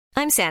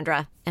I'm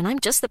Sandra, and I'm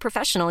just the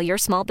professional your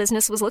small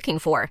business was looking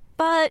for.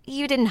 But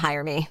you didn't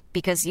hire me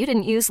because you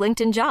didn't use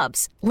LinkedIn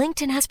Jobs.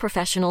 LinkedIn has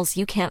professionals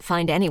you can't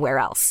find anywhere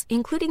else,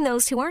 including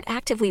those who aren't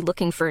actively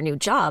looking for a new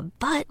job,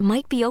 but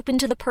might be open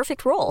to the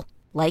perfect role,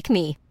 like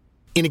me.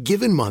 In a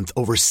given month,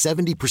 over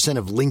 70%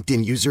 of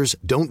LinkedIn users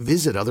don't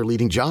visit other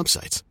leading job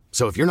sites.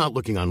 So if you're not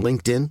looking on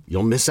LinkedIn,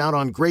 you'll miss out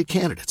on great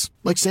candidates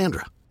like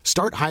Sandra.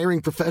 Start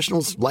hiring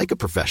professionals like a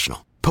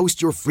professional.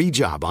 Post your free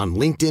job on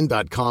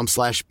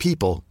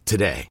linkedin.com/people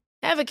today.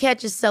 Ever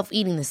catch yourself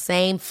eating the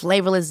same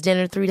flavorless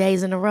dinner 3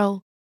 days in a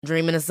row?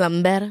 Dreaming of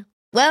something better?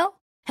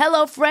 Well,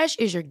 HelloFresh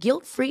is your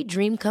guilt-free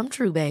dream come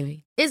true,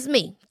 baby. It's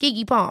me,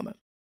 Keke Palmer.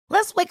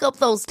 Let's wake up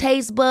those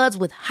taste buds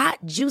with hot,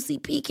 juicy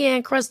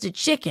pecan-crusted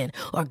chicken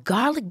or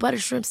garlic butter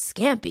shrimp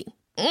scampi.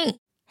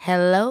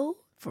 Hello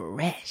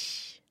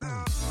Fresh.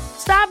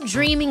 Stop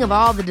dreaming of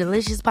all the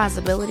delicious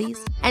possibilities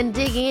and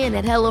dig in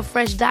at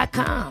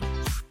HelloFresh.com.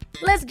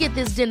 Let's get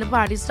this dinner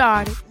party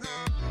started.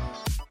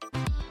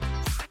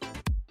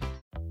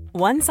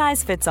 One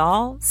size fits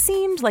all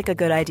seemed like a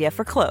good idea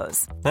for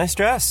clothes. Nice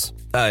dress.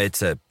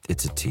 It's a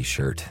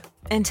t-shirt.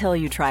 Until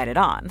you tried it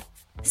on.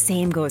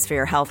 Same goes for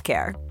your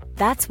healthcare.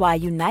 That's why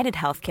United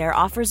Healthcare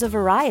offers a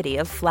variety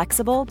of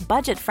flexible,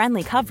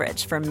 budget-friendly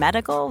coverage for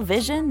medical,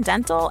 vision,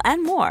 dental,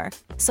 and more.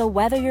 So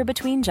whether you're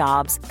between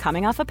jobs,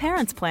 coming off a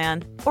parent's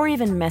plan, or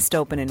even missed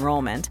open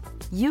enrollment,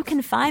 you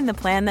can find the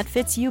plan that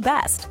fits you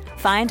best.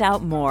 Find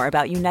out more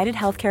about United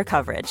Healthcare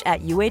coverage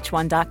at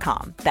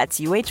uh1.com. That's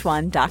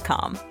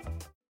uh1.com.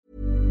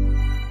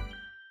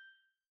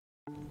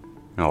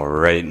 All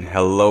right.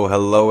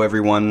 Hello,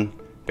 everyone.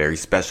 Very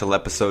special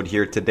episode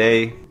here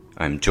today.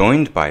 I'm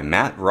joined by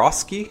Matt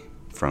Roeske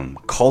from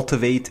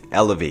Cultivate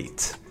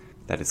Elevate.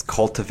 That is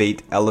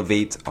Cultivate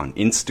Elevate on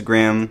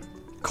Instagram,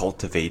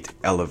 Cultivate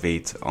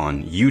Elevate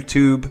on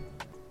YouTube,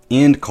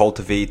 and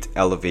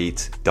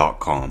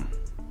cultivateelevate.com.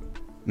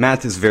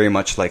 Matt is very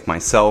much like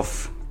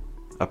myself,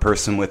 a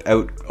person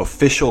without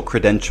official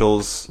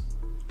credentials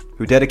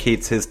who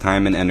dedicates his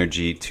time and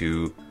energy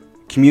to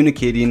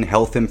communicating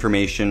health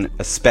information,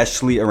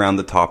 especially around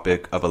the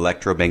topic of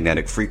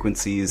electromagnetic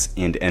frequencies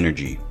and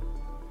energy.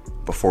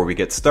 Before we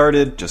get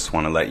started, just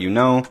want to let you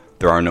know,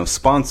 there are no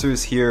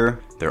sponsors here,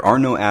 there are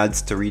no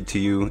ads to read to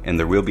you, and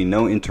there will be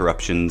no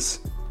interruptions.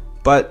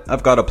 But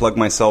I've got to plug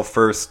myself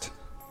first.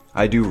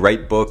 I do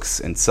write books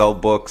and sell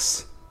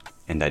books,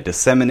 and I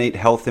disseminate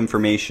health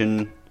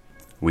information.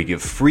 We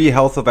give free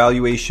health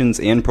evaluations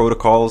and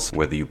protocols,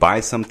 whether you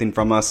buy something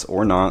from us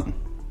or not.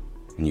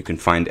 And you can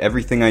find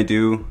everything I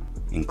do,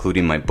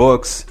 including my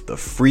books, the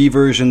free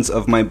versions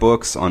of my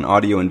books on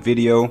audio and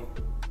video,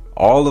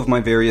 all of my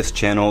various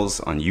channels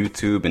on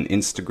YouTube and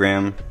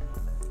Instagram,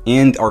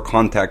 and our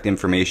contact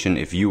information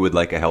if you would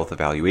like a health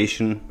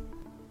evaluation.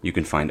 You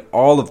can find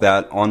all of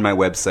that on my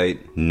website,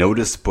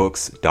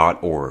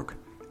 noticebooks.org.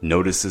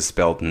 Notice is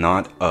spelled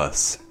not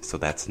us, so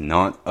that's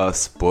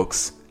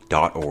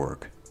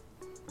notusbooks.org.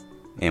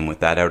 And with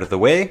that out of the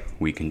way,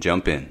 we can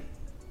jump in.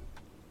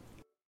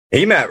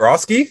 Hey, Matt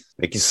Roeske,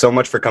 thank you so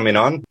much for coming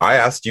on. I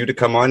asked you to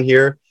come on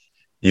here.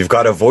 You've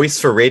got a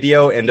voice for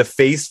radio and a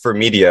face for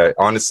media.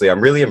 Honestly,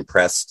 I'm really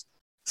impressed.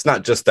 It's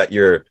not just that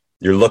you're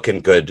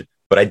looking good,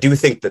 but I do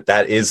think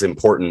that is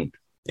important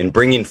in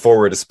bringing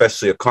forward,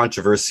 especially a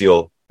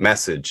controversial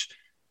message.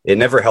 It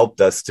never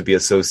helped us to be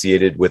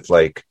associated with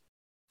like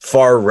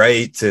far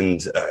right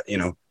and,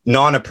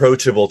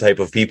 non-approachable type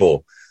of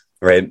people,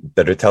 right?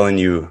 That are telling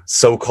you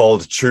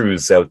so-called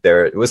truths out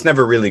there. It was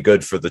never really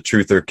good for the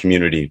truther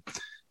community.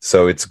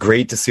 So it's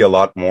great to see a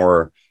lot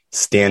more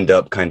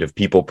stand-up kind of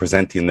people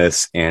presenting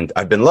this. And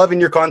I've been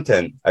loving your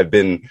content. I've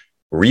been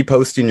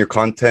reposting your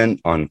content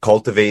on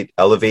Cultivate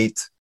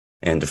Elevate.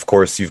 And of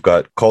course, you've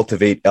got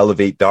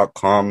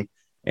cultivateelevate.com.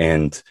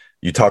 And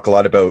you talk a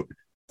lot about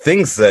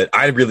things that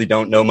I really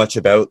don't know much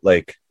about,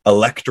 like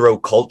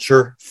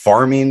electroculture,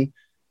 farming,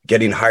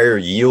 getting higher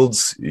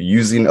yields,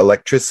 using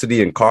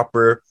electricity and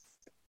copper.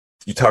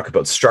 You talk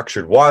about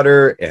structured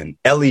water and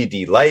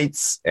LED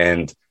lights.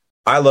 And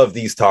I love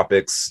these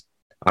topics.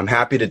 I'm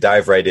happy to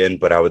dive right in,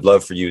 but I would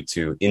love for you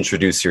to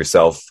introduce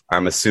yourself.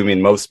 I'm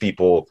assuming most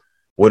people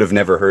would have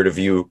never heard of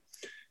you.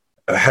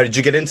 How did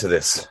you get into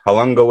this? How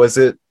long ago was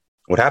it?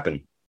 What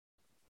happened?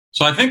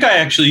 So I think I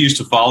actually used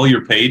to follow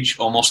your page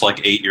almost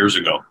like 8 years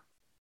ago,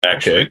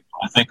 actually. Okay.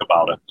 I think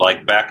about it,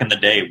 like back in the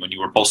day when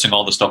you were posting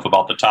all the stuff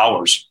about the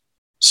towers.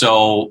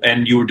 So,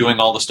 and you were doing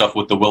all the stuff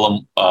with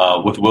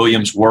with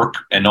William's work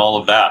and all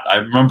of that. I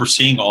remember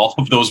seeing all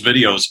of those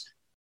videos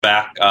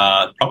back,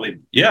 that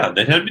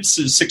had been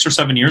 6 or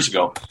 7 years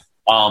ago.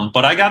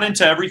 But I got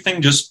into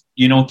everything just,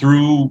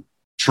 through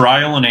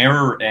trial and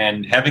error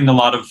and having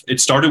it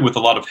started with a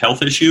lot of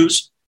health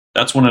issues.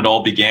 That's when it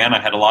all began. I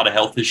had a lot of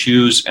health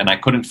issues and I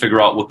couldn't figure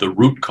out what the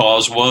root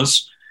cause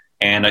was.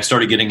 And I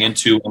started getting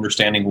into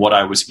understanding what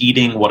I was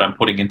eating, what I'm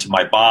putting into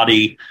my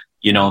body,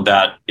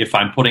 that if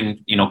I'm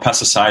putting,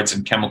 pesticides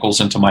and chemicals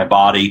into my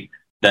body,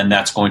 then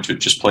that's going to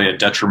just play a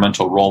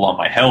detrimental role on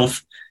my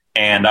health.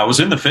 And I was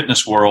in the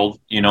fitness world,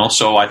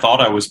 so I thought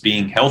I was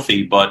being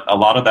healthy, but a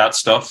lot of that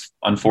stuff,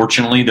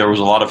 unfortunately, there was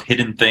a lot of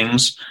hidden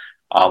things,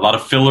 a lot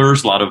of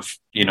fillers, a lot of,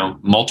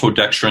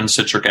 maltodextrin,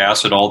 citric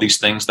acid, all these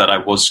things that I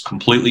was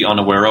completely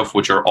unaware of,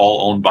 which are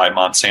all owned by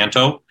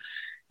Monsanto.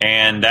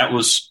 And that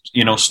was,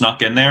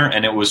 snuck in there,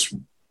 and it was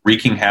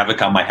wreaking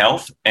havoc on my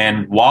health.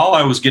 And while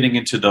I was getting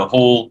into the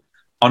whole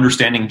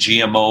understanding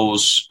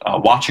GMOs,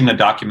 watching a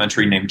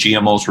documentary named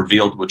GMOs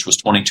Revealed, which was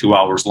 22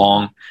 hours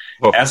long,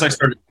 as I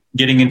started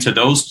getting into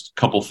those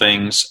couple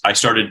things, I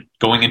started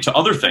going into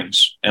other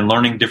things and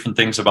learning different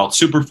things about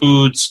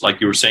superfoods, like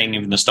you were saying,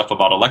 even the stuff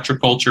about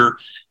electroculture,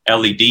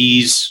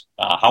 LEDs,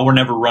 how we're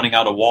never running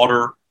out of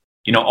water,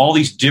 all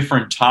these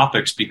different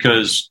topics,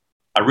 because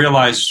I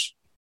realized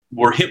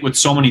we're hit with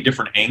so many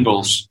different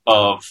angles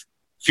of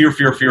fear,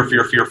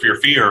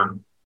 and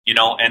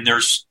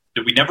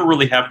we never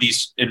really have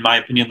these, in my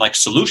opinion, like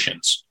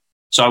solutions.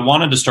 So I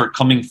wanted to start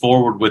coming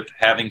forward with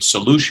having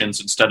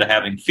solutions instead of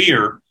having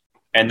fear.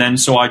 And then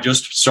so I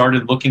just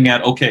started looking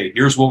at, okay,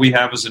 here's what we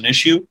have as an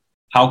issue.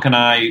 How can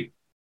I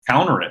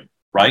counter it,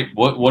 right?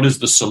 What is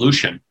the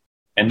solution?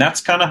 And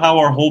that's kind of how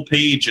our whole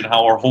page and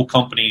how our whole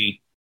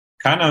company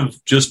kind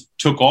of just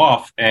took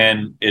off.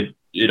 And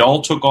it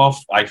all took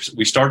off.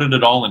 We started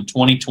it all in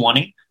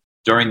 2020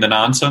 during the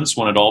nonsense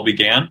when it all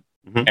began.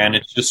 Mm-hmm. And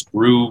it just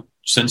grew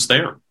since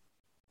there.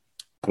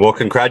 Well,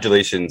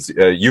 congratulations.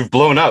 You've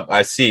blown up.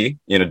 I see,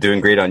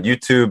 doing great on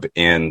YouTube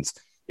and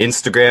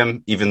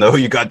Instagram, even though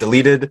you got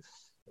deleted.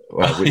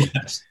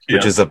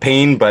 Which is a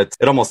pain, but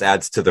it almost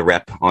adds to the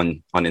rep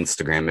on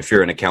Instagram. If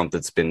you're an account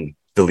that's been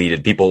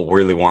deleted, people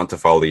really want to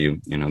follow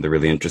you. They're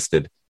really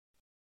interested.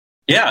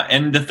 Yeah,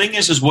 and the thing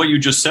is what you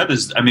just said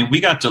is, we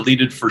got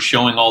deleted for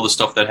showing all the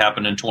stuff that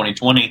happened in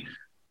 2020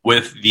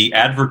 with the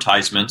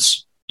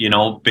advertisements,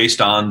 based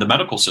on the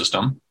medical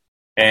system.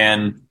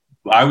 And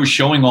I was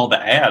showing all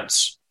the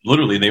ads.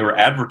 Literally, they were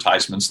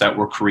advertisements that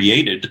were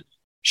created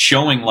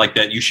showing like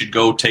that you should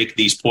go take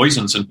these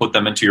poisons and put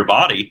them into your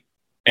body.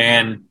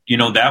 And,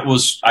 that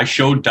was, I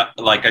showed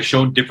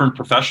different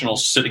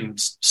professionals sitting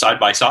side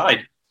by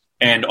side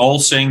and all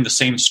saying the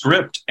same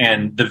script.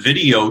 And the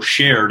video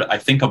shared, I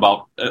think,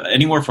 about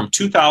anywhere from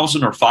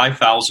 2,000 or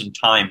 5,000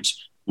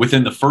 times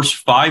within the first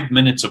 5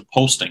 minutes of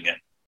posting it.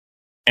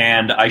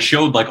 And I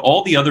showed like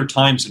all the other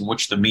times in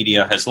which the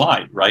media has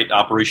lied, right?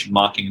 Operation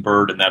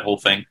Mockingbird and that whole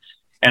thing.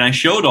 And I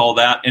showed all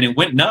that and it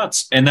went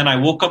nuts. And then I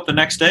woke up the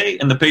next day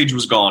and the page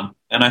was gone.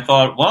 And I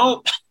thought,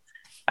 well,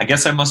 I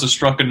guess I must have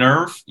struck a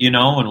nerve,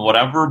 and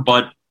whatever.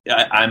 But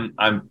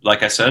I'm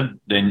like I said,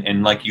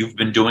 and like you've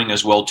been doing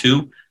as well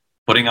too,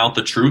 putting out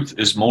the truth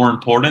is more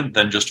important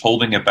than just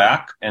holding it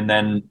back, and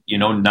then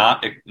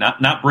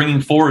not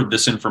bringing forward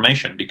this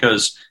information,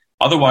 because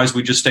otherwise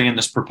we just stay in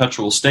this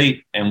perpetual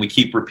state and we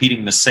keep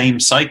repeating the same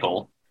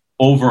cycle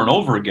over and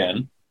over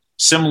again,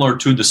 similar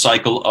to the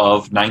cycle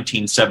of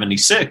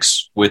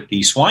 1976 with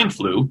the swine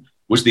flu,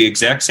 was the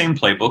exact same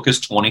playbook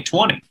as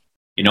 2020.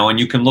 And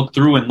you can look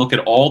through and look at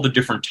all the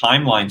different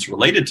timelines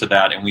related to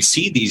that. And we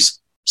see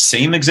these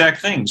same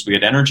exact things. We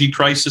had energy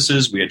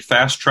crises. We had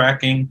fast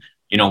tracking.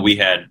 We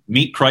had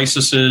meat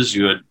crises.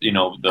 You had,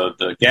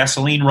 the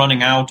gasoline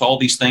running out, all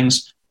these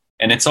things.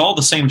 And it's all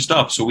the same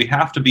stuff. So we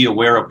have to be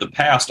aware of the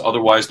past.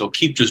 Otherwise, they'll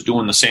keep just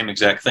doing the same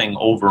exact thing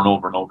over and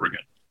over and over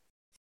again.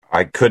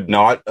 I could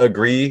not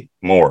agree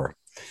more.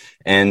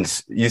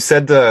 And you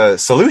said the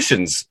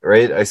solutions,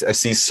 right? I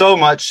see so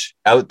much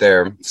out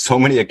there, so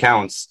many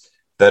accounts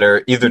that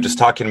are either just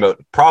talking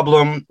about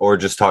problem or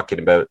just talking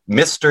about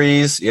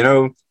mysteries,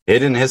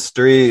 hidden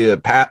history,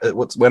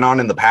 what's went on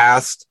in the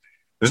past.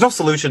 There's no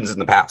solutions in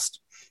the past,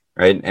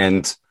 right?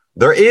 And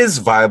there is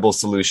viable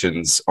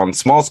solutions on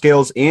small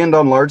scales and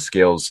on large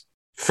scales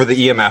for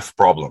the EMF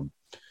problem.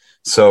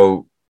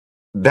 So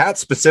that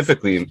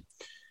specifically,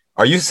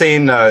 are you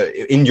saying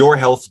in your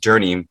health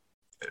journey,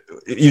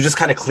 you just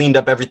kind of cleaned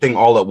up everything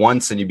all at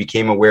once and you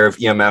became aware of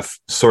EMF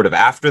sort of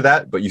after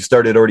that, but you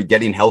started already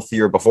getting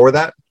healthier before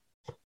that?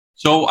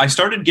 So I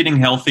started getting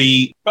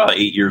healthy about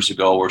 8 years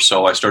ago or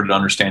so. I started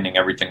understanding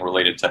everything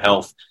related to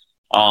health.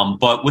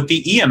 But with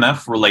the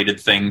EMF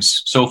related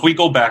things, so if we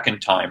go back in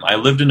time, I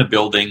lived in a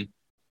building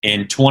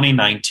in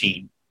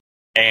 2019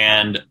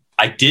 and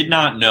I did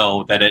not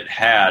know that it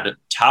had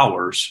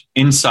towers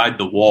inside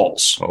the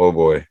walls. Oh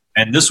boy.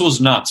 And this was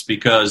nuts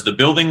because the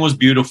building was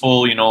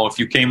beautiful. If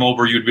you came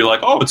over, you'd be like,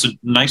 oh, it's a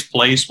nice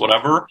place,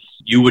 whatever.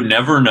 You would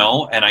never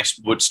know. And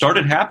what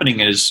started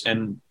happening is,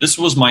 and this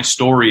was my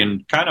story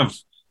and kind of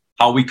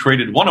how we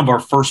created one of our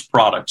first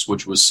products,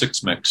 which was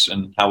Six Mix,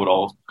 and how it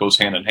all goes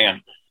hand in hand.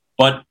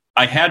 But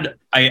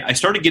I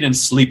started getting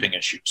sleeping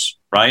issues,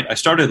 right? I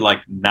started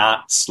like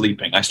not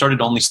sleeping. I started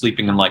only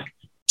sleeping in like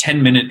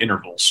 10-minute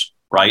intervals,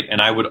 right?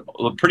 And I would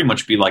pretty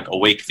much be like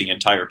awake the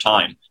entire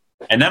time.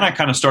 And then I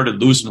kind of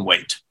started losing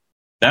weight.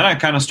 Then I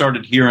kind of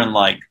started hearing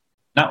like,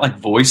 not like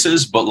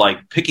voices, but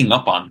like picking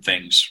up on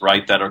things,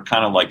 right? That are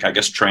kind of like, I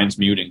guess,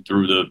 transmuting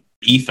through the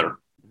ether.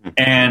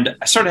 And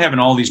I started having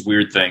all these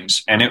weird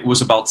things. And it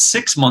was about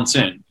 6 months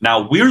in.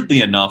 Now,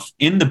 weirdly enough,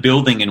 in the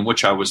building in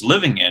which I was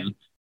living in,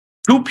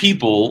 two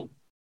people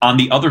on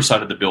the other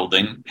side of the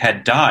building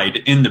had died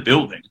in the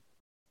building.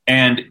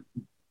 And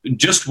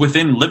just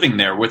within living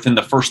there, within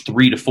the first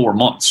 3 to 4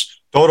 months.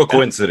 Total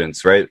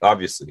coincidence, right?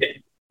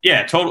 Obviously.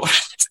 Yeah, total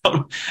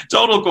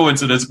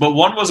coincidence. But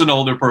one was an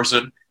older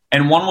person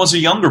and one was a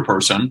younger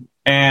person.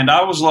 And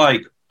I was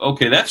like,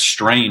 okay, that's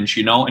strange,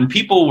 and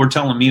people were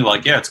telling me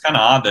like, yeah, it's kind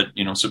of odd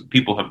that, some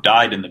people have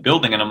died in the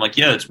building. And I'm like,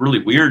 yeah, it's really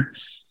weird.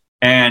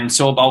 And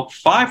so about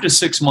 5 to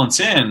 6 months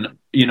in,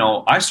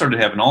 I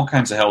started having all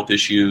kinds of health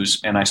issues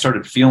and I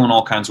started feeling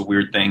all kinds of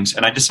weird things.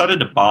 And I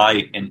decided to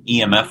buy an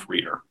EMF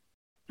reader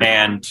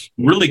and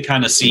really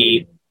kind of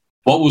see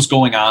what was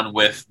going on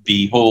with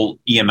the whole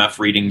EMF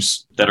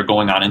readings that are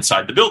going on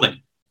inside the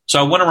building. So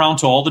I went around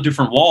to all the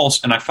different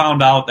walls and I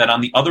found out that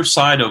on the other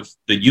side of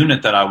the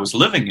unit that I was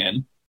living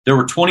in, there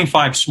were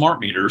 25 smart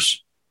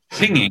meters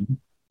pinging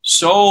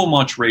so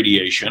much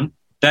radiation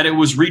that it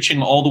was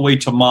reaching all the way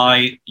to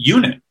my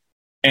unit.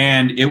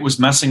 And it was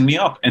messing me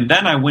up. And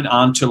then I went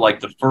on to like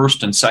the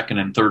first and second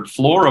and third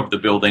floor of the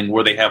building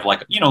where they have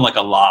like, like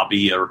a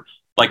lobby or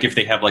like if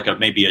they have like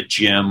maybe a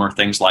gym or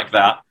things like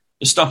that.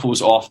 The stuff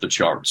was off the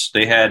charts.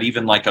 They had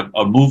even like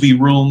a movie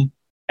room,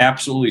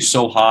 absolutely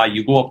so high.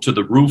 You go up to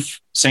the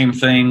roof, same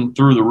thing,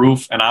 through the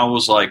roof. And I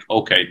was like,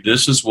 okay,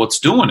 this is what's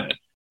doing it.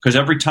 Because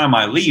every time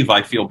I leave,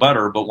 I feel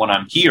better. But when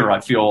I'm here, I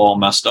feel all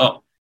messed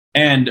up.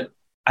 And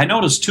I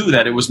noticed, too,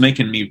 that it was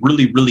making me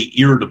really, really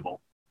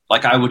irritable.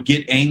 Like I would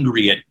get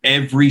angry at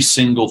every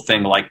single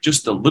thing. Like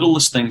just the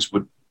littlest things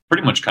would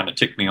pretty much kind of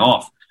tick me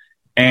off.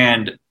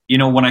 And,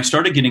 when I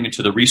started getting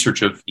into the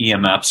research of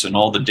EMFs and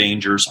all the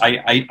dangers,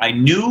 I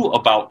knew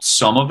about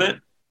some of it,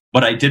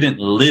 but I didn't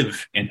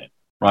live in it,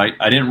 right?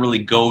 I didn't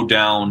really go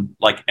down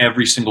like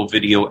every single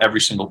video,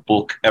 every single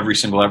book, every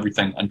single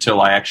everything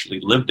until I actually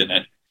lived in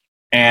it.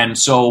 And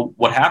so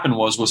what happened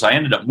was I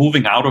ended up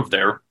moving out of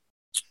there,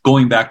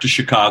 going back to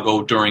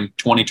Chicago during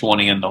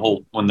 2020 and the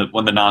whole when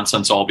the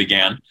nonsense all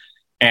began.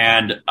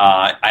 And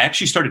I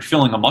actually started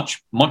feeling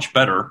much, much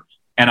better.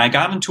 And I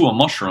got into a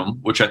mushroom,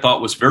 which I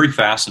thought was very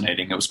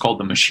fascinating. It was called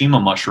the Mishima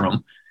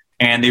mushroom.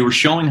 And they were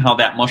showing how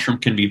that mushroom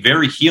can be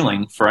very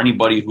healing for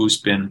anybody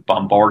who's been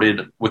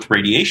bombarded with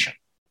radiation.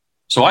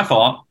 So I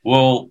thought,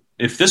 well,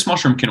 if this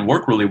mushroom can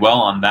work really well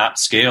on that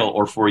scale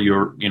or for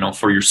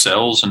your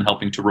cells and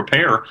helping to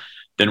repair,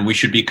 then we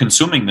should be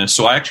consuming this.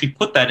 So I actually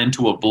put that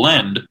into a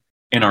blend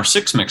in our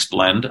 6-mix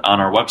blend on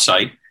our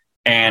website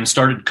and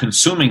started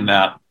consuming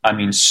that. I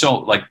mean,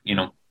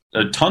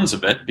 tons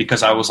of it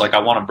because I was like, I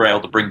want to be able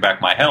to bring back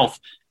my health.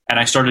 And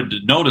I started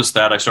to notice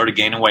that I started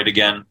gaining weight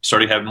again,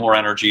 started having more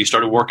energy,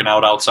 started working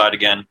out outside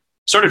again,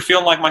 started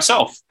feeling like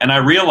myself. And I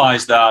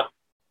realized that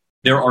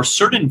there are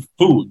certain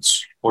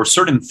foods or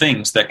certain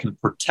things that can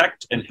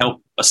protect and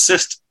help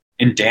assist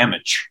in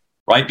damage,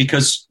 right?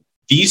 Because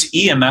these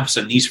EMFs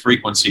and these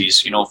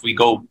frequencies, if we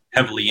go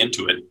heavily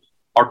into it,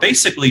 are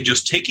basically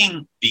just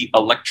taking the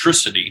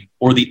electricity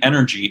or the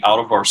energy out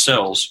of our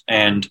cells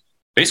and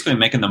basically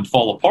making them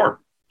fall apart.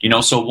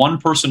 So one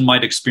person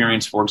might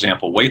experience, for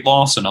example, weight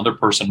loss. Another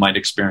person might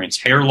experience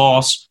hair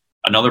loss.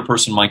 Another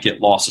person might get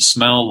loss of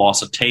smell,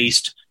 loss of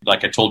taste.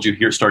 Like I told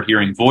you, start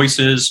hearing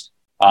voices.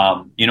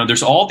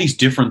 There's all these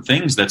different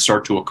things that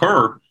start to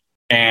occur.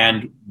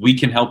 And we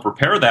can help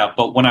repair that.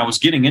 But when I was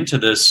getting into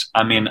this,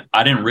 I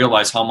didn't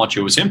realize how much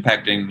it was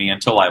impacting me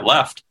until I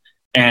left.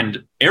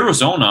 And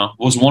Arizona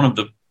was one of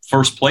the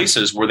first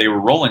places where they were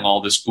rolling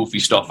all this goofy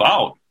stuff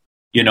out,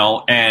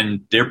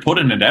 and they're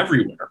putting it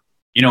everywhere.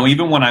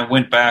 Even when I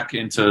went back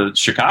into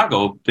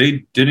Chicago,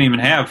 they didn't even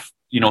have,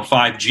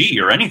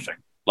 5G or anything.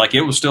 Like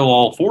it was still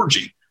all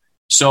 4G.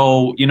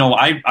 So,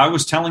 I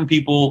was telling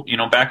people,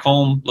 back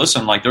home,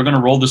 listen, like they're going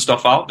to roll this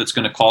stuff out that's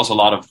going to cause a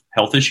lot of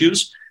health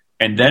issues.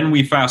 And then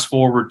we fast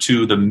forward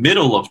to the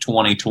middle of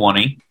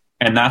 2020,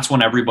 and that's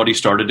when everybody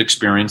started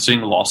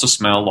experiencing loss of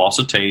smell, loss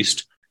of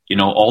taste,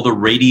 all the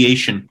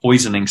radiation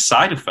poisoning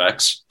side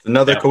effects.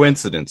 Another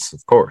coincidence,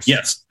 of course.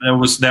 Yes,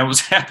 that was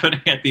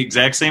happening at the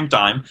exact same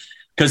time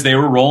because they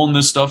were rolling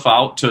this stuff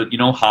out to,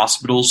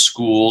 hospitals,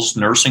 schools,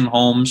 nursing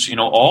homes,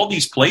 all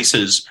these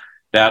places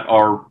that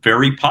are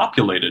very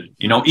populated.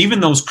 Even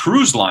those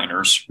cruise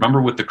liners,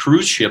 remember with the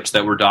cruise ships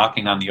that were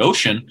docking on the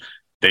ocean,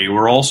 they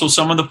were also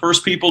some of the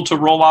first people to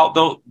roll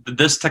out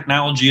this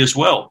technology as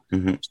well.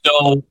 Mm-hmm.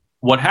 So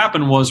what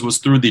happened was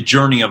through the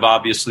journey of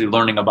obviously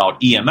learning about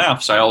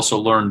EMFs, I also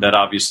learned that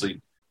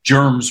obviously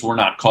germs were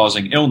not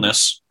causing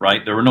illness,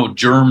 right? There were no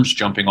germs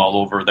jumping all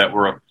over that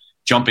were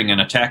jumping and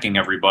attacking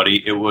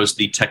everybody. It was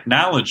the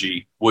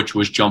technology which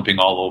was jumping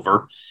all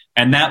over.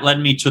 And that led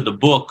me to the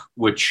book,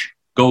 which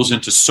goes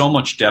into so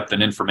much depth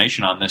and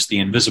information on this, The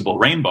Invisible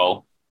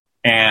Rainbow.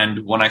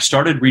 And when I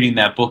started reading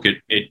that book,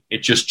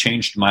 it just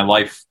changed my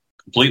life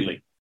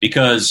completely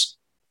because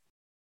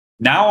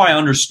now I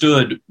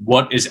understood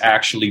what is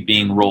actually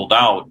being rolled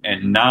out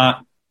and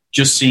not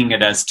just seeing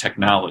it as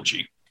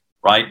technology,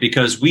 right?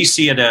 Because we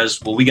see it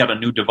as, well, we got a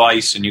new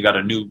device and you got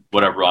a new,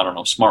 whatever, I don't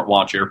know,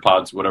 smartwatch,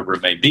 AirPods, whatever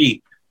it may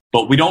be,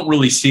 but we don't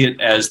really see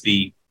it as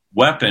the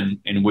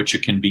weapon in which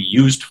it can be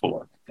used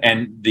for.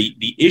 And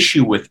the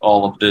issue with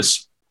all of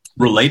this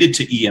related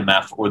to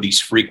EMF or these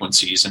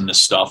frequencies and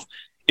this stuff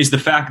is the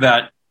fact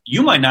that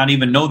you might not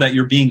even know that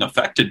you're being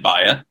affected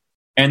by it.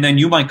 And then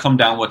you might come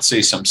down with,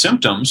 say, some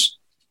symptoms.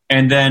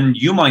 And then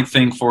you might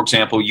think, for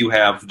example, you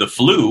have the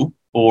flu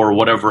or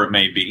whatever it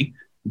may be.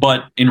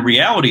 But in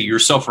reality, you're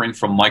suffering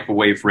from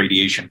microwave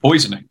radiation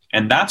poisoning.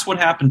 And that's what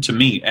happened to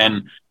me.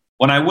 And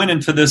when I went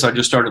into this, I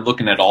just started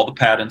looking at all the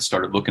patents,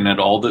 started looking at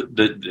all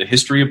the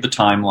history of the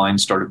timeline,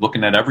 started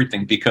looking at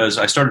everything, because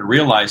I started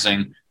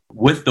realizing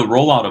with the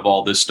rollout of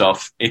all this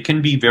stuff, it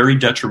can be very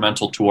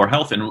detrimental to our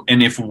health.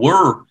 And if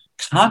we're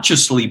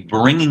consciously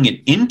bringing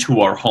it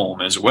into our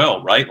home as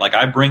well, right? Like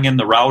I bring in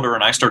the router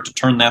and I start to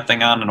turn that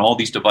thing on and all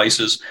these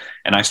devices,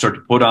 and I start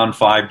to put on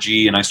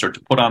 5G and I start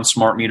to put on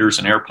smart meters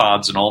and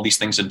AirPods and all these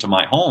things into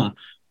my home.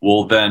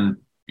 Well, then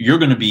you're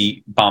going to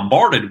be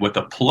bombarded with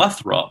a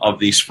plethora of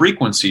these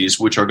frequencies,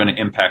 which are going to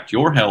impact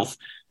your health,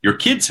 your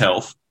kids'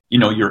 health,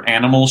 your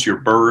animals, your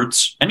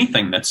birds,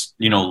 anything that's,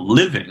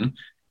 living.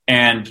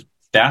 And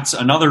that's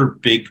another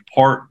big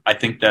part. I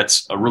think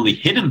that's a really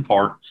hidden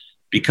part,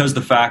 because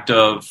the fact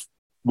of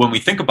when we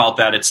think about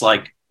that, it's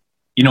like,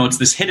 it's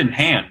this hidden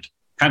hand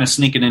kind of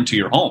sneaking into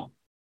your home.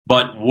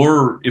 But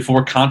if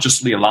we're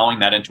consciously allowing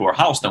that into our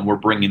house, then we're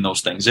bringing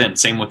those things in.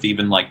 Same with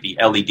even like the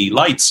LED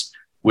lights,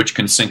 which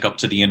can sync up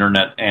to the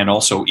internet and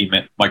also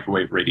emit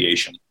microwave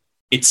radiation.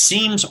 It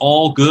seems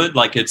all good,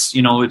 like it's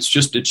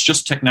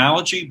just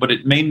technology, but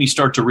it made me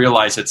start to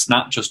realize it's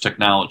not just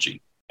technology,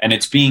 and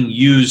it's being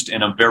used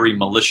in a very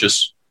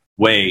malicious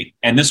way.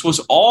 And this was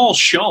all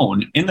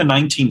shown in the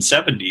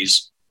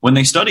 1970s when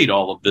they studied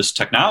all of this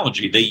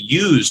technology. They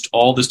used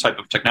all this type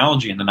of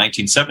technology in the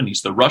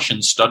 1970s. The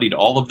Russians studied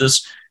all of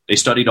this. They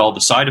studied all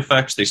the side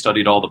effects. They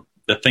studied all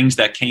the things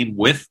that came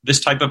with this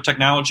type of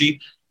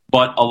technology.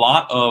 But a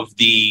lot of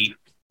the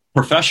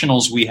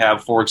professionals we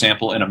have, for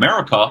example, in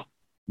America,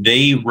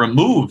 they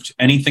removed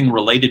anything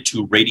related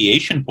to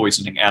radiation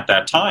poisoning at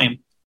that time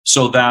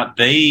so that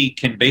they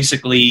can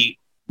basically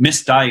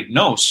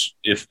misdiagnose,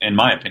 if in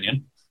my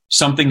opinion,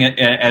 something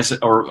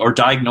or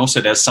diagnose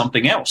it as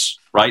something else,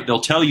 right? They'll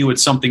tell you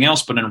it's something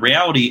else, but in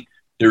reality,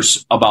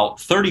 there's about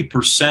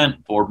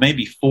 30% or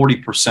maybe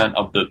 40%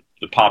 of the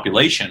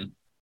population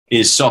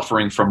is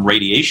suffering from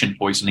radiation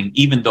poisoning,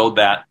 even though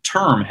that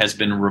term has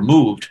been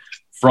removed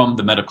from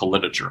the medical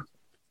literature.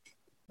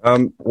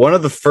 One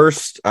of the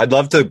first, I'd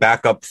love to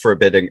back up for a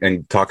bit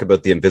and talk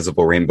about The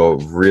Invisible Rainbow.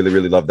 Really,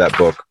 really love that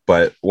book.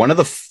 But one of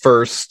the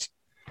first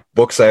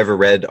books I ever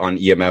read on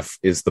EMF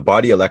is The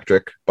Body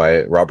Electric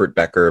by Robert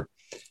Becker.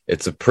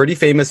 It's a pretty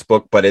famous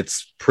book, but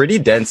it's pretty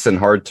dense and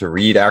hard to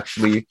read,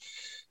 actually.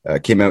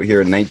 Came out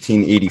here in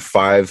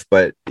 1985,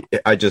 but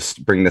I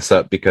just bring this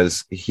up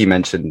because he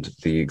mentioned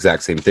the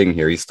exact same thing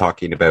here. He's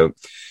talking about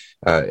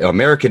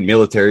American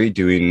military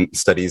doing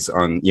studies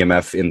on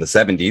EMF in the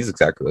 70s,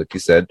 exactly like you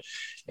said.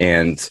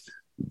 And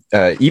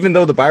even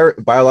though the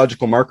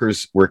biological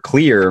markers were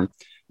clear,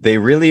 they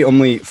really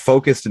only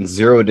focused and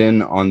zeroed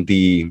in on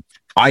the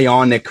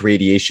ionic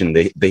radiation,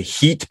 the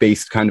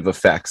heat-based kind of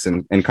effects,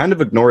 and kind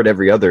of ignored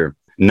every other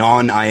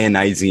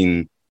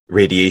non-ionizing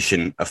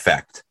radiation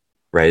effect,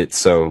 right?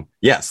 So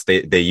yes,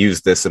 they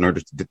used this in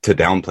order to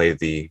downplay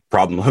the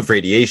problem of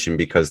radiation,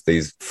 because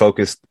they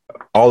focused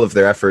all of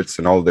their efforts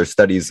and all of their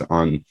studies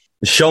on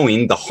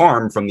showing the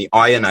harm from the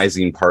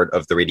ionizing part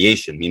of the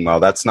radiation.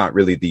 Meanwhile, that's not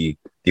really the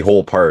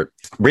whole part.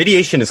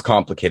 Radiation is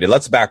complicated.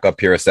 Let's back up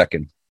here a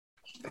second.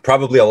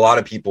 Probably a lot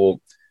of people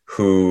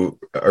who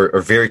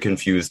are very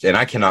confused, and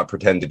I cannot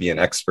pretend to be an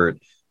expert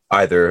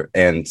either.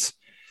 And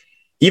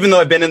even though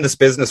I've been in this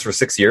business for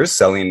 6 years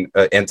selling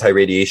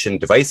anti-radiation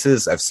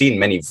devices, I've seen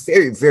many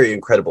very, very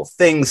incredible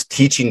things,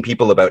 teaching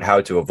people about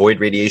how to avoid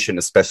radiation,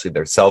 especially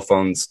their cell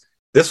phones.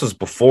 This was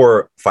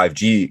before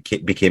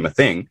 5G became a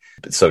thing.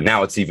 So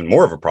now it's even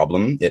more of a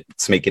problem.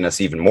 It's making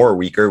us even more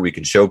weaker. We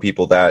can show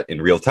people that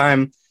in real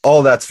time.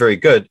 All that's very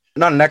good.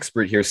 I'm not an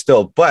expert here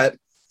still, but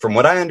from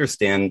what I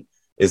understand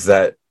is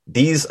that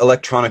these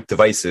electronic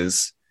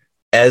devices,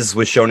 as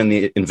was shown in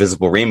The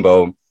Invisible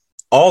Rainbow,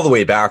 all the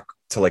way back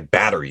to like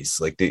batteries,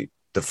 like the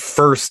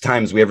first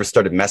times we ever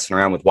started messing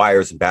around with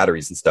wires and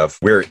batteries and stuff,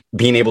 we're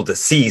being able to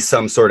see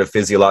some sort of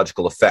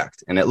physiological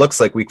effect. And it looks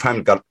like we've kind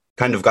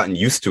of gotten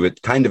used to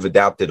it, kind of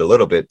adapted a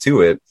little bit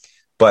to it.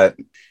 But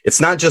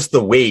it's not just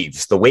the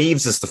waves. The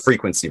waves is the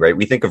frequency, right?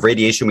 We think of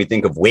radiation, we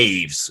think of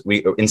waves.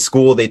 In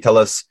school, they tell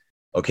us,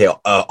 okay,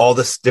 all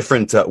this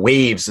different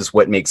waves is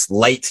what makes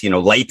light.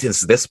 Light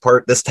is this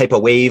type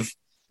of wave.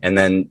 And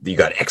then you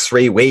got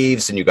X-ray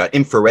waves and you got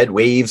infrared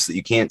waves that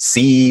you can't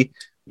see.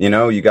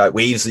 You got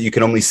waves that you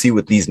can only see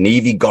with these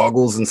Navy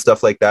goggles and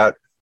stuff like that.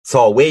 It's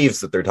all waves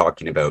that they're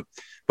talking about.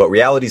 But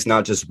reality is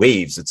not just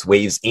waves, it's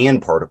waves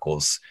and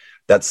particles.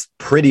 That's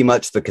pretty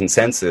much the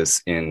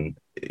consensus in,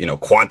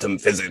 quantum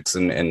physics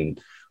and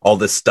all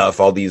this stuff.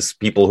 All these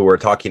people who are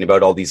talking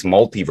about all these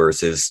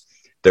multiverses,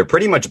 they're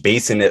pretty much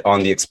basing it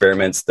on the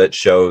experiments that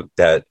show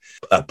that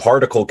a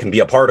particle can be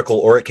a particle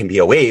or it can be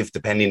a wave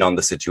depending on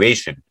the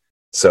situation.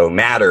 So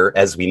matter,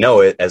 as we know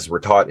it, as we're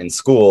taught in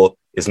school,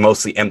 is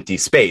mostly empty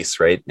space,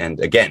 right? And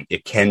again,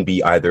 it can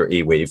be either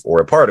a wave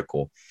or a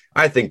particle.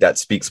 I think that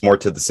speaks more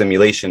to the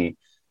simulation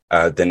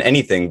than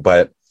anything.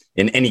 But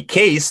in any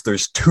case,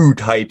 there's two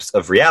types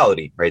of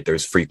reality, right?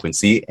 There's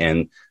frequency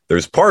and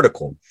there's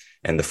particle.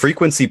 And the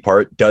frequency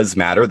part does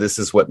matter. This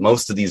is what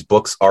most of these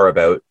books are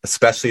about,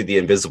 especially The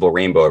Invisible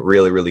Rainbow. It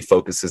really, really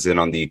focuses in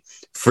on the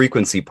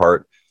frequency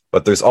part.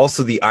 But there's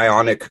also the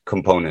ionic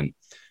component.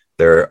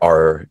 There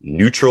are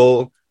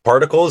neutral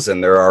particles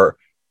and there are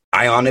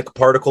ionic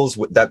particles.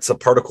 That's a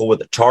particle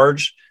with a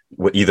charge,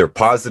 either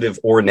positive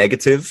or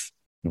negative.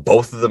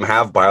 Both of them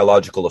have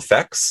biological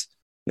effects.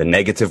 The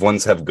negative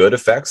ones have good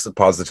effects. The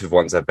positive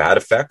ones have bad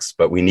effects.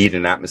 But we need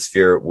an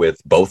atmosphere with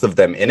both of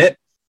them in it.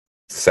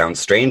 Sounds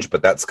strange,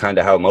 but that's kind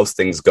of how most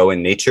things go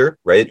in nature,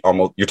 right?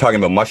 Almost, you're talking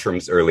about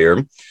mushrooms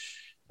earlier.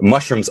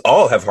 Mushrooms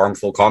all have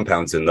harmful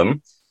compounds in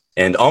them,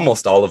 and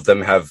almost all of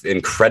them have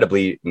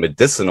incredibly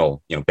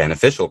medicinal,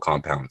 beneficial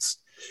compounds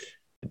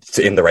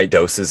in the right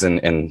doses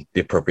and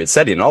the appropriate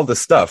setting. All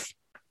this stuff,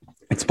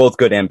 it's both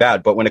good and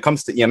bad. But when it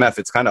comes to EMF,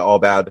 it's kind of all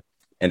bad,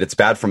 and it's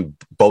bad from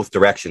both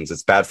directions.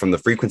 It's bad from the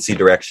frequency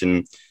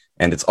direction,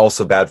 and it's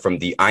also bad from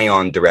the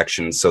ion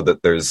direction, so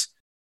that there's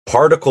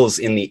particles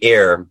in the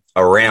air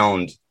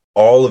around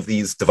all of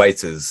these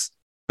devices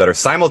that are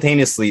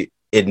simultaneously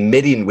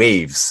emitting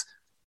waves.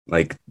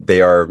 Like they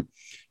are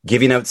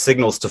giving out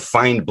signals to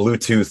find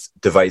Bluetooth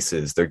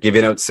devices. They're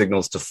giving out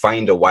signals to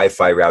find a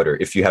Wi-Fi router.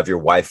 If you have your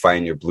Wi-Fi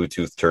and your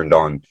Bluetooth turned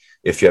on,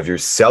 if you have your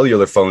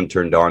cellular phone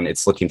turned on,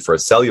 it's looking for a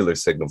cellular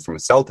signal from a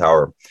cell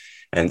tower.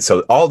 And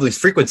so all these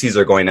frequencies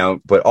are going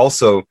out, but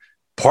also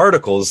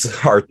particles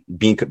are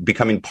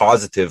becoming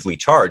positively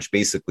charged,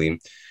 basically,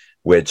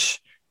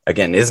 which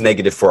again, is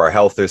negative for our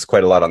health. There's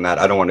quite a lot on that.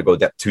 I don't want to go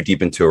too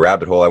deep into a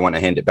rabbit hole. I want to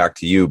hand it back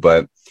to you.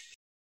 But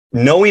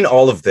knowing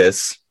all of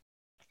this,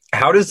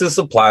 how does this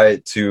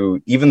apply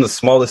to even the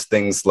smallest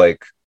things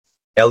like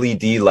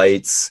LED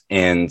lights?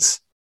 And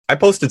I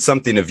posted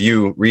something of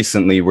you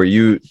recently where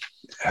you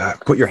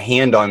put your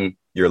hand on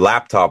your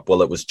laptop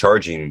while it was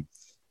charging.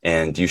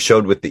 And you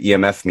showed with the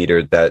EMF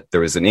meter that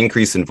there was an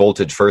increase in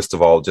voltage, first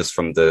of all, just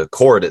from the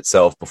cord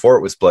itself before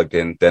it was plugged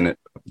in, then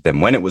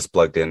when it was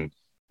plugged in.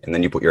 And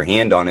then you put your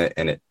hand on it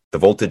and the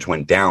voltage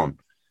went down.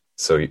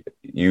 So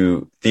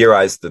you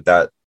theorized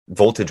that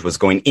voltage was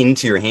going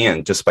into your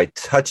hand just by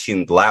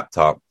touching the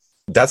laptop.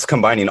 That's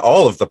combining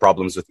all of the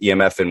problems with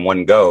EMF in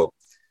one go.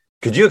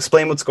 Could you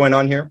explain what's going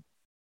on here?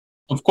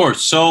 Of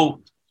course.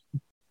 So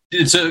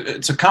it's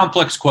a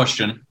complex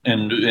question.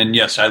 And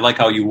yes, I like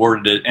how you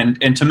worded it.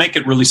 And to make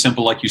it really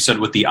simple, like you said,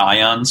 with the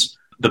ions,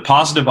 the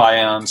positive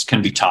ions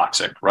can be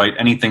toxic, right?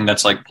 Anything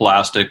that's like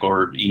plastic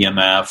or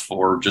EMF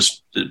or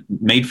just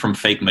made from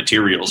fake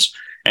materials.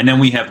 And then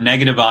we have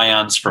negative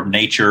ions from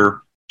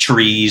nature,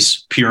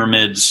 trees,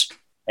 pyramids,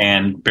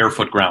 and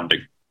barefoot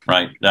grounding,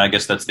 right? I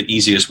guess that's the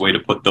easiest way to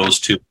put those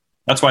two.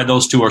 That's why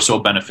those two are so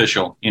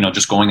beneficial,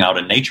 just going out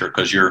in nature,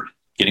 because you're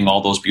getting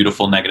all those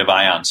beautiful negative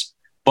ions.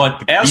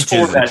 But as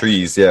beaches for that, and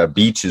trees,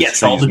 beaches, yes,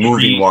 trees, all the moving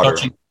trees, water.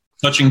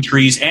 Touching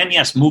trees, and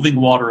yes, moving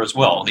water as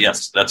well.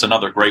 Yes, that's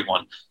another great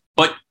one.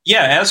 But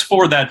yeah, as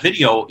for that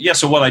video,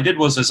 so what I did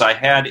was I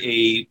had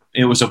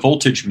it was a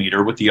voltage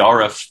meter with the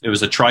RF. It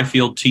was a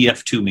tri-field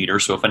TF2 meter.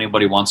 So if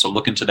anybody wants to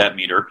look into that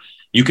meter,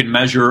 you can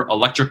measure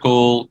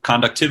electrical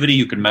conductivity,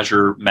 you can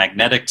measure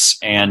magnetics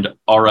and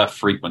RF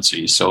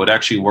frequencies. So it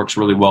actually works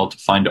really well to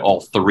find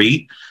all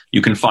three.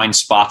 You can find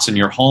spots in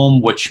your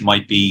home which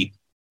might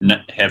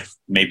have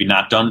maybe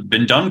not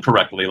been done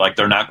correctly, like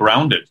they're not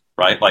grounded,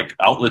 right? Like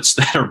outlets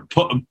that are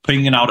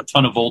pinging out a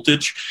ton of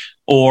voltage,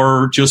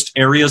 or just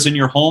areas in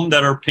your home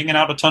that are pinging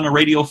out a ton of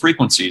radio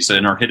frequencies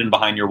and are hidden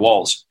behind your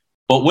walls.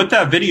 But with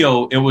that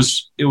video, it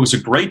was a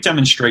great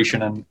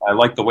demonstration, and I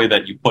like the way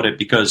that you put it,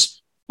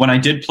 because when I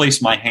did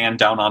place my hand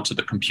down onto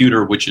the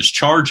computer, which is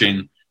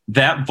charging,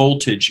 that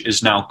voltage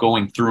is now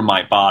going through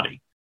my body.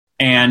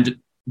 And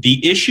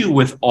the issue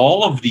with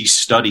all of these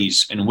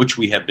studies in which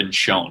we have been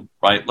shown,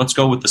 right? Let's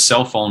go with the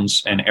cell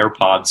phones and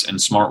AirPods and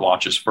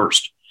smartwatches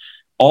first.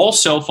 All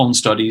cell phone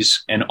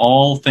studies and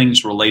all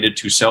things related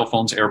to cell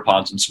phones,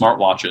 AirPods, and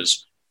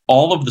smartwatches,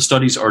 all of the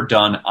studies are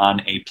done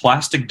on a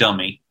plastic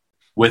dummy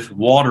with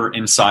water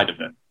inside of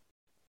it.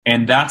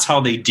 And that's how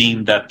they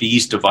deem that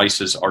these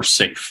devices are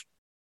safe,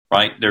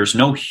 right? There's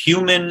no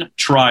human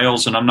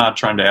trials, and I'm not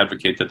trying to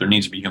advocate that there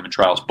needs to be human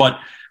trials, but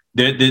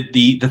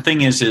the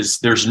thing is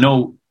there's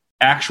no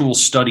actual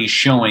study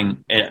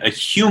showing a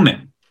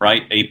human,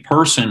 right, a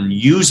person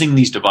using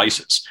these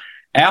devices.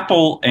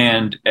 Apple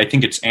and I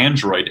think it's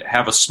Android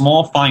have a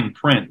small fine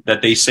print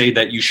that they say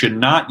that you should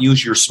not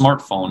use your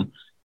smartphone,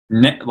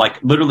 like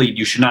literally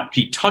you should not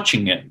be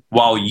touching it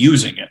while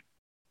using it.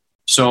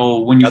 So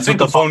when you That's what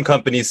the phone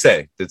companies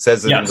say. It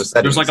says it in the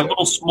settings. There's like a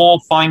little small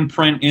fine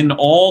print in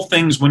all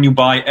things when you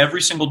buy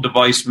every single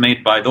device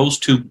made by those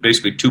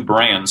basically two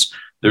brands.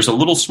 There's a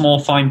little small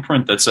fine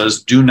print that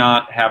says, do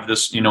not have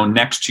this,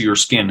 next to your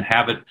skin,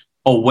 have it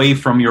away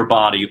from your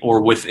body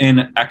or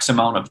within X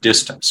amount of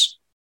distance.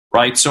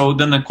 Right. So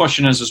then the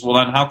question is,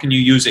 well, then how can you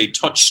use a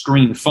touch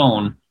screen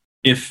phone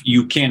if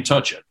you can't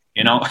touch it?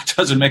 It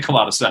doesn't make a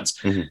lot of sense.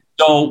 Mm-hmm.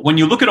 So when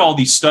you look at all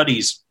these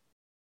studies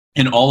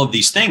and all of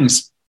these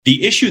things,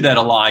 The issue that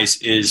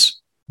lies is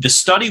the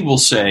study will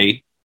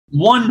say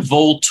 1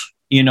 volt,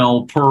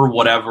 per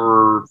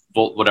whatever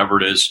volt,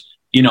 whatever it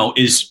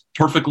is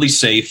perfectly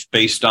safe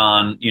based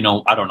on,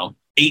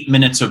 8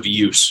 minutes of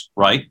use,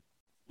 right?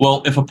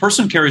 Well, if a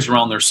person carries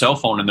around their cell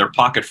phone in their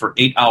pocket for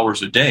 8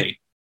 hours a day,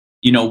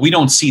 we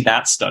don't see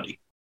that study,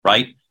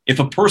 right? If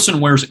a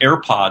person wears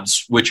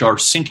AirPods, which are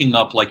syncing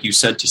up, like you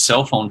said, to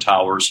cell phone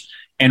towers,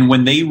 and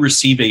when they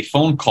receive a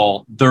phone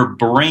call, their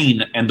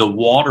brain and the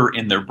water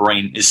in their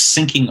brain is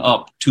syncing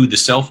up to the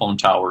cell phone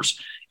towers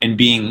and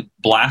being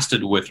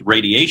blasted with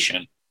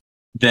radiation,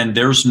 then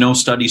there's no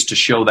studies to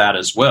show that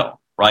as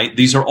well, right?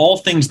 These are all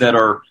things that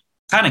are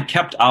kind of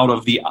kept out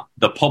of the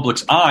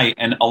public's eye.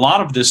 And a lot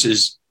of this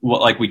is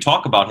what, like we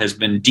talk about, has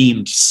been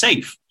deemed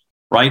safe,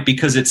 right?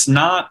 Because it's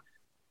not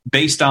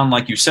based on,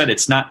 like you said,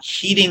 it's not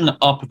heating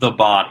up the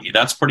body.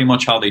 That's pretty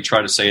much how they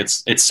try to say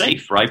it's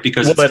safe, right?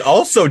 Because it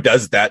also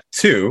does that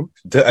too.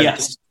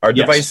 Yes. Our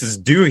devices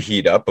do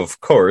heat up, of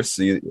course.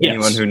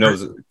 Anyone who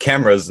knows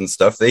cameras and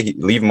stuff, they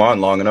leave them on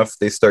long enough,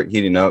 they start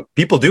heating up.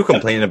 People do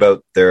complain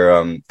about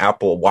their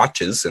Apple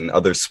Watches and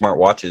other smart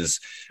watches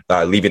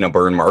leaving a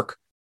burn mark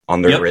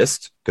on their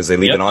wrist because they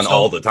leave it on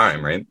all the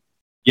time, right?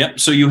 Yep.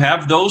 So you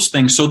have those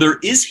things. So there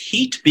is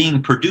heat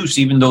being produced,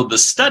 even though the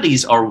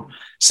studies are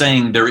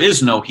saying there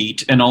is no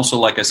heat. And also,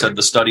 like I said,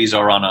 the studies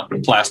are on a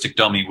plastic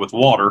dummy with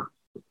water,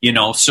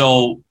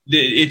 so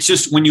it's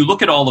just, when you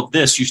look at all of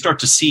this, you start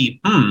to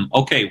see,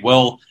 okay,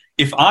 well,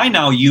 if I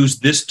now use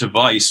this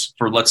device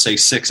for, let's say,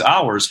 6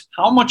 hours,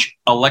 how much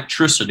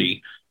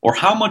electricity or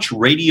how much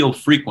radio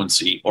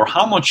frequency or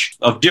how much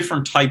of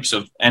different types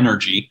of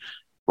energy,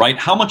 right?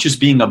 How much is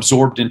being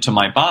absorbed into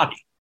my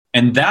body?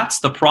 And that's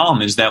the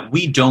problem, is that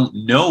we don't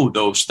know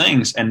those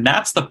things. And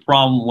that's the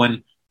problem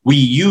when we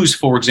use,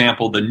 for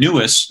example, the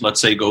newest, let's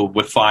say, go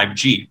with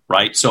 5G,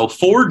 right? So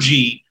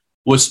 4G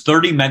was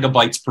 30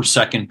 megabytes per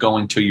second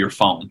going to your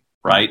phone,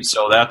 right?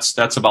 So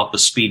that's about the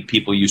speed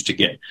people used to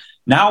get.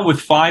 Now with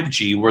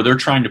 5G, where they're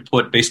trying to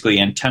put basically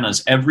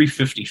antennas every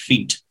 50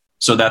 feet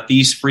so that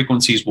these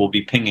frequencies will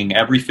be pinging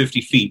every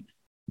 50 feet,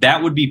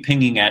 that would be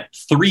pinging at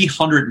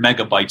 300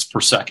 megabytes per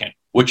second,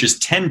 which is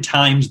 10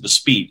 times the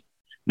speed.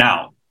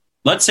 Now,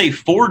 let's say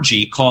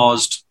 4G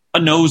caused a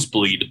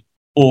nosebleed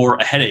or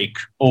a headache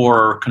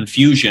or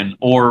confusion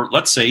or,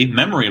 let's say,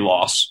 memory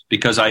loss,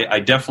 because I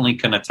definitely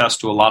can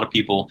attest to a lot of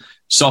people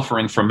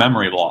suffering from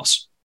memory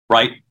loss,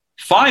 right?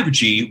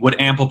 5G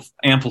would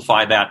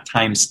amplify that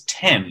times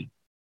 10,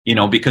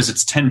 because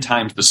it's 10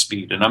 times the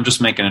speed. And I'm just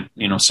making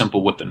it,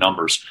 simple with the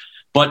numbers.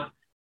 But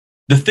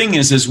the thing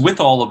is with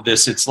all of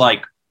this, it's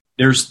like,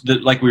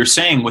 like we were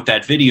saying with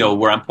that video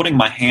where I'm putting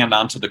my hand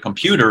onto the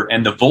computer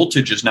and the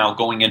voltage is now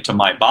going into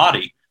my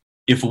body.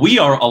 If we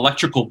are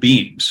electrical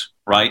beings,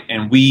 right,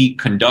 and we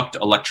conduct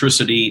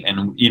electricity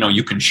and,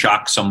 you can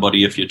shock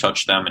somebody if you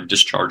touch them and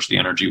discharge the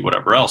energy,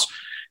 whatever else,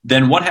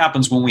 then what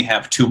happens when we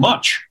have too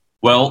much?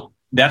 Well,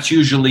 that's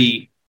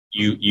usually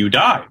you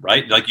die,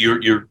 right? Like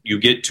you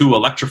get too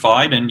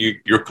electrified and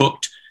you're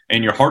cooked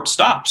and your heart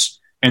stops.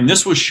 And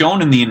this was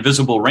shown in the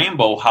Invisible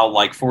Rainbow, how,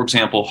 like, for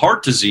example,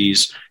 heart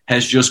disease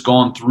has just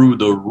gone through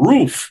the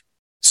roof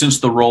since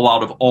the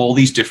rollout of all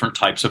these different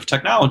types of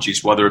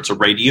technologies, whether it's a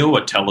radio,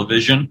 a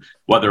television,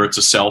 whether it's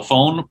a cell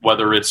phone,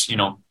 whether it's,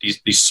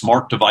 these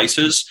smart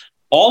devices,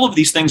 all of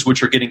these things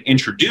which are getting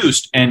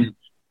introduced. And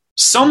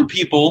some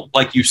people,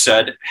 like you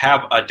said,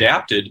 have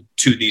adapted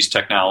to these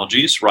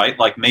technologies, right?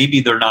 Like maybe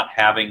they're not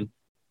having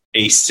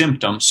a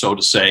symptom, so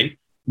to say,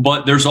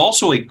 but there's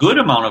also a good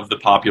amount of the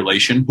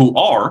population who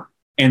are.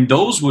 And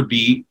those would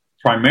be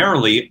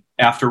primarily,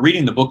 after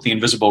reading the book, The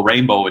Invisible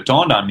Rainbow, it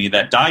dawned on me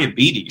that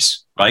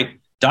diabetes, right?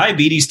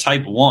 Diabetes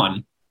type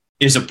 1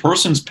 is a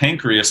person's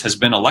pancreas has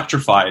been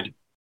electrified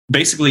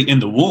basically in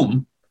the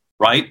womb,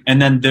 right?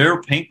 And then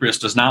their pancreas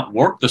does not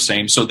work the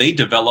same, so they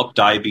develop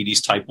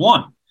diabetes type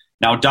 1.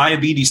 Now,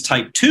 diabetes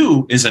type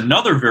 2 is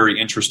another very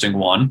interesting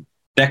one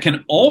that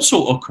can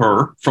also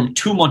occur from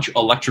too much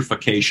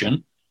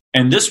electrification.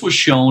 And this was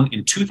shown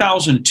in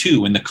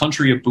 2002 in the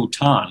country of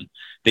Bhutan.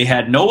 They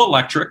had no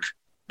electric.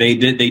 They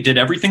did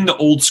everything the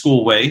old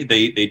school way.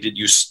 They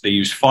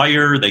used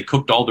fire. They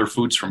cooked all their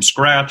foods from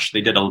scratch. They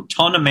did a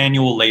ton of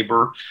manual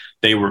labor.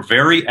 They were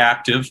very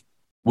active.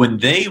 When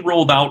they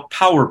rolled out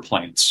power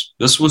plants,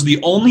 this was the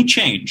only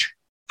change,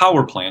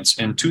 power plants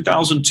in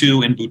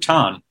 2002 in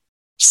Bhutan.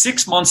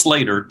 6 months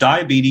later,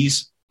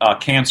 diabetes,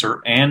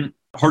 cancer, and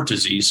heart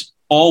disease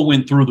all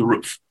went through the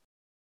roof.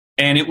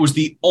 And it was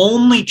the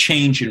only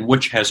change in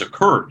which has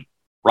occurred.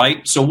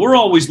 Right? So we're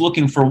always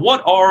looking for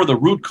what are the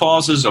root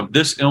causes of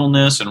this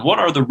illness and what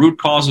are the root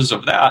causes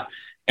of that.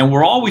 And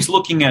we're always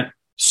looking at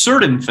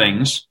certain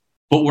things,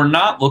 but we're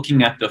not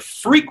looking at the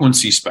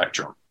frequency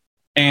spectrum.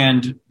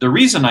 And the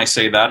reason I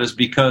say that is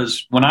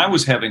because when I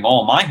was having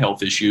all my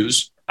health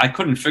issues, I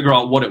couldn't figure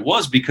out what it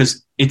was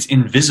because it's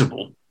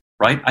invisible,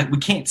 right? We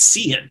can't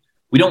see it.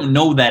 We don't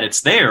know that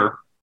it's there.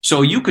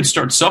 So you could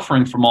start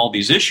suffering from all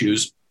these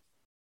issues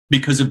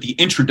because of the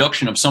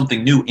introduction of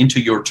something new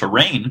into your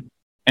terrain,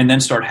 and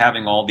then start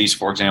having all these,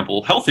 for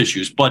example, health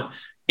issues. But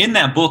in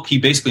that book, he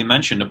basically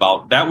mentioned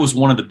about that was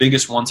one of the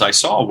biggest ones I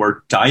saw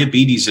where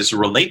diabetes is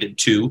related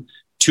to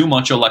too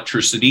much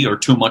electricity or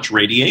too much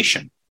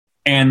radiation.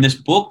 And this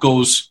book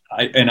goes,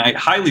 and I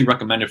highly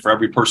recommend it for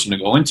every person to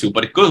go into,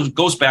 but it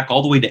goes back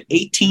all the way to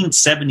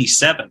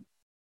 1877,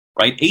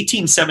 right?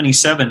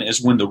 1877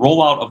 is when the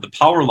rollout of the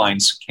power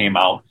lines came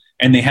out,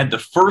 and they had the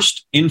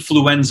first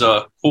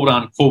influenza, quote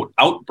unquote,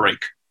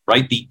 outbreak,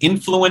 right? The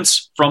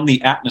influence from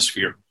the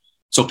atmosphere.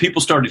 So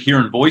people started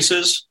hearing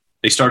voices.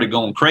 They started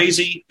going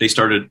crazy. They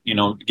started,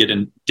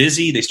 getting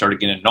dizzy. They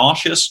started getting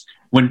nauseous.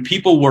 When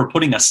people were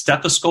putting a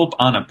stethoscope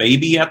on a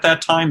baby at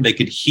that time, they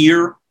could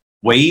hear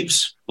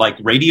waves, like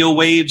radio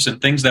waves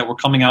and things that were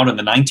coming out in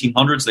the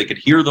 1900s. They could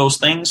hear those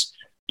things.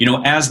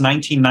 As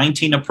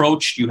 1919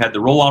 approached, you had the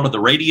rollout of the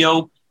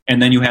radio,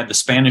 and then you had the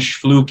Spanish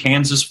flu,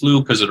 Kansas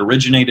flu, because it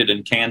originated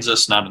in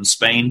Kansas, not in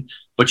Spain.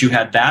 But you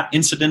had that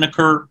incident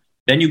occur.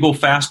 Then you go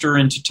faster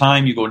into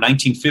time. You go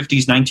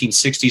 1950s,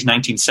 1960s,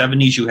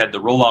 1970s. You had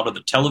the rollout of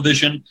the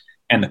television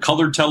and the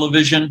colored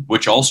television,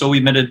 which also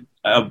emitted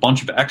a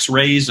bunch of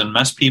X-rays and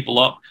messed people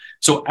up.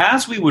 So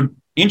as we would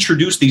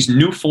introduce these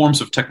new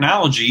forms of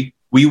technology,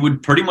 we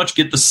would pretty much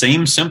get the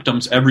same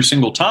symptoms every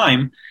single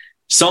time.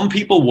 Some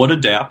people would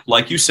adapt,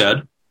 like you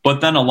said,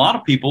 but then a lot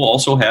of people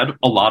also had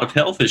a lot of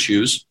health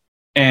issues.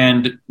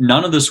 And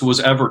none of this was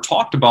ever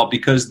talked about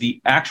because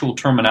the actual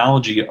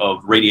terminology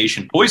of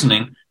radiation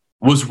poisoning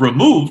was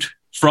removed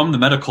from the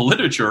medical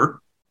literature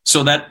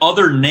so that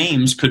other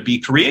names could be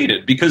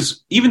created.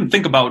 Because even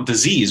think about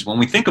disease. When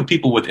we think of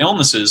people with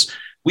illnesses,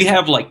 we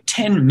have like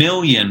 10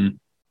 million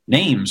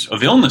names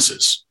of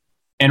illnesses.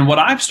 And what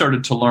I've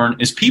started to learn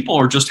is people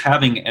are just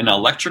having an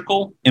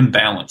electrical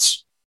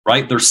imbalance,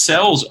 right? Their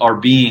cells are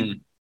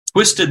being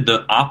twisted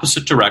the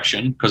opposite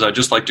direction, because I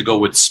just like to go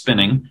with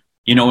spinning.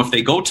 If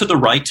they go to the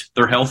right,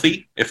 they're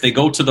healthy. If they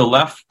go to the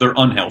left, they're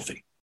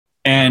unhealthy.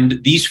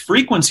 And these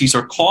frequencies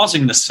are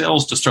causing the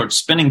cells to start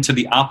spinning to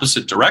the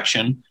opposite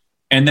direction.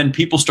 And then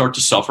people start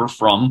to suffer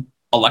from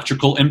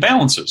electrical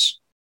imbalances.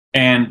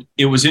 And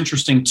it was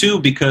interesting, too,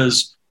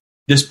 because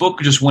this book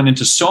just went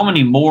into so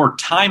many more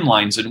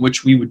timelines in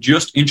which we would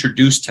just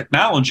introduce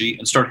technology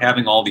and start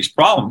having all these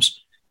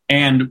problems.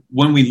 And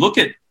when we look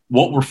at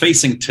what we're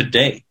facing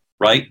today,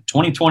 right,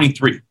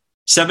 2023,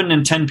 7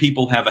 in 10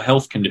 people have a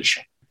health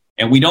condition.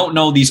 And we don't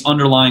know these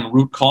underlying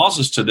root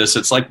causes to this.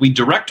 It's like we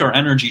direct our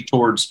energy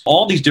towards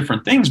all these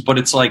different things, but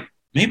it's like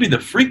maybe the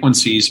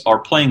frequencies are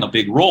playing a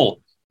big role.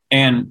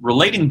 And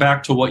relating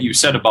back to what you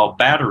said about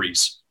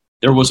batteries,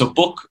 there was a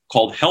book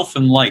called Health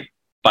and Light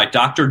by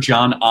Dr.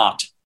 John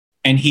Ott.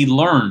 And he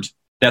learned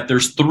that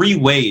there's 3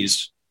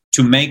 ways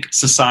to make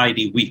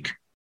society weak.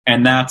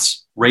 And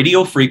that's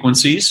radio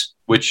frequencies,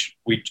 which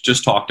we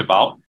just talked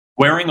about,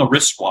 wearing a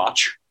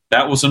wristwatch.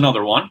 That was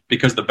another one,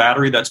 because the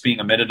battery that's being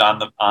emitted on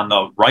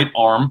the right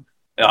arm,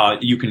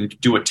 you can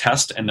do a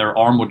test and their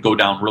arm would go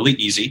down really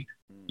easy.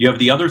 You have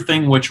the other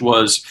thing, which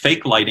was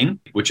fake lighting,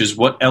 which is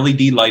what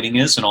LED lighting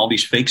is, and all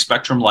these fake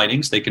spectrum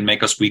lightings, they can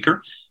make us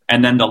weaker.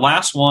 And then the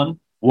last one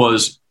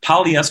was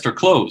polyester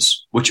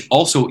clothes, which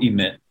also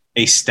emit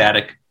a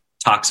static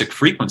toxic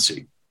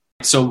frequency.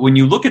 So when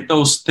you look at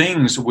those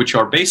things which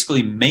are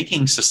basically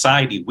making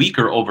society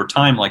weaker over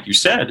time, like you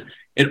said,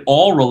 it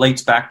all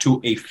relates back to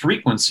a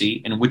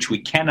frequency in which we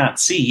cannot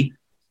see.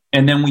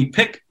 And then we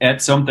pick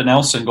at something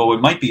else and go,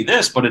 it might be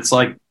this, but it's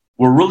like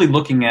we're really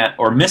looking at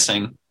or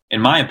missing,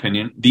 in my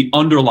opinion, the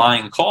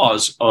underlying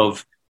cause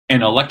of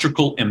an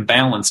electrical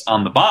imbalance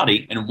on the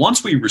body. And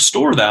once we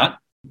restore that,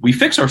 we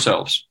fix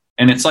ourselves.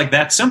 And it's like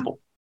that simple.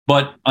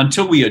 But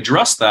until we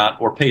address that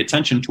or pay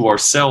attention to our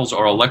cells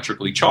are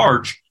electrically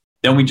charged,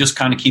 then we just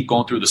kind of keep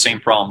going through the same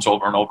problems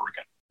over and over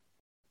again.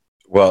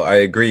 Well, I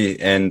agree.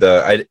 And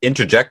I'd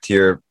interject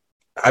here.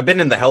 I've been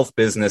in the health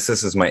business.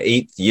 This is my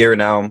 8th year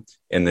now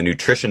in the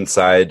nutrition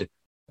side.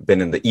 I've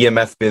been in the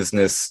EMF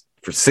business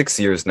for 6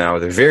 years now.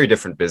 They're very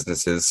different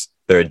businesses.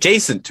 They're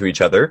adjacent to each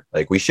other.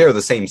 Like, we share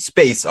the same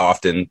space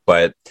often,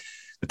 but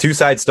the two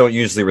sides don't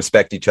usually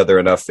respect each other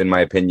enough, in my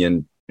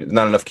opinion.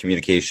 Not enough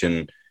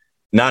communication,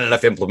 not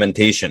enough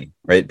implementation,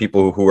 right?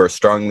 People who are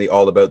strongly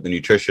all about the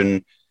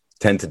nutrition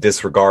tend to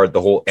disregard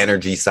the whole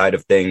energy side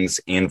of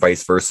things, and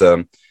vice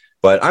versa.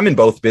 But I'm in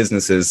both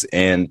businesses,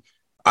 and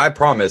I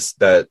promise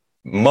that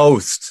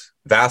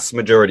vast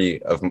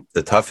majority of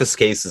the toughest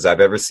cases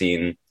I've ever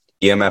seen,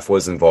 EMF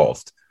was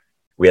involved.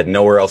 We had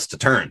nowhere else to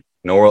turn,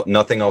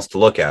 nothing else to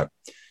look at.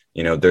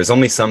 There's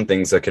only some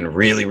things that can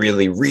really,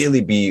 really,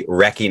 really be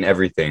wrecking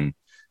everything.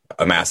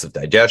 A massive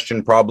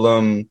digestion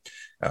problem,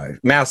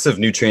 massive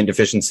nutrient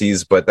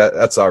deficiencies, but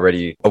that's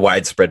already a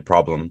widespread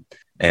problem.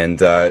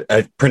 And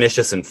a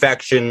pernicious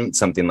infection,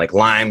 something like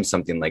Lyme,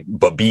 something like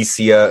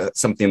Babesia,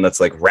 something that's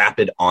like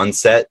rapid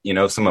onset.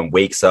 Someone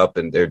wakes up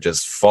and they're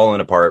just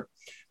falling apart,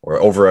 or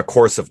over a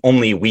course of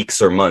only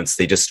weeks or months,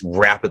 they just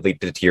rapidly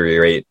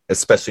deteriorate,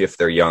 especially if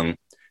they're young.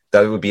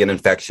 That would be an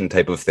infection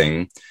type of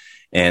thing.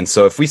 And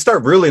so if we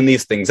start ruling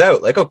these things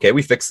out, like, okay,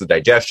 we fix the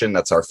digestion.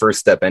 That's our first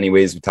step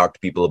anyways. We talk to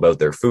people about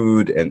their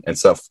food and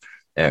stuff,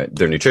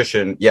 their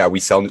nutrition. Yeah, we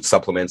sell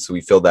supplements. So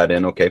we fill that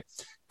in. Okay,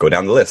 go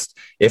down the list.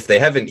 If they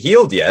haven't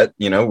healed yet,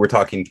 we're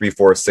talking 3,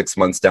 4, 6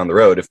 months down the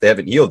road. If they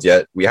haven't healed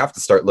yet, we have to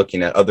start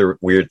looking at other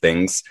weird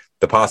things.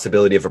 The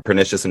possibility of a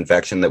pernicious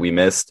infection that we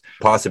missed,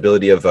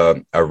 possibility of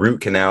a root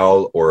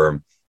canal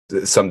or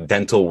some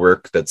dental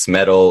work that's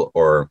metal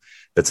or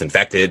that's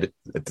infected.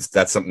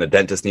 That's something the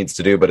dentist needs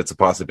to do, but it's a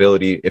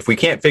possibility. If we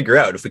can't figure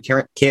out, if we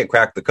can't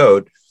crack the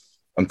code,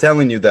 I'm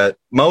telling you that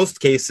most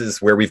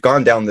cases where we've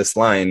gone down this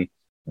line,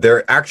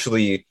 they're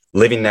actually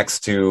living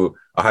next to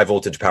a high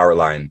voltage power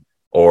line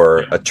or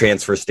a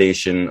transfer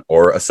station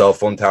or a cell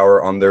phone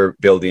tower on their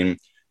building.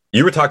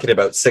 You were talking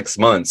about 6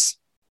 months.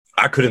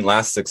 I couldn't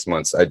last 6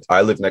 months.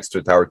 I live next to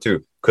a tower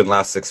too. Couldn't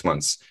last 6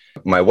 months.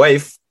 My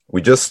wife,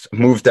 we just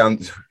moved down.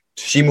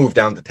 She moved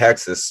down to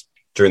Texas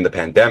during the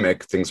pandemic.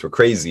 Things were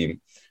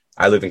crazy.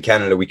 I live in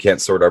Canada. We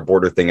can't sort our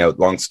border thing out.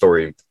 Long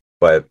story.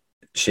 But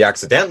she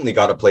accidentally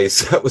got a place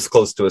that was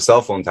close to a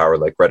cell phone tower,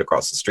 like right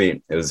across the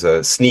street. It was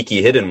a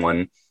sneaky hidden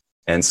one.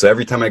 And so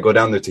every time I go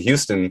down there to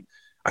Houston,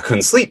 I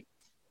couldn't sleep.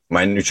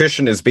 My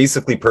nutrition is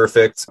basically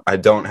perfect. I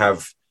don't have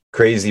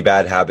crazy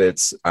bad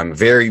habits. I'm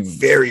very,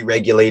 very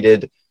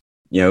regulated,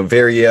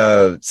 very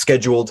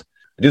scheduled.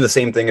 I do the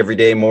same thing every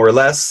day, more or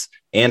less.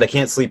 And I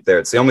can't sleep there.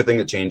 It's the only thing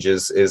that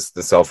changes is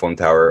the cell phone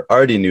tower. I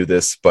already knew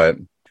this, but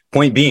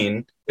point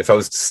being, if I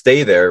was to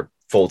stay there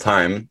full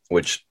time,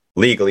 which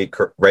legally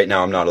right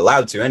now I'm not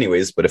allowed to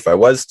anyways, but if I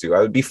was to,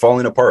 I would be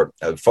falling apart.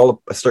 I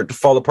start to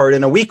fall apart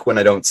in a week when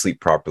I don't sleep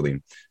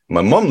properly.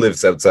 My mom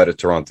lives outside of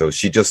Toronto.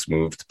 She just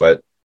moved,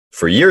 but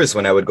for years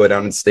when I would go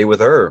down and stay with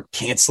her,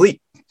 can't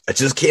sleep. I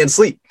just can't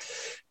sleep.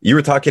 You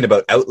were talking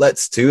about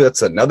outlets too.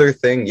 That's another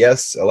thing.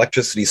 Yes,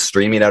 electricity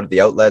streaming out of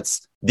the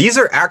outlets. These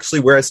are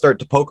actually where I start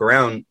to poke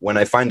around when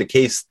I find a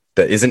case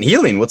that isn't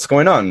healing. What's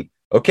going on?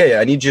 Okay,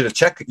 I need you to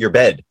check your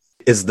bed.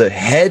 Is the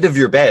head of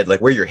your bed,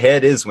 like where your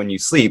head is when you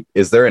sleep,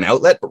 is there an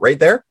outlet right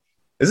there?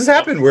 This has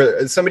happened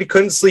where somebody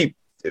couldn't sleep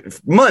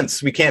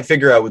months. We can't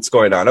figure out what's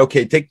going on.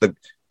 Okay, take the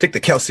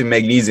calcium,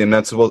 magnesium.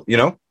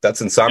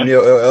 That's insomnia.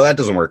 Oh, that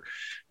doesn't work.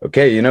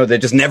 Okay, they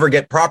just never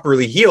get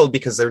properly healed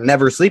because they're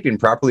never sleeping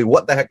properly.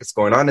 What the heck is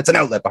going on? It's an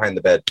outlet behind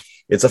the bed.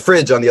 It's a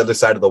fridge on the other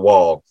side of the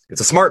wall. It's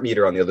a smart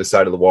meter on the other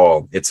side of the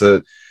wall. It's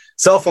a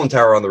cell phone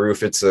tower on the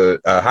roof. It's a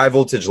high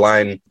voltage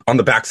line on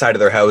the back side of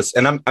their house.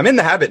 And I'm in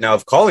the habit now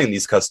of calling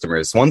these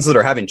customers, ones that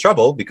are having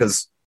trouble,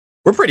 because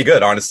we're pretty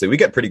good, honestly. We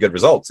get pretty good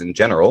results in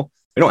general.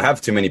 We don't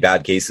have too many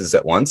bad cases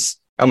at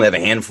once. I only have a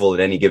handful at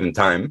any given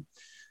time.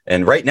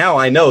 And right now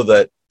I know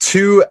that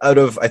 2 out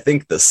of, I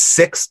think, the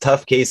 6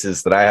 tough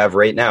cases that I have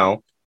right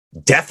now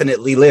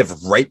definitely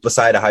live right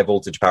beside a high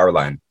voltage power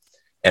line.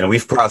 And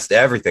we've crossed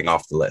everything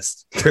off the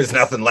list. There's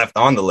nothing left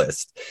on the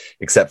list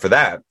except for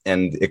that.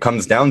 And it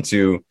comes down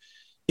to,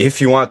 if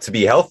you want to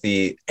be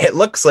healthy, it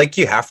looks like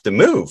you have to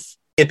move.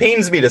 It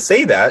pains me to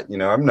say that.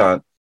 I'm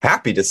not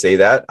happy to say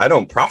that. I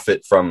don't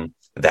profit from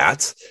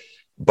that.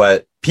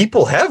 But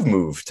people have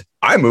moved.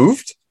 I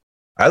moved.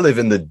 I live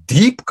in the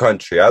deep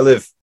country. I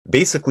live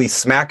basically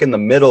smack in the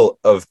middle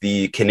of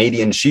the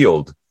Canadian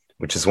Shield,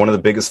 which is one of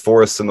the biggest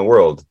forests in the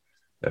world.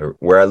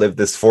 Where I live,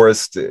 this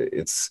forest,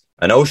 it's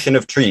an ocean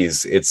of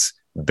trees. It's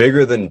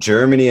bigger than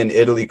Germany and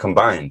Italy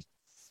combined,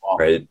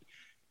 right?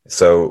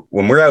 So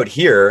when we're out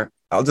here,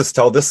 I'll just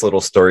tell this little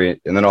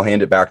story and then I'll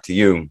hand it back to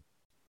you.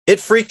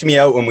 It freaked me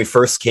out when we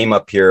first came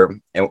up here,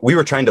 and we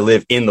were trying to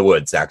live in the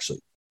woods,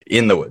 actually,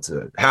 in the woods,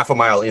 half a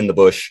mile in the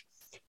bush.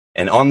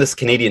 And on this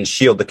Canadian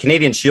Shield, the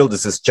Canadian Shield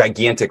is this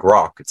gigantic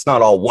rock. It's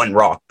not all one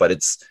rock, but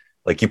it's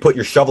like you put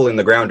your shovel in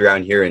the ground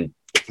around here and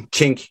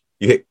chink,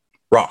 you hit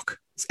rock.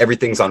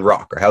 Everything's on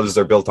rock. Our houses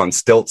are built on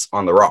stilts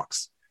on the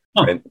rocks.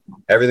 Right?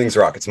 Everything's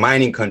rock. It's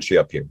mining country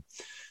up here.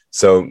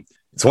 So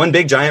it's one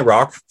big giant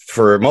rock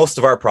for most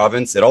of our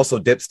province. It also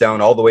dips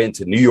down all the way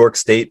into New York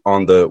State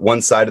on the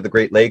one side of the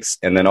Great Lakes,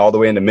 and then all the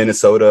way into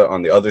Minnesota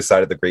on the other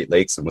side of the Great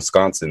Lakes and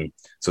Wisconsin.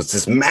 So it's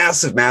this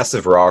massive,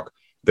 massive rock.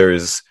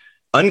 There's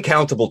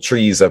uncountable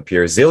trees up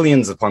here,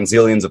 zillions upon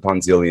zillions upon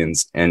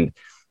zillions. And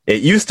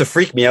it used to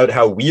freak me out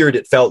how weird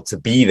it felt to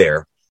be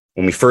there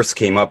when we first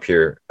came up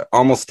here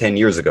almost 10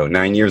 years ago,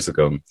 9 years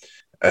ago,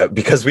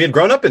 because we had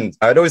grown up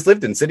I'd always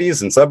lived in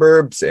cities and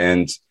suburbs.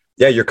 And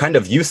yeah, you're kind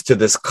of used to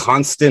this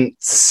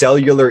constant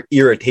cellular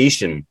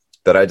irritation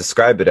that I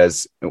describe it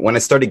as. When I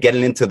started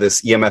getting into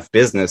this EMF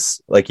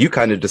business, like you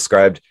kind of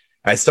described,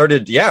 I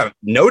started,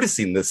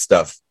 noticing this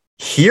stuff,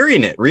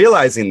 hearing it,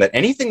 realizing that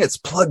anything that's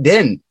plugged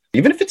in,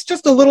 even if it's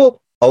just a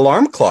little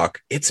alarm clock,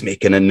 it's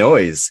making a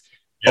noise.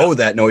 Yeah. Oh,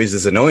 that noise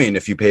is annoying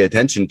if you pay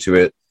attention to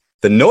it.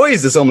 The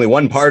noise is only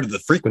one part of the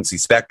frequency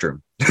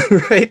spectrum,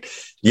 right?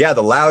 Yeah,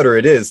 the louder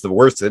it is, the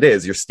worse it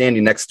is. You're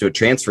standing next to a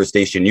transfer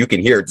station, you can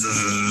hear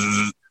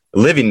zzz.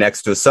 Living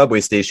next to a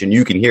subway station,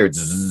 you can hear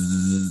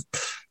zzz.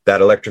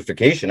 That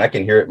electrification. I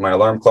can hear it in my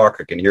alarm clock.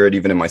 I can hear it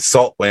even in my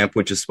salt lamp,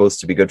 which is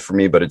supposed to be good for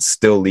me, but it's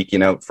still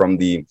leaking out from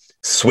the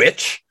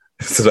switch.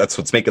 So that's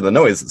what's making the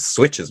noise. The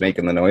switch is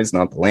making the noise,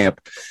 not the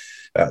lamp.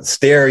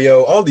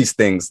 Stereo, all these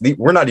things.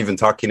 We're not even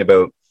talking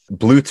about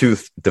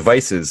Bluetooth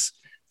devices.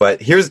 But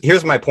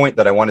here's my point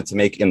that I wanted to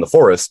make in the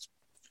forest.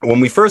 When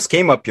we first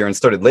came up here and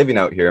started living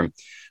out here,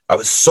 I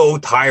was so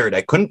tired.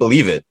 I couldn't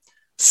believe it.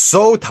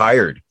 So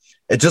tired.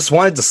 I just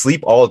wanted to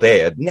sleep all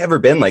day. I'd never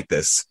been like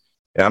this.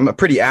 I'm a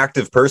pretty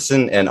active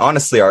person. And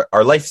honestly,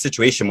 our life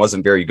situation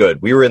wasn't very good.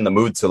 We were in the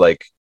mood to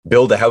like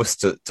build a house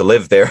to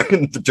live there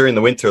during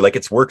the winter, like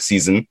it's work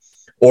season,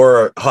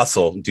 or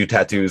hustle, do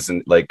tattoos,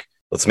 and like,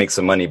 let's make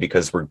some money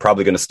because we're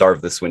probably going to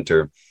starve this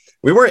winter.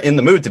 We weren't in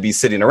the mood to be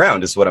sitting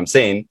around, is what I'm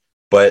saying.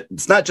 But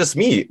it's not just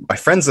me. My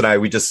friends and I,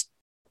 we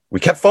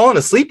kept falling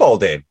asleep all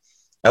day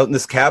out in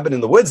this cabin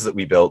in the woods that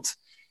we built.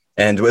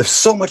 And with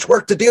so much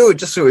work to do,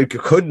 just so we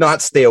could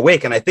not stay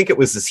awake. And I think it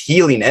was this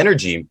healing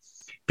energy,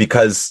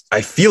 because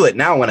I feel it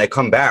now when I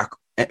come back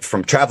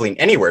from traveling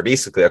anywhere.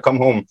 Basically, I come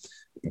home,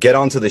 get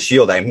onto the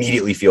shield, I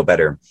immediately feel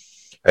better.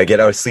 I get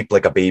out of sleep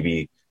like a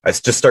baby. I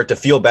just start to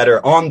feel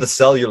better on the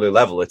cellular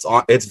level.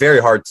 It's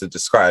very hard to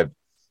describe.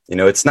 You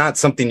know, it's not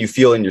something you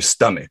feel in your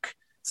stomach.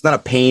 It's not a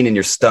pain in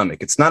your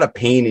stomach. It's not a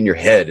pain in your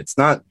head. It's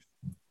not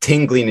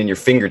tingling in your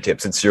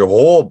fingertips. It's your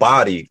whole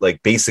body,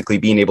 like basically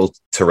being able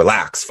to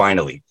relax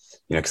finally.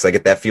 You know, because I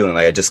get that feeling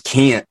like I just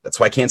can't. That's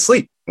why I can't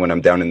sleep when I'm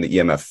down in the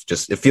EMF.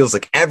 Just, it feels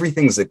like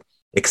everything's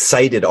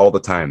excited all the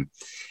time.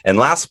 And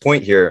last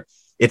point here,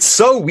 it's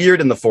so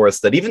weird in the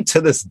forest that even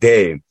to this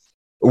day,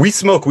 we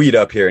smoke weed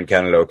up here in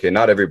Canada. Okay,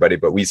 not everybody,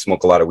 but we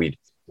smoke a lot of weed.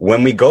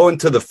 When we go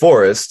into the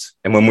forest,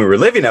 and when we were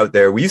living out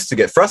there, we used to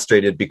get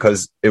frustrated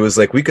because it was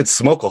like we could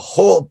smoke a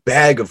whole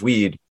bag of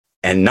weed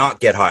and not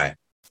get high.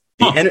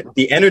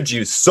 The energy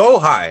is so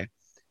high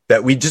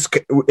that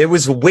it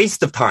was a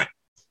waste of time.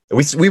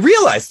 We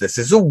realized this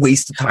is a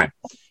waste of time.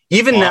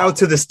 Even now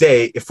to this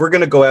day, if we're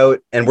going to go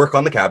out and work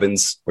on the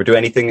cabins or do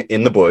anything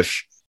in the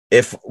bush,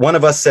 if one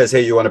of us says,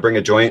 hey, you want to bring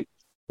a joint?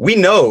 We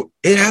know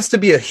it has to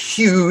be a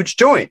huge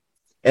joint,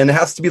 and it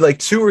has to be like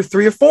 2 or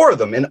 3 or 4 of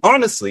them. And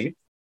honestly,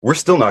 we're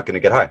still not going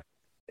to get high.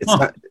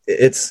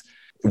 It's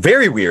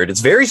very weird.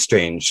 It's very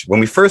strange. When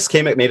we first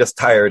came, it made us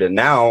tired. And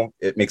now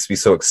it makes me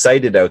so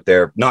excited out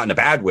there, not in a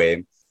bad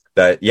way,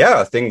 that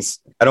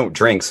I don't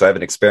drink, so I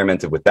haven't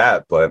experimented with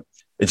that, but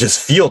it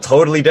just feels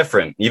totally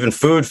different. Even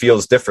food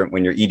feels different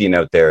when you're eating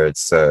out there.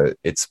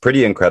 It's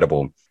pretty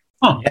incredible.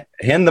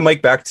 Hand the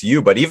mic back to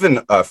you. But even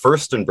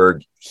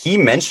Furstenberg, he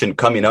mentioned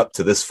coming up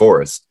to this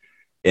forest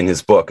in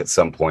his book at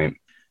some point.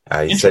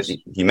 He said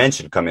he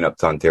mentioned coming up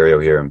to Ontario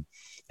here.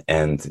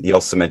 And he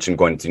also mentioned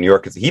going to New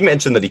York. He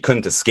mentioned that he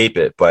couldn't escape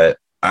it. But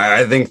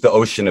I think the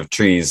ocean of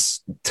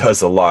trees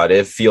does a lot.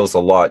 It feels a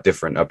lot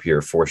different up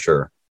here for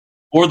sure.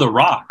 Or the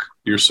rock,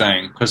 you're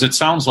saying, because it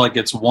sounds like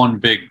it's one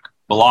big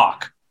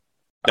block.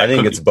 I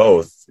think it's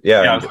both. Yeah,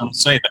 I was going to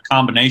say the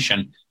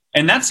combination.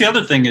 And that's the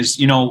other thing is,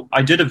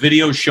 I did a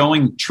video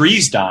showing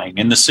trees dying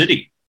in the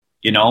city,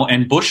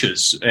 and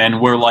bushes, and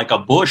where like a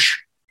bush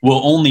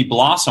will only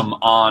blossom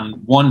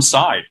on one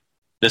side.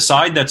 The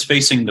side that's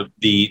facing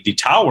the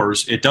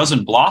towers, it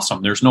doesn't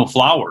blossom. There's no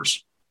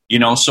flowers,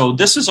 So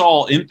this is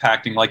all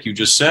impacting, like you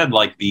just said,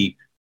 like the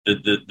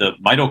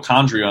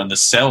mitochondria and the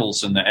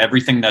cells and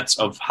everything that's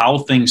of how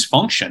things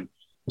function.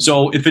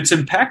 So if it's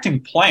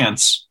impacting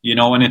plants,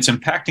 and it's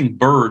impacting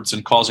birds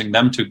and causing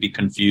them to be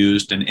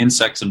confused, and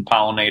insects and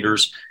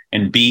pollinators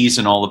and bees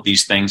and all of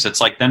these things,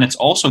 it's like then it's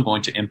also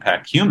going to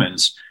impact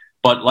humans.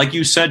 But like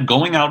you said,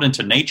 going out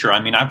into nature, I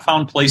mean, I've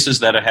found places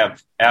that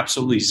have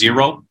absolutely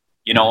zero.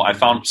 I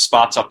found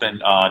spots up in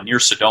near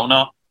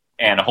Sedona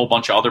and a whole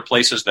bunch of other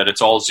places that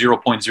it's all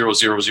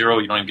 0.000.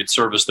 You don't even get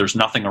service. There's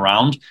nothing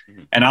around.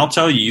 Mm-hmm. And I'll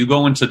tell you, you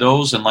go into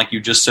those and like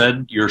you just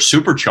said, you're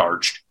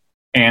supercharged.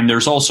 And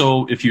there's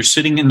also, if you're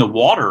sitting in the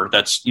water,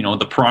 that's,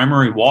 the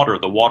primary water,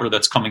 the water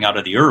that's coming out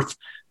of the earth,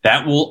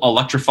 that will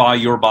electrify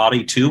your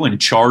body too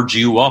and charge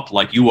you up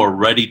like you are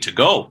ready to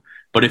go.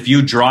 But if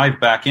you drive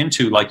back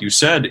into, like you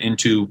said,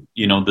 into,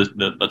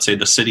 the let's say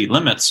the city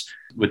limits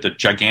with the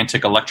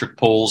gigantic electric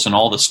poles and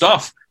all the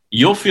stuff,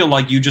 you'll feel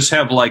like you just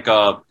have like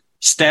a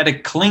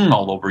static cling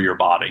all over your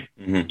body.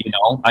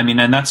 Mm-hmm. I mean,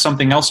 and that's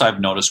something else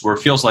I've noticed where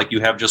it feels like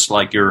you have just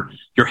like your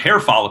hair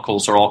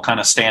follicles are all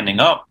kind of standing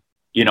up.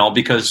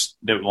 Because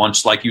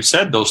once, like you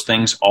said, those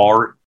things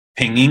are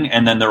pinging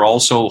and then they're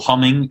also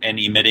humming and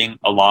emitting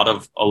a lot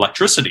of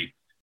electricity.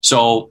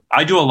 So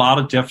I do a lot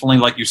of, definitely,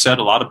 like you said,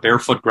 a lot of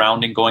barefoot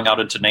grounding, going out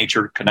into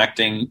nature,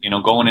 connecting,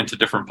 going into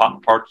different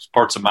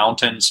parts of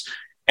mountains.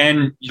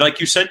 And like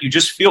you said, you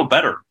just feel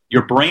better.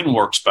 Your brain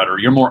works better.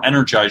 You're more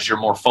energized. You're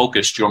more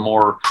focused. You're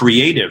more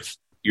creative.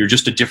 You're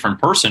just a different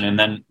person. And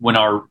then when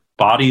our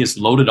body is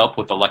loaded up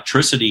with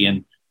electricity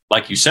and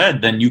like you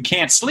said, then you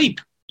can't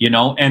sleep,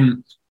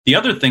 and the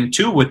other thing,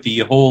 too, with the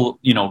whole,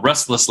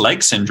 restless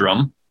leg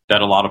syndrome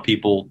that a lot of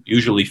people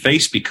usually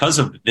face because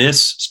of this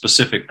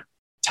specific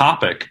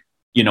topic,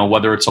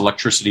 whether it's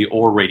electricity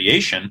or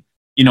radiation,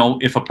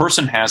 if a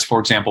person has, for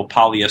example,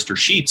 polyester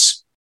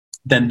sheets,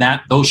 then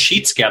those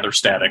sheets gather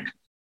static.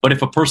 But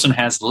if a person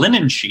has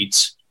linen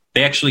sheets,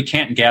 they actually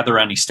can't gather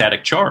any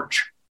static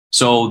charge.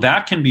 So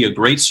that can be a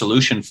great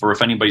solution for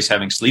if anybody's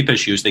having sleep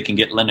issues, they can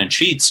get linen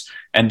sheets.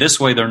 And this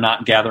way they're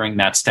not gathering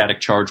that static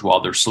charge while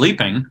they're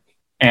sleeping.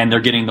 And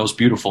they're getting those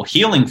beautiful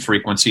healing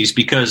frequencies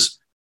because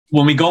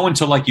when we go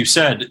into, like you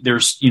said,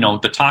 there's,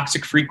 the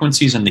toxic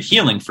frequencies and the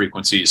healing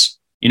frequencies.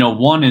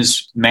 one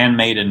is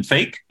man-made and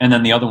fake, and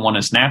then the other one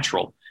is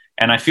natural.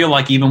 And I feel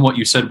like even what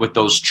you said with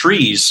those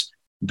trees,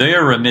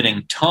 they're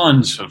emitting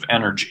tons of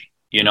energy.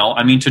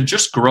 To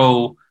just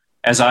grow,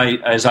 as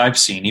I've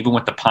seen, even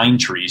with the pine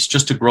trees,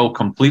 just to grow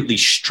completely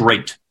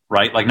straight,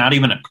 right? Like not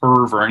even a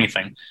curve or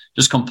anything,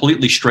 just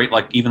completely straight,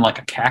 like even like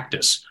a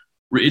cactus.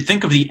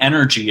 Think of the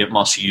energy it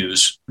must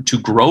use to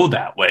grow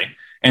that way.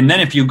 And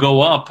then if you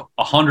go up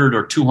 100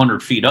 or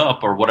 200 feet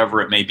up or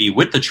whatever it may be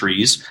with the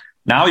trees,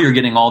 now you're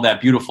getting all that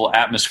beautiful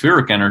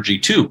atmospheric energy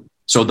too.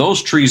 So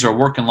those trees are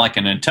working like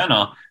an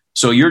antenna.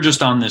 So you're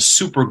just on this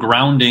super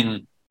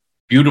grounding,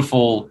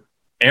 beautiful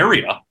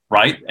area,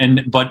 right?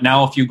 But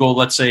now if you go,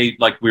 let's say,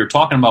 like we were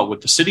talking about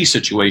with the city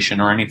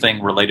situation or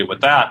anything related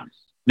with that,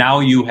 now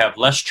you have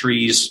less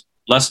trees,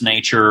 less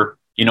nature.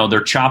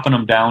 They're chopping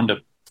them down to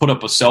put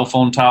up a cell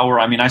phone tower.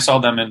 I mean, I saw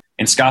them in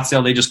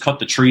Scottsdale. They just cut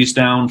the trees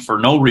down for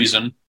no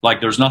reason.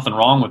 Like there's nothing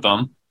wrong with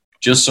them,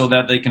 just so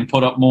that they can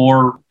put up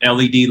more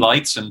LED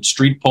lights and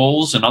street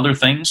poles and other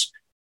things.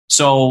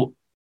 So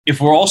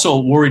if we're also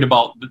worried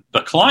about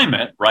the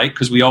climate, right,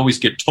 because we always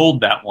get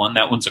told that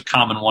one's a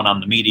common one on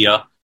the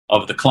media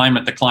of the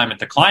climate.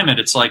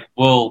 It's like,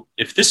 well,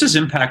 if this is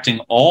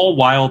impacting all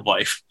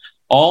wildlife,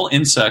 all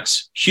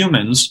insects,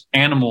 humans,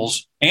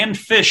 animals, and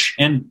fish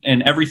and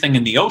everything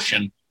in the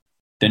ocean,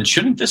 then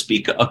shouldn't this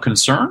be a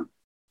concern?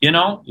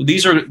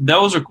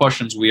 Those are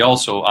questions we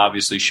also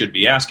obviously should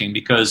be asking,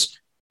 because,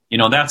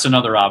 that's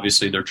another,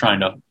 obviously they're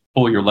trying to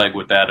pull your leg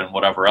with that and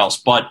whatever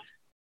else. But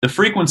the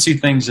frequency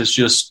things is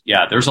just,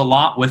 there's a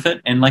lot with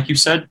it. And like you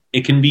said,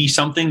 it can be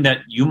something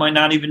that you might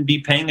not even be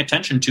paying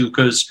attention to,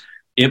 because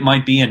it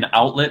might be an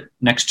outlet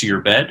next to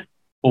your bed,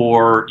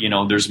 or,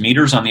 there's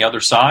meters on the other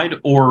side,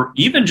 or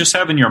even just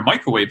having your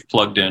microwave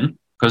plugged in,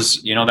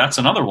 because, that's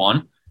another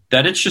one,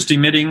 that it's just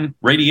emitting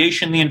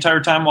radiation the entire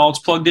time while it's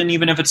plugged in,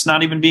 even if it's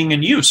not even being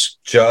in use.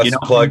 Just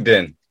plugged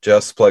in.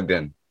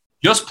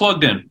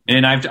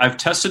 And I've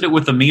tested it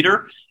with a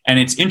meter, and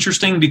it's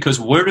interesting because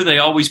where do they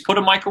always put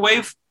a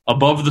microwave?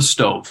 Above the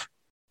stove.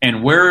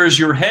 And where is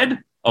your head?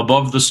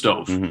 Above the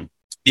stove. Mm-hmm.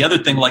 The other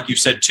thing, like you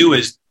said too,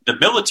 is the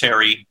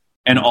military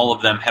and all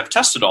of them have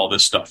tested all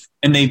this stuff,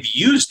 and they've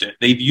used it.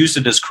 They've used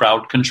it as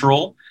crowd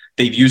control.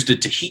 They've used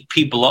it to heat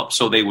people up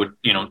so they would,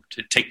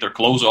 to take their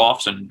clothes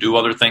off and do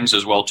other things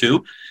as well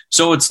too.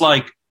 So it's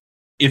like,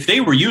 if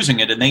they were using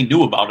it and they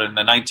knew about it in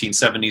the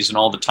 1970s and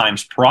all the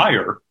times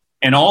prior,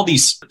 and all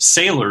these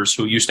sailors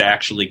who used to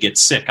actually get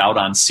sick out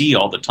on sea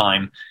all the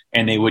time,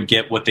 and they would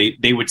get what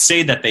they would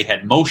say that they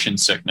had motion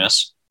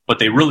sickness, but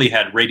they really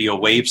had radio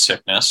wave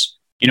sickness.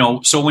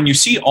 So when you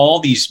see all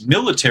these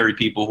military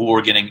people who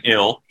are getting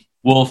ill,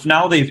 well, if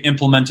now they've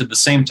implemented the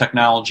same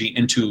technology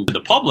into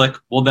the public,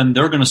 well, then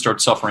they're going to start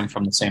suffering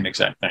from the same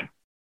exact thing.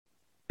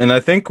 And I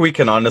think we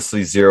can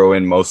honestly zero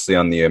in mostly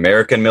on the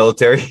American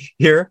military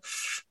here.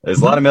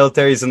 There's a lot of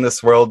militaries in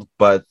this world,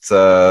 but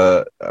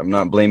I'm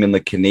not blaming the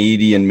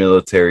Canadian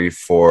military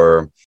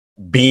for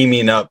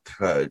beaming up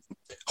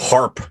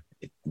HARP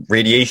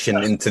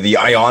radiation into the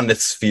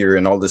ionosphere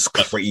and all this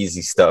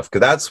crazy stuff,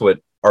 because that's what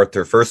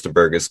Arthur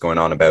Firstenberg is going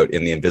on about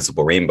in The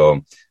Invisible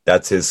Rainbow.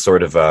 That's his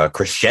sort of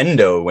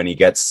crescendo when he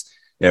gets,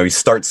 he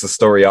starts the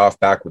story off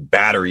back with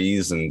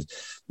batteries. And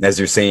as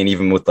you're saying,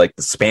 even with like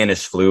the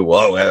Spanish flu,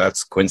 well,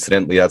 that's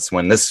coincidentally, that's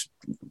when this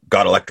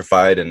got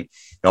electrified, and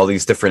all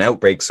these different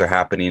outbreaks are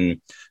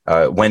happening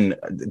when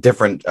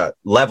different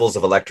levels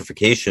of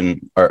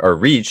electrification are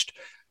reached.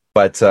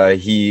 But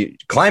he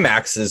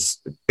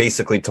climaxes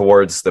basically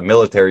towards the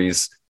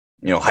military's,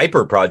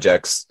 hyper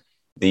projects,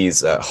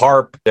 these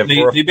HARP.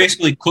 They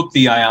basically cook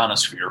the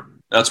ionosphere.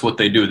 That's what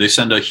they do. They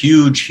send a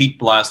huge heat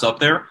blast up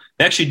there.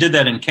 They actually did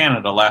that in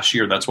Canada last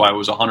year. That's why it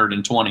was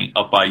 120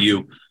 up by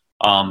you.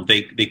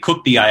 They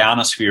cook the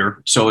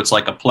ionosphere, so it's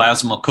like a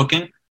plasma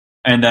cooking.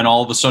 And then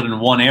all of a sudden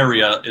one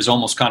area is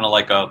almost kind of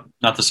like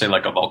not to say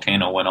like a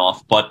volcano went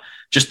off, but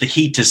just the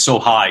heat is so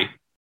high.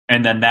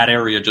 And then that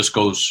area just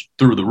goes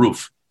through the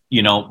roof,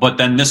 But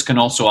then this can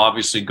also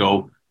obviously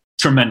go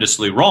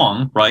tremendously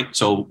wrong, right?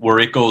 So where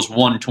it goes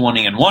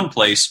 120 in one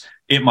place,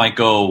 it might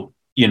go,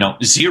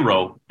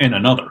 0 in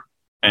another.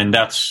 And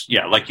that's,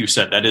 like you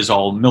said, that is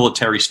all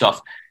military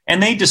stuff.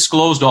 And they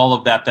disclosed all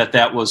of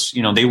that was,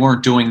 they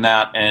weren't doing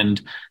that.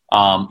 And,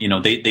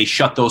 they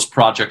shut those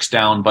projects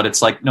down, but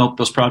it's like, nope,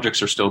 those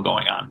projects are still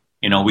going on.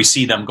 We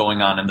see them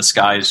going on in the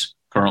skies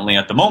currently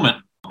at the moment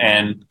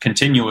and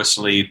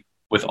continuously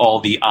with all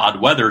the odd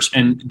weathers.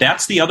 And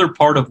that's the other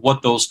part of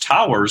what those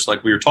towers,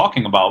 like we were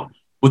talking about,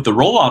 with the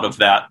rollout of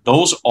that,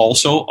 those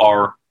also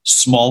are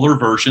smaller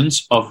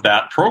versions of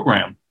that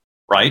program,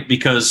 right?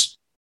 Because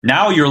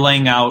now you're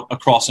laying out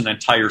across an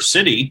entire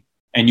city,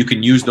 and you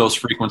can use those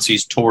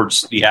frequencies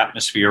towards the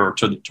atmosphere or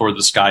toward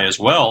the sky as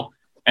well.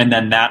 And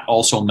then that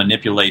also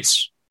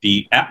manipulates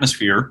the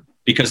atmosphere,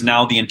 because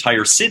now the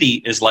entire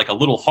city is like a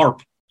little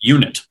HARP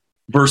unit.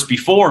 Versus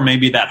before,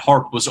 maybe that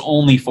HARP was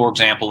only, for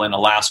example, in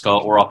Alaska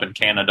or up in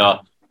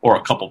Canada or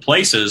a couple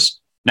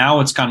places. Now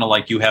it's kind of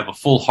like you have a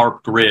full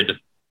HARP grid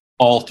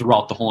all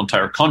throughout the whole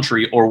entire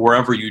country, or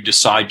wherever you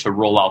decide to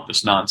roll out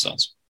this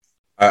nonsense.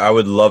 I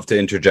would love to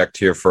interject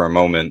here for a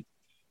moment.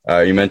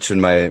 You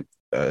mentioned my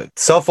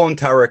cell phone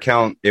tower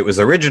account. It was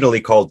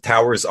originally called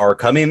Towers Are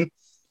Coming.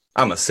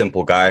 I'm a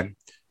simple guy.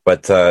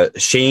 But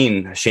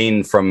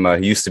Shane from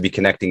who used to be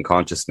Connecting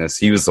Consciousness,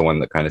 he was the one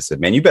that kind of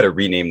said, man, you better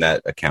rename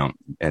that account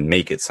and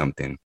make it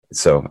something.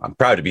 So I'm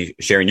proud to be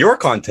sharing your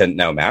content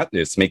now, Matt.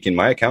 It's making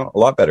my account a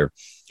lot better.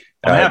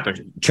 I'm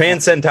happy.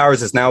 Transcend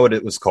Towers is now what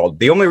it was called.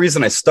 The only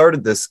reason I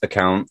started this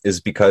account is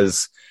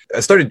because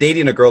I started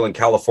dating a girl in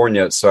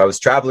California. So I was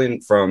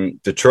traveling from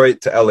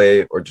Detroit to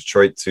LA or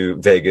Detroit to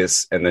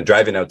Vegas and then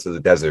driving out to the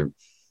desert.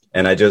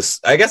 And I guess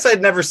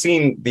I'd never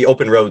seen the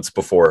open roads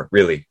before,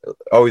 really.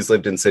 Always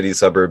lived in cities,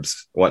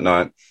 suburbs,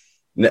 whatnot.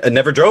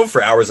 Never drove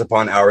for hours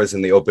upon hours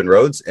in the open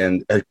roads.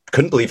 And I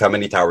couldn't believe how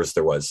many towers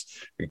there was.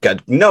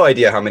 Got no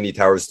idea how many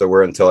towers there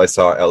were until I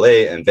saw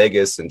LA and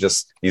Vegas and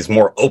just these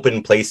more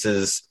open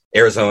places,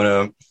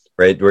 Arizona,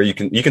 right, where you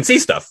can see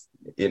stuff,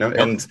 you know,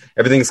 and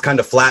everything's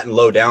kind of flat and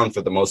low down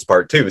for the most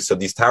part too. So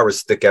these towers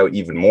stick out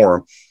even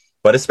more.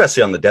 But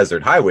especially on the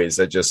desert highways,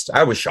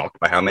 I was shocked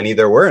by how many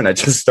there were. And I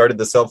just started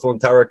the cell phone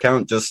tower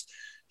account, just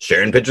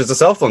sharing pictures of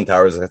cell phone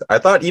towers. I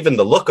thought even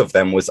the look of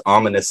them was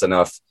ominous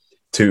enough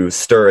to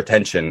stir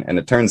attention. And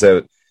it turns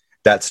out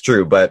that's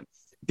true. But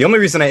the only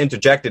reason I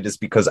interjected is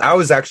because I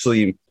was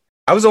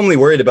only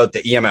worried about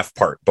the EMF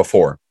part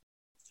before.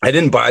 I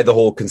didn't buy the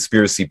whole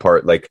conspiracy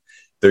part. Like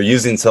they're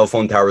using cell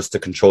phone towers to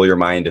control your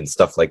mind and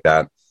stuff like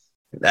that.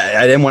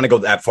 I didn't want to go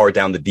that far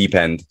down the deep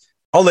end.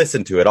 I'll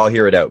listen to it. I'll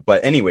hear it out.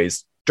 But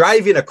anyways,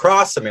 driving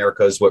across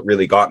America is what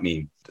really got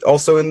me.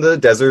 Also in the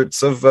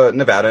deserts of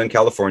Nevada and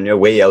California,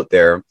 way out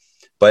there.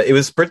 But it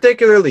was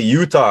particularly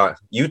Utah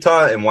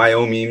and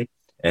Wyoming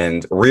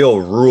and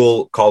real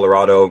rural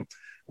Colorado,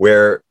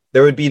 where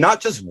there would be not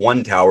just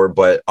one tower,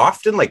 but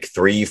often like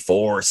 3,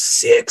 4,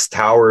 6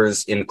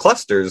 towers in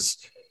clusters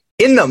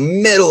in the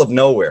middle of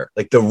nowhere,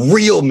 like the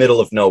real middle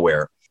of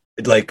nowhere.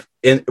 Like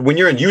when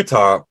you're in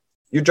Utah,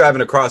 you're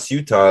driving across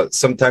Utah,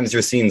 sometimes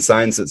you're seeing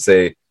signs that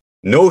say,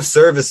 no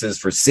services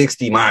for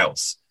 60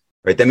 miles,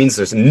 right? That means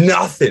there's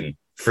nothing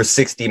for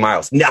 60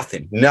 miles,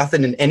 nothing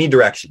in any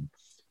direction.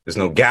 There's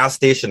no gas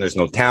station. There's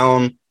no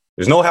town.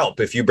 There's no help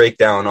if you break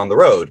down on the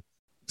road.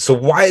 So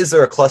why is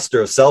there a cluster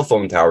of cell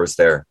phone towers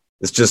there?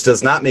 This just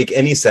does not make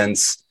any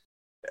sense.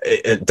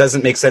 It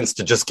doesn't make sense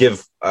to just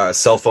give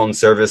cell phone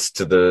service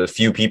to the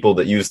few people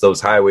that use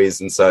those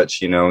highways and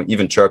such, you know,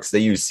 even trucks, they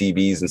use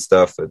CBs and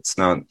stuff. It's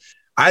not,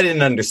 I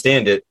didn't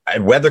understand it.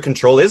 Weather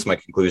control is my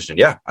conclusion.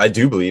 Yeah, I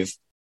do believe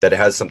that it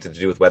has something to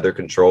do with weather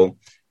control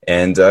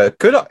and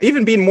could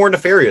even be more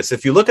nefarious.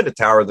 If you look at a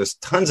tower, there's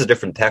tons of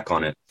different tech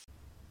on it.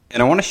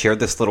 And I want to share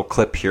this little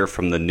clip here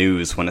from the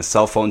news when a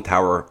cell phone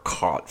tower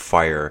caught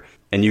fire.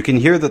 And you can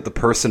hear that the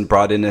person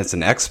brought in as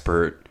an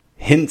expert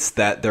hints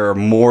that there are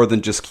more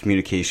than just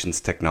communications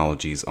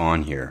technologies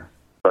on here.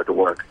 To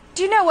work.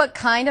 Do you know what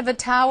kind of a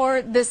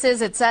tower this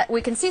is?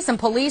 We can see some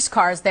police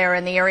cars there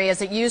in the area.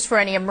 Is it used for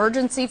any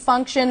emergency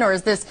function, or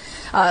is this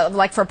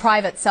like for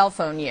private cell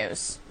phone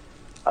use?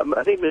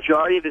 I think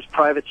majority of it's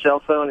private cell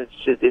phone.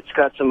 It's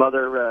got some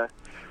other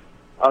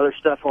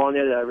stuff on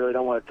it that I really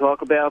don't want to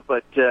talk about,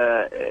 but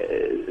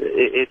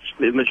the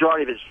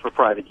majority of it's for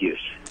private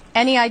use.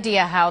 Any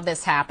idea how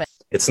this happened?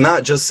 It's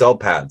not just cell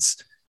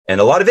pads,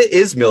 and a lot of it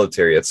is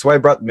military. That's why I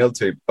brought the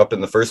military up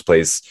in the first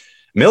place.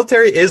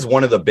 Military is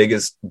one of the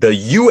biggest, the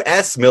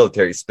U.S.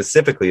 military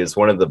specifically is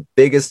one of the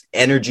biggest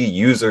energy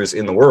users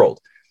in the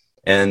world,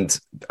 and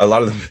a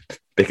lot of the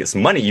biggest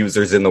money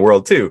users in the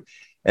world too.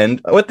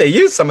 And what they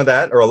use some of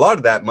that, or a lot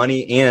of that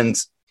money and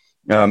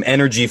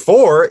energy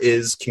for,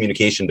 is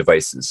communication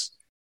devices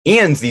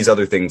and these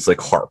other things like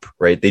HARP,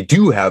 right? They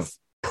do have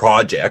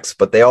projects,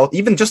 but they all,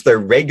 even just their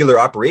regular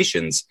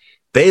operations,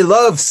 they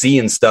love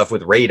seeing stuff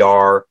with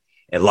radar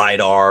and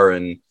LiDAR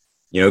and,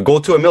 you know, go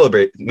to a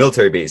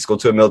military base, go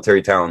to a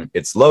military town.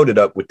 It's loaded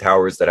up with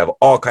towers that have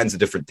all kinds of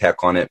different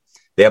tech on it.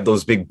 They have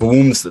those big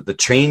booms that the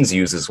trains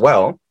use as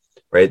well,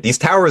 right? These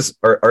towers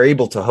are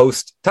able to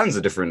host tons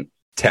of different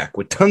tech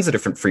with tons of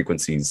different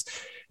frequencies.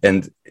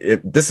 And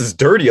this is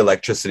dirty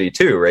electricity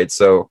too, right?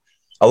 So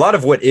a lot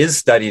of what is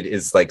studied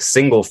is like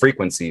single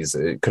frequencies,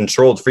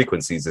 controlled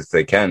frequencies if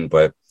they can.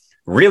 But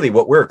really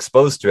what we're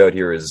exposed to out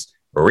here is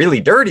really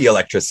dirty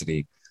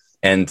electricity.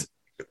 And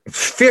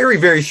very,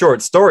 very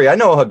short story. I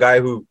know a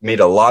guy who made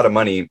a lot of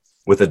money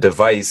with a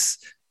device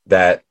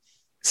that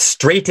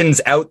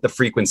straightens out the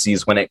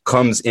frequencies when it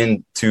comes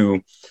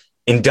into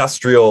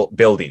industrial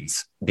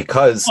buildings,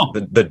 because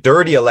the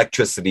dirty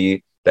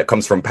electricity that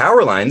comes from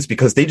power lines,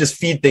 because they just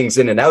feed things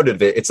in and out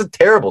of it. It's a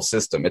terrible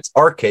system. It's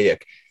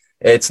archaic.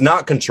 It's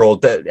not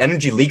controlled. The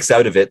energy leaks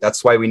out of it.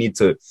 That's why we need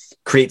to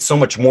create so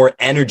much more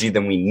energy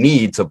than we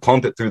need to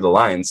pump it through the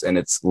lines, and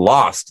it's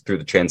lost through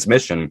the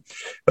transmission.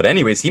 But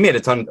anyways, he made a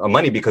ton of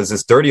money because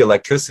this dirty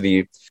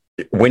electricity,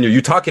 when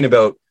you're talking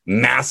about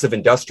massive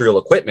industrial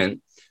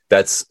equipment,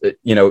 that's,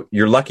 you know,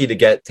 you're lucky to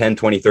get 10,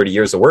 20, 30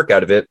 years of work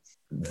out of it.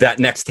 That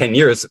next 10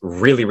 years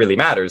really, really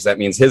matters. That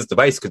means his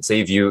device could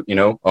save you, you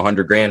know,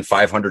 $100,000,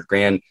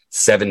 $500,000,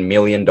 $7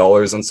 million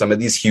on some of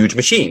these huge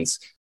machines.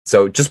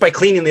 So just by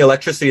cleaning the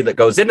electricity that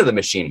goes into the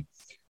machine.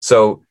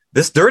 So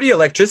this dirty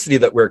electricity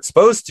that we're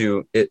exposed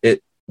to,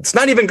 it's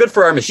not even good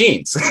for our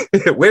machines.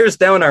 It wears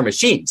down our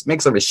machines,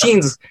 makes our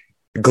machines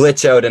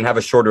glitch out and have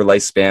a shorter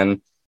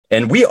lifespan.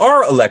 And we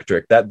are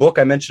electric. That book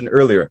I mentioned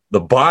earlier, The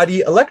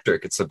Body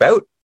Electric. It's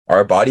about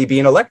our body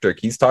being electric.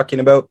 He's talking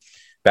about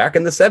back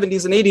in the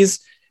 70s and 80s,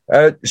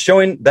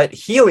 showing that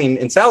healing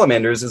in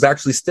salamanders is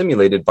actually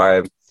stimulated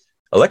by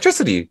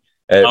electricity.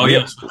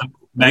 Yes.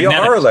 We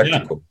are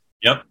electrical.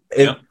 Yeah.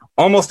 Yep.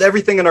 Almost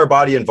everything in our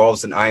body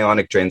involves an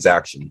ionic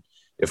transaction.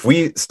 If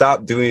we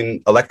stop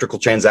doing electrical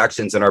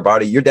transactions in our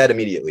body, you're dead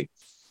immediately.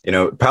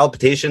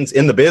 Palpitations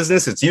in the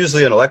business, it's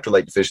usually an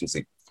electrolyte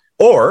deficiency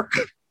or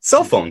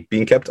cell phone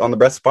being kept on the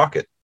breast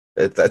pocket.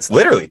 That's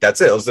it.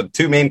 Those are the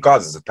two main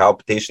causes of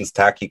palpitations,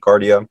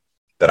 tachycardia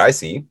that I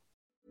see.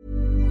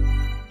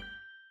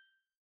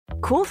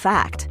 Cool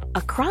fact,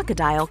 a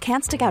crocodile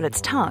can't stick out its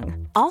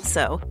tongue.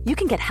 Also, you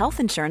can get health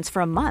insurance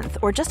for a month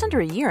or just under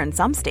a year in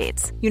some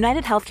states.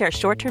 United Healthcare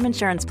short-term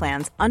insurance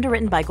plans,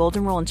 underwritten by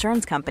Golden Rule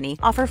Insurance Company,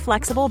 offer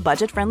flexible,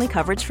 budget-friendly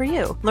coverage for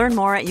you. Learn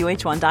more at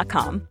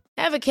uh1.com.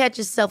 Ever catch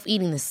yourself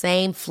eating the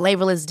same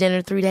flavorless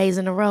dinner 3 days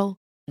in a row?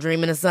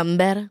 Dreaming of something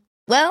better?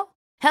 Well,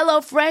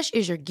 HelloFresh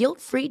is your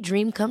guilt-free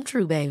dream come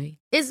true, baby.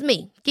 It's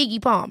me,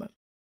 Keke Palmer.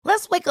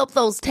 Let's wake up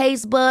those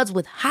taste buds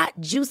with hot,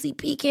 juicy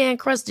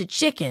pecan-crusted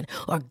chicken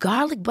or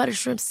garlic butter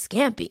shrimp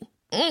scampi.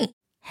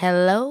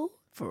 Hello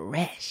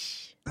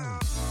Fresh.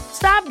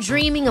 Stop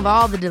dreaming of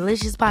all the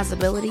delicious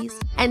possibilities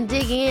and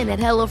dig in at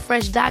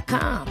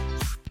HelloFresh.com.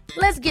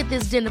 Let's get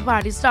this dinner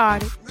party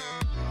started.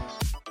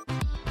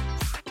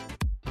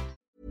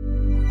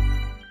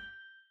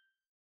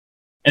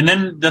 And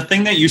then the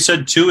thing that you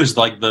said, too, is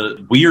like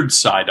the weird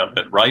side of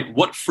it, right?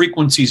 What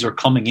frequencies are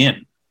coming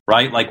in,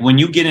 right? Like when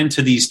you get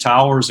into these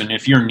towers and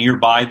if you're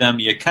nearby them,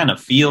 you kind of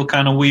feel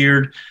kind of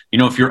weird.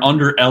 If you're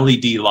under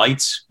LED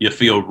lights, you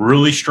feel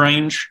really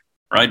strange,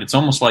 right? It's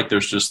almost like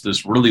there's just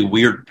this really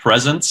weird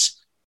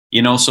presence,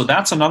 so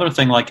that's another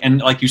thing. And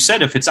like you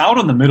said, if it's out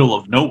in the middle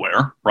of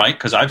nowhere, right?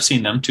 Because I've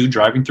seen them too,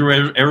 driving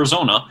through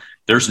Arizona,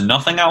 there's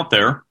nothing out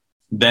there.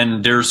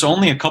 Then there's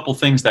only a couple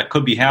things that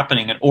could be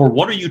happening. Or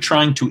what are you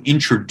trying to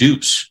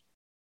introduce,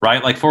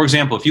 right? Like, for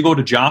example, if you go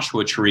to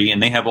Joshua Tree and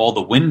they have all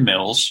the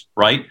windmills,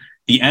 right?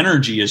 The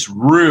energy is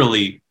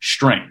really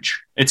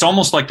strange. It's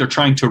almost like they're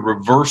trying to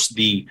reverse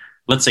the,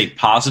 let's say,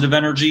 positive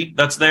energy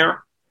that's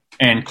there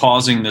and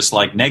causing this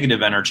like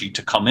negative energy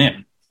to come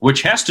in,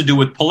 which has to do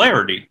with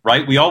polarity,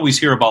 right? We always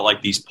hear about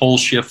like these pole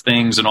shift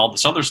things and all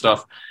this other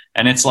stuff.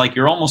 And it's like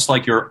you're almost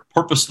like you're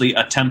purposely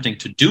attempting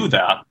to do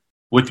that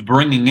with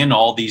bringing in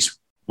all these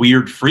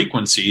weird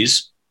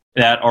frequencies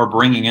that are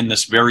bringing in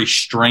this very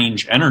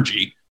strange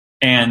energy.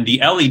 And the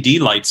LED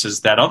lights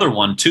is that other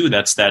one too.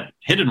 That's that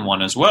hidden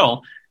one as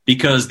well,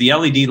 because the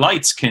LED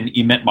lights can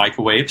emit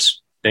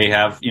microwaves. They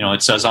have,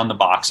 it says on the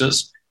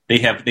boxes, they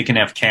can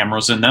have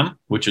cameras in them,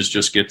 which is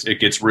it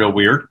gets real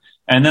weird.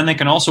 And then they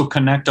can also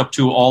connect up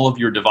to all of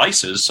your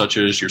devices, such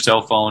as your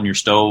cell phone, your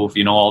stove,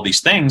 all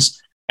these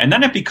things. And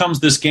then it becomes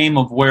this game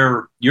of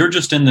where you're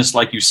just in this,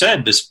 like you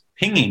said, this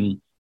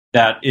pinging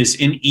that is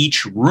in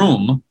each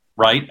room,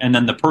 right? And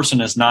then the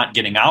person is not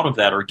getting out of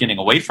that or getting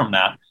away from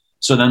that.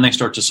 So then they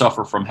start to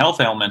suffer from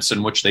health ailments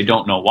in which they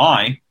don't know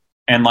why.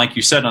 And like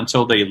you said,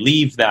 until they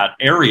leave that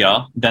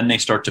area, then they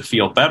start to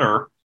feel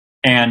better.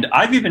 And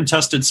I've even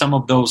tested some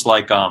of those,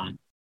 like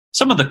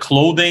some of the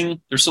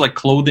clothing. There's like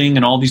clothing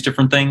and all these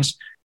different things.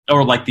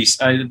 Or like these,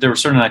 there were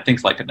certain, I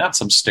think, like not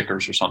some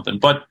stickers or something,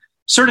 but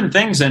certain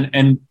things.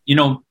 And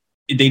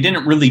they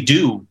didn't really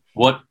do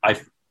what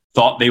I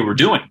thought they were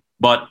doing.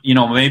 But,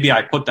 maybe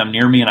I put them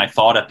near me and I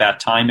thought at that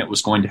time it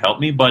was going to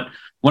help me. But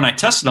when I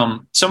tested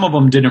them, some of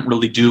them didn't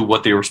really do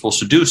what they were supposed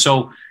to do.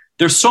 So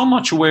there's so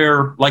much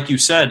where, like you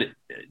said,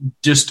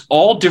 just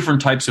all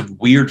different types of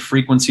weird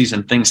frequencies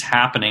and things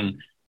happening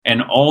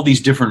and all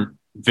these different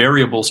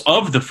variables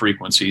of the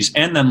frequencies.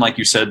 And then, like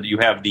you said, you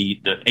have the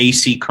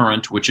AC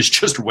current, which is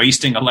just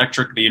wasting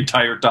electric the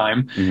entire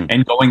time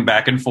and going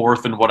back and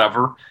forth and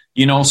whatever,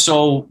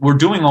 so we're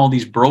doing all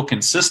these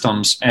broken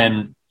systems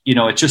and,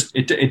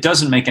 it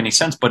doesn't make any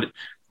sense. But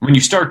when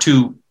you start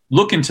to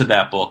look into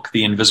that book,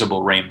 The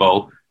Invisible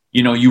Rainbow,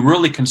 you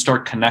really can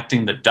start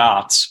connecting the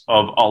dots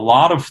of a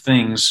lot of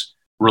things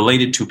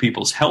related to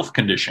people's health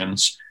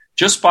conditions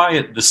just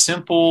by the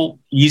simple,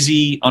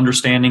 easy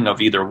understanding of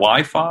either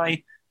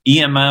Wi-Fi,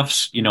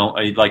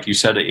 EMFs, like you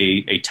said,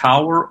 a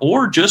tower,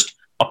 or just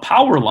a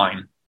power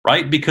line,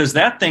 right? Because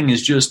that thing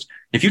is just,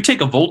 if you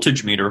take a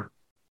voltage meter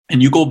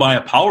and you go by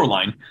a power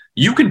line,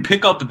 you can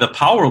pick up the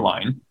power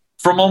line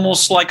from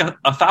almost like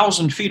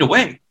 1,000 feet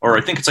away, or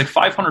I think it's like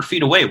 500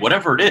 feet away,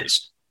 whatever it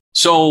is.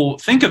 So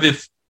think of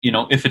if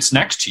it's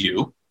next to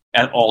you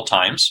at all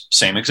times,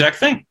 same exact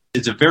thing.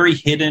 It's a very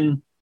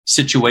hidden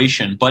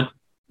situation, but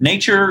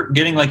nature,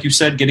 like you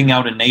said, getting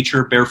out in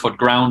nature, barefoot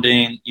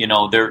grounding,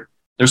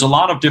 there's a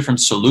lot of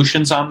different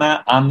solutions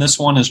on this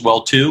one as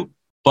well too.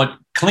 But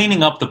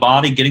cleaning up the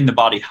body, getting the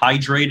body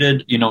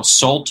hydrated,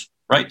 salt,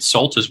 right?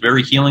 Salt is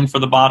very healing for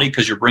the body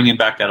because you're bringing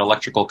back that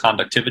electrical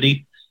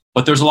conductivity.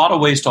 But there's a lot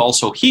of ways to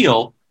also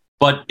heal.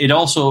 But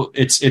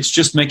it's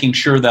just making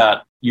sure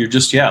that you're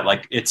just,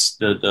 like it's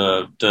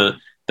the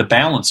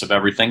balance of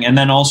everything. And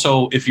then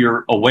also, if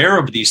you're aware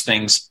of these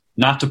things,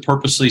 not to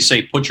purposely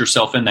say put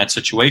yourself in that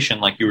situation,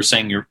 like you were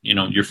saying,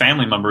 your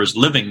family member is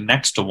living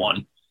next to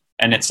one,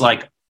 and it's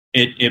like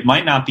it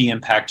might not be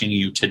impacting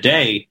you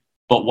today,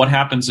 but what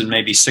happens in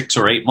maybe 6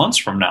 or 8 months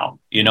from now,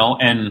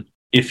 and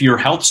if your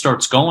health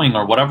starts going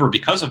or whatever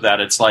because of that,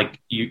 it's like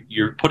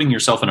you're putting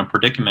yourself in a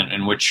predicament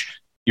in which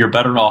you're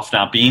better off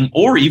not being,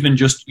 or even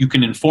just you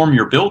can inform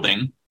your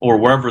building or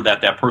wherever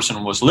that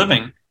person was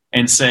living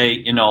and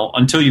say,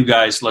 until you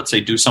guys, let's say,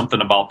 do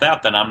something about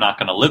that, then I'm not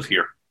going to live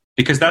here.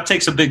 Because that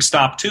takes a big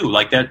stop too.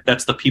 Like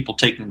that's the people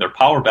taking their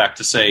power back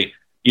to say,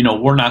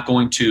 we're not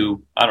going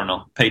to, I don't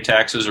know, pay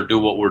taxes or do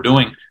what we're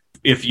doing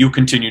if you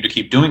continue to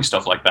keep doing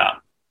stuff like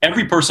that.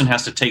 Every person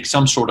has to take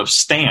some sort of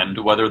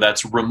stand, whether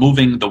that's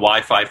removing the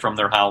Wi-Fi from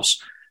their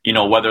house,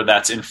 whether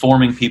that's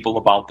informing people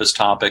about this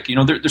topic.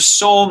 There's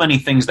so many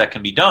things that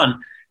can be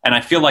done. And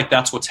I feel like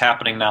that's what's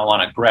happening now on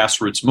a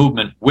grassroots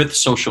movement with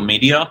social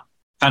media,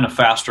 kind of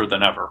faster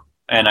than ever.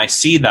 And I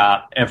see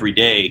that every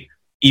day,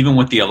 even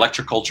with the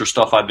electroculture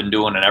stuff I've been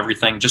doing and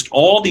everything. Just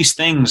all these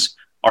things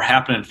are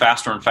happening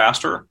faster and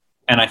faster.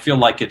 And I feel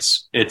like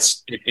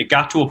it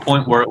got to a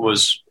point where it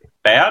was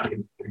bad,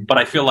 but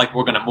I feel like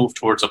we're going to move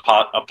towards a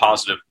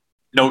positive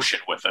notion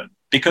with it.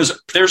 Because if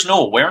there's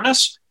no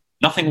awareness,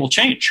 nothing will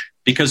change,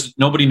 because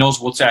nobody knows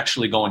what's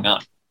actually going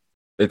on.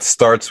 It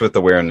starts with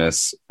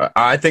awareness.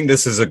 I think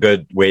this is a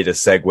good way to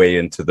segue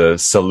into the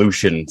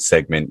solution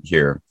segment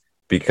here,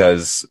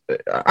 because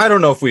I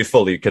don't know if we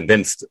fully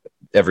convinced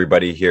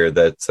everybody here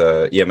that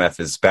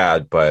EMF is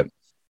bad, but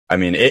I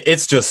mean,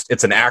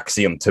 it's an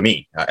axiom to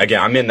me.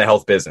 Again, I'm in the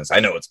health business. I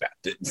know it's bad.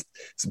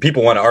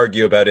 People want to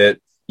argue about it.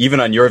 Even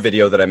on your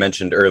video that I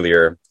mentioned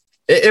earlier,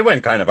 it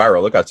went kind of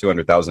viral. It got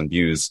 200,000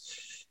 views.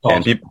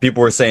 And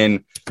people were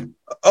saying,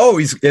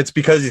 it's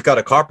because he's got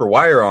a copper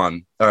wire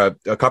on, a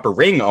copper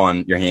ring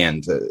on your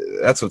hand.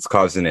 That's what's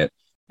causing it.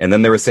 And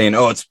then they were saying,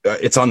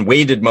 it's on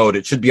weighted mode.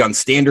 It should be on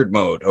standard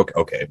mode.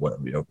 Okay,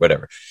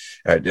 whatever.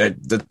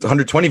 The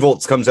 120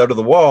 volts comes out of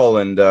the wall,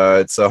 and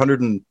it's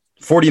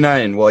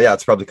 149. Well, yeah,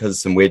 it's probably because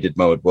it's in weighted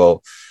mode.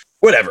 Well,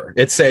 whatever.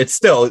 It's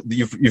still,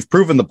 you've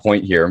proven the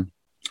point here.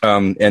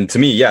 And to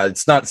me,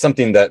 it's not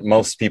something that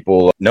most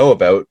people know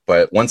about,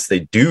 but once they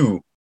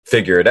do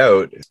figure it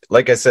out,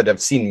 like I said,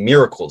 I've seen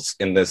miracles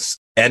in this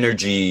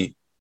energy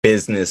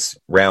business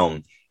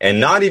realm,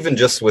 and not even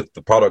just with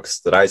the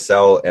products that I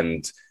sell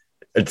and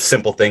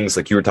simple things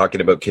like you were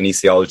talking about,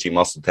 kinesiology,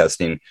 muscle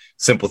testing,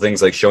 simple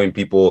things like showing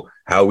people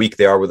how weak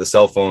they are with a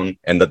cell phone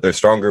and that they're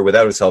stronger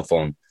without a cell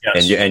phone.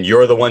 Yes. And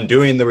you're the one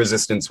doing the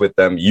resistance with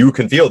them. You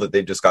can feel that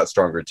they've just got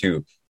stronger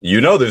too.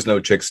 There's no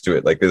tricks to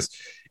it. Like this,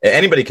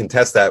 anybody can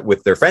test that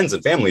with their friends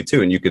and family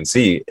too. And you can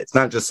see it's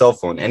not just cell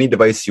phone, any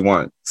device you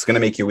want, it's going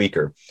to make you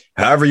weaker.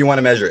 However you want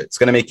to measure it, it's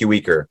going to make you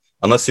weaker.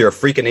 Unless you're a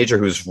freak of nature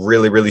who's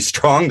really, really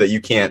strong that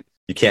you can't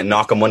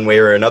knock them one way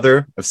or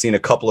another. I've seen a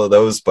couple of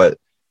those, but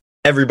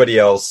everybody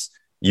else,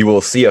 you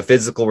will see a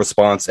physical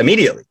response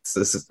immediately.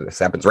 This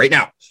happens right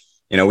now.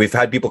 We've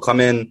had people come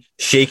in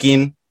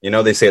shaking.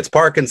 They say it's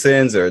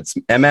Parkinson's or it's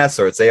MS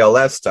or it's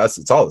ALS. To us,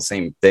 it's all the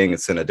same thing.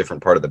 It's in a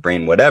different part of the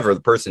brain, whatever.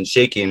 The person's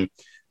shaking,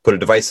 put a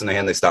device in their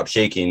hand, they stop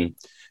shaking.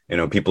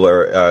 People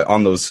are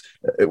on those,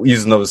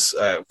 using those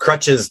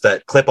crutches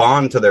that clip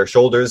on to their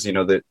shoulders.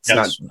 That it's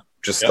not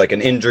just like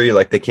an injury,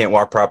 like they can't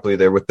walk properly.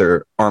 They're with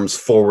their arms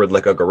forward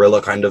like a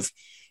gorilla kind of.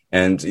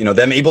 And,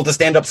 them able to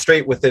stand up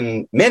straight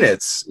within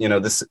minutes,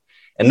 this.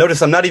 And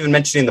notice I'm not even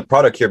mentioning the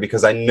product here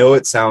because I know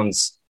it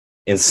sounds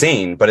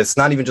insane, but it's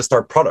not even just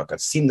our product.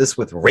 I've seen this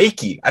with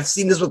Reiki.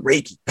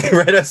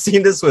 Right? I've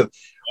seen this with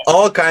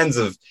all kinds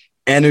of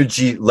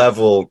energy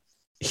level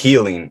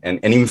healing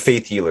and even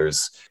faith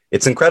healers.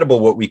 It's incredible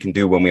what we can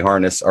do when we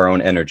harness our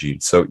own energy.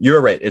 So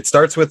you're right. It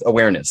starts with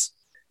awareness.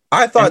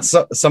 I thought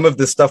some of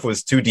this stuff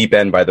was too deep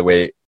end, by the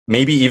way,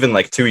 maybe even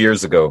like 2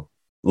 years ago.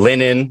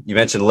 Linen, you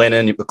mentioned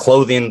linen, the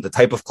clothing, the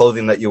type of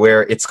clothing that you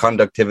wear, its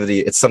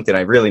conductivity. It's something I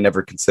really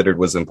never considered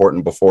was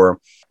important before.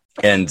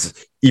 And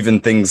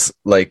even things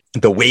like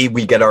the way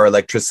we get our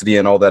electricity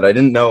and all that. I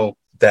didn't know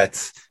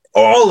that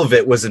all of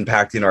it was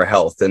impacting our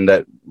health, and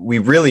that we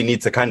really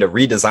need to kind of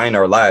redesign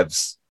our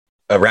lives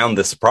around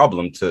this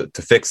problem to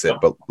fix it.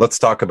 But let's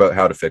talk about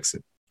how to fix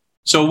it.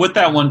 So with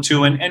that one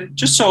too, and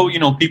just so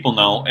people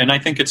know, and I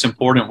think it's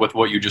important with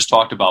what you just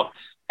talked about,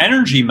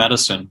 energy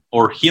medicine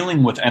or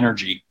healing with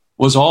energy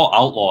was all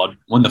outlawed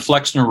when the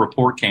Flexner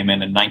Report came in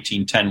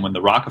 1910, when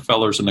the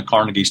Rockefellers and the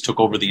Carnegies took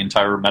over the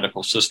entire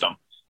medical system,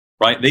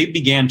 right? They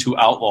began to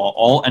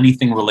outlaw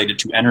anything related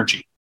to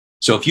energy.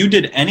 So if you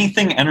did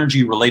anything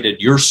energy related,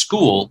 your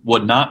school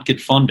would not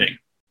get funding.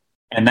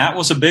 And that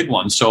was a big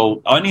one.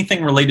 So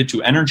anything related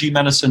to energy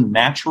medicine,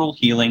 natural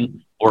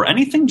healing, or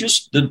anything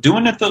just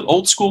doing it the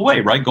old school way,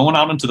 right? Going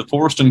out into the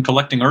forest and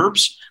collecting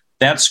herbs,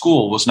 that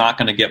school was not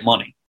going to get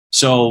money.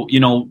 So,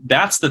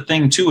 that's the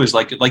thing too, is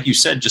like you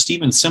said, just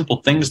even simple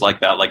things like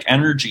that, like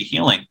energy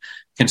healing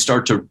can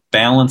start to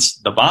balance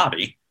the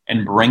body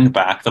and bring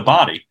back the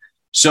body.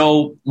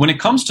 So when it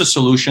comes to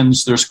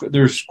solutions,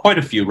 there's quite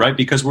a few, right?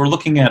 Because we're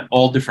looking at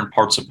all different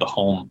parts of the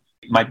home.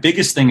 My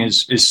biggest thing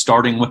is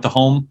starting with the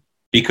home,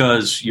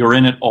 because you're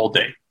in it all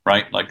day,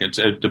 right? Like it's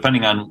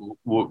depending on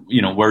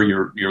where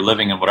you're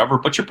living and whatever,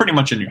 but you're pretty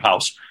much in your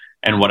house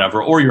and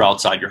whatever, or you're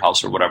outside your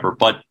house or whatever.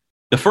 But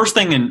the first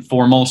thing and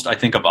foremost I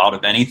think about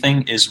of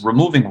anything is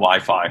removing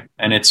Wi-Fi,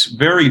 and it's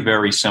very,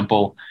 very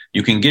simple.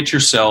 You can get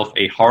yourself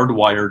a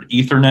hardwired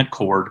Ethernet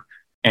cord,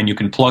 and you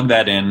can plug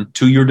that in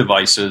to your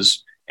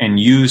devices and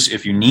use,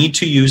 if you need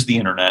to use the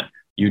internet,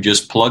 you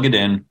just plug it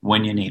in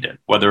when you need it,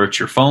 whether it's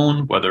your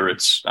phone, whether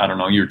it's, I don't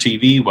know, your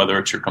TV, whether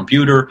it's your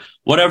computer,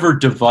 whatever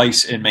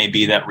device it may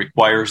be that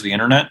requires the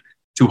internet,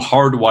 to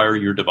hardwire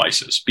your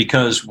devices.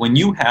 Because when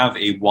you have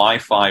a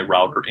Wi-Fi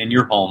router in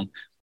your home,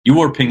 you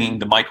are pinging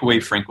the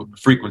microwave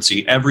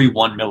frequency every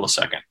 1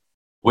 millisecond,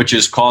 which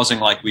is causing,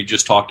 like we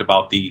just talked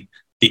about, the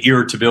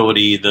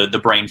irritability, the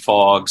brain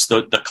fogs,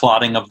 the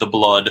clotting of the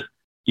blood,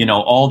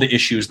 all the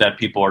issues that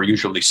people are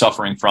usually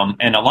suffering from,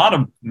 and a lot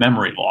of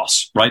memory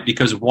loss, right?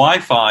 Because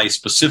Wi-Fi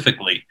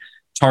specifically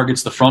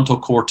targets the frontal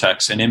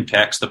cortex and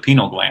impacts the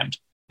pineal gland.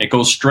 It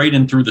goes straight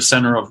in through the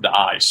center of the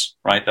eyes,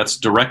 right? That's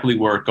directly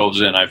where it goes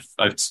in.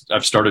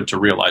 I've started to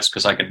realize,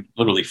 because I can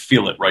literally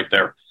feel it right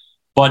there.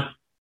 But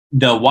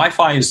the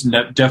Wi-Fi is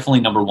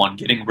definitely number one.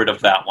 Getting rid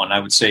of that one, I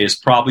would say, is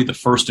probably the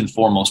first and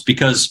foremost,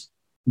 because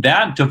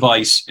that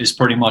device is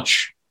pretty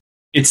much,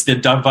 it's the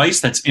device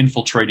that's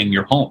infiltrating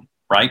your home,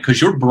 right?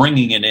 Because you're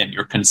bringing it in,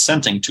 you're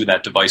consenting to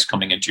that device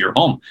coming into your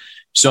home.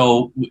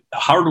 So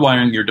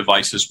hardwiring your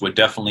devices would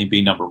definitely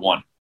be number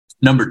one.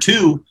 Number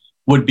two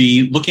would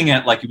be looking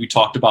at, like we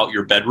talked about,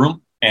 your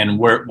bedroom and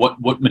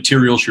what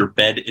materials your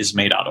bed is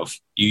made out of.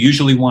 You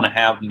usually want to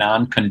have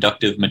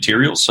non-conductive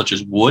materials such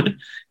as wood,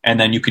 and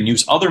then you can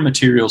use other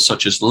materials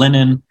such as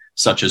linen,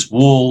 such as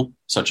wool,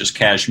 such as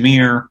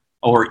cashmere,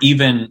 or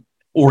even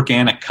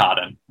organic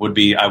cotton would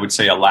be, I would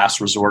say, a last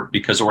resort,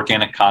 because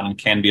organic cotton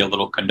can be a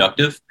little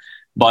conductive.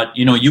 But,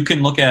 you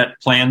can look at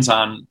plans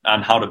on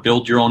how to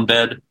build your own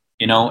bed,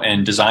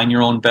 and design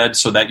your own bed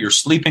so that you're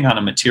sleeping on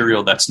a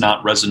material that's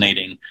not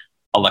resonating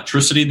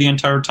electricity the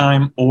entire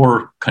time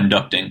or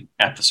conducting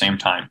at the same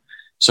time.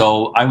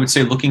 So I would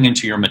say looking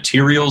into your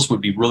materials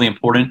would be really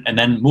important. And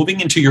then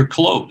moving into your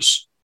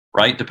clothes,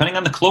 right? Depending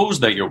on the clothes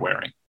that you're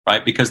wearing,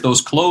 right? Because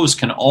those clothes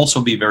can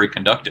also be very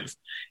conductive.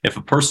 If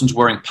a person's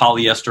wearing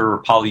polyester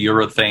or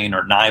polyurethane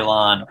or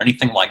nylon or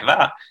anything like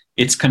that,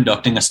 it's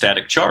conducting a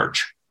static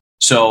charge.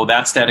 So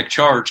that static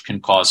charge can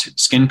cause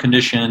skin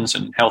conditions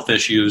and health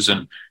issues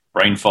and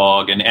brain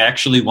fog, and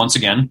actually, once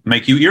again,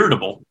 make you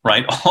irritable,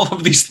 right? All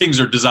of these things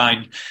are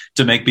designed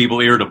to make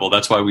people irritable.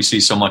 That's why we see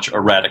so much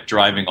erratic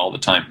driving all the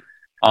time.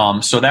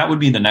 So that would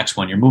be the next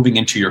one. You're moving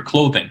into your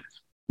clothing.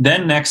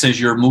 Then next, as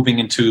you're moving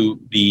into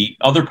the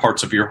other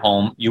parts of your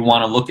home, you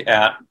want to look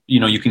at,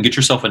 you can get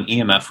yourself an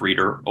EMF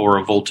reader or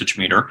a voltage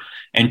meter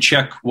and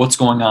check what's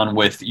going on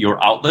with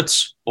your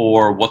outlets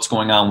or what's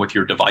going on with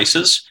your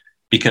devices,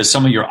 because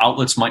some of your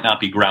outlets might not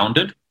be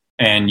grounded.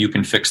 And you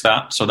can fix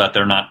that so that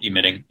they're not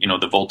emitting,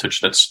 the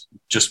voltage that's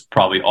just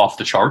probably off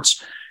the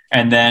charts.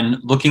 And then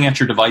looking at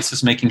your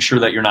devices, making sure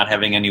that you're not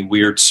having any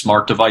weird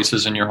smart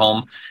devices in your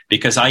home.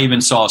 Because I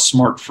even saw a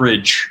smart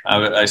fridge. I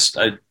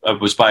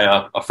was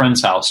by a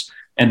friend's house,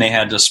 and they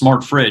had a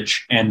smart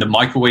fridge, and the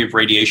microwave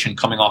radiation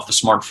coming off the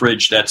smart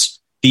fridge,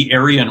 that's the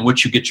area in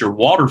which you get your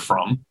water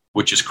from,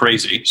 which is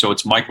crazy. So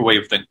it's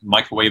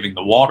microwaving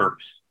the water,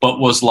 but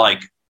was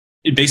like,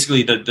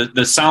 basically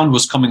the sound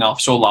was coming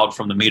off so loud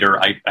from the meter,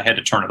 I had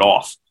to turn it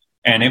off.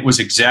 And it was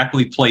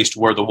exactly placed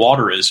where the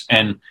water is.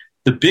 And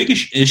the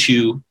biggest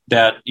issue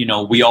that,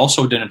 we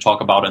also didn't talk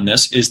about in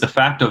this is the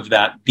fact of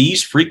that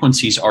these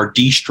frequencies are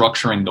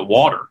destructuring the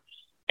water.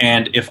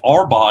 And if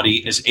our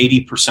body is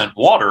 80%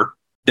 water,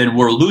 then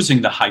we're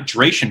losing the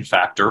hydration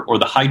factor, or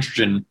the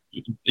hydrogen,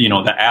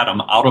 the atom,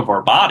 out of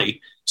our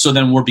body. So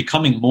then we're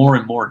becoming more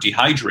and more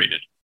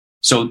dehydrated.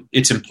 So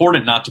it's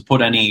important not to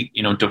put any,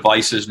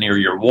 devices near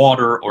your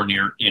water or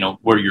near,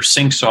 where your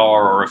sinks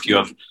are, or if you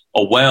have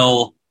a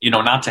well,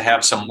 not to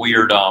have some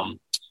weird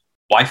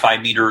Wi-Fi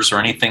meters or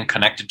anything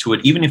connected to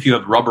it. Even if you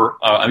have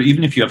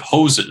even if you have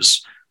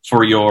hoses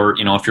for your,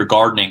 if you're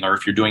gardening or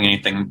if you're doing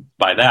anything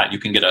by that, you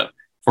can get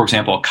for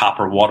example, a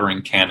copper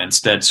watering can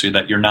instead, so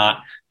that you're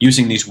not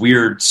using these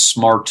weird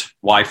smart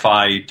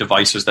Wi-Fi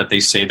devices that they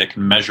say that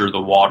can measure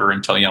the water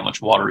and tell you how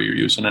much water you're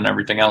using and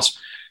everything else.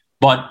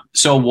 But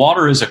so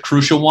water is a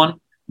crucial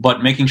one,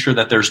 but making sure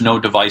that there's no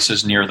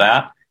devices near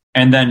that.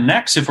 And then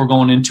next, if we're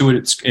going into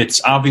it,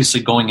 it's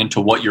obviously going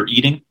into what you're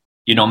eating,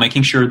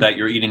 making sure that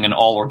you're eating an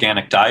all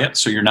organic diet.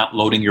 So you're not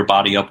loading your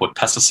body up with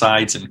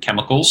pesticides and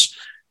chemicals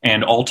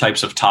and all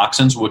types of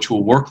toxins, which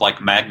will work like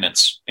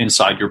magnets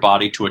inside your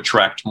body to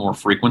attract more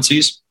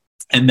frequencies.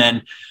 And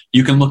then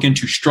you can look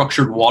into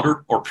structured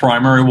water or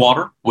primary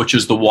water, which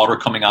is the water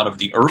coming out of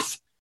the earth.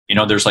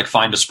 There's like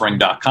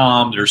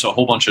findaspring.com. There's a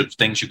whole bunch of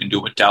things you can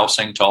do with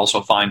dowsing to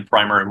also find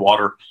primary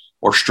water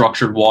or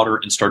structured water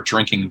and start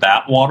drinking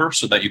that water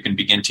so that you can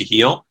begin to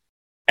heal.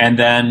 And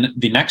then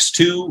the next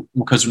two,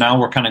 because now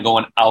we're kind of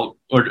going out,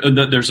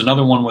 there's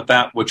another one with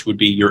that, which would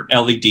be your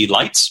LED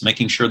lights,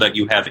 making sure that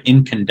you have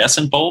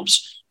incandescent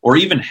bulbs or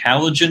even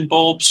halogen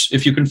bulbs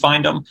if you can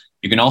find them.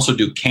 You can also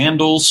do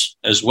candles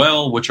as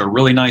well, which are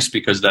really nice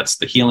because that's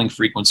the healing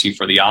frequency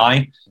for the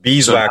eye.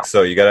 Beeswax,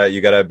 though. You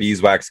got a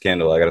beeswax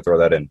candle. I got to throw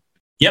that in.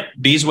 Yep,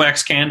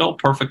 beeswax candle,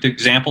 perfect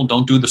example.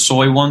 Don't do the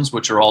soy ones,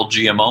 which are all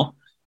GMO.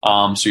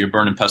 So you're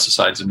burning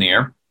pesticides in the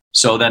air.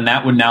 So then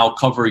that would now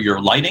cover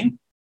your lighting,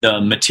 the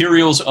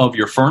materials of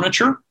your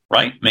furniture,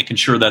 right? Making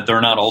sure that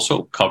they're not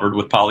also covered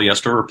with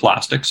polyester or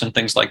plastics and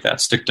things like that.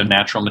 Stick to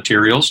natural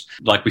materials.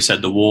 Like we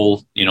said, the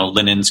wool,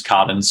 linens,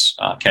 cottons,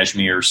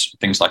 cashmeres,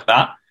 things like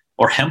that.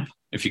 Or hemp,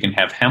 if you can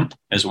have hemp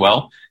as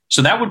well.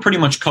 So that would pretty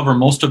much cover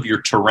most of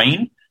your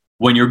terrain.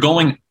 When you're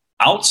going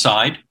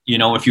outside,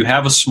 if you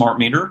have a smart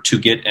meter, to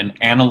get an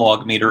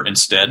analog meter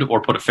instead,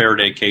 or put a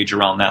Faraday cage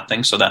around that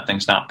thing so that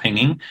thing's not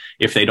pinging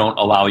if they don't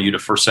allow you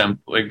to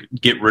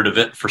get rid of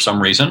it for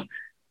some reason.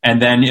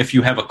 And then if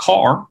you have a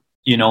car,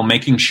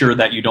 making sure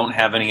that you don't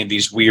have any of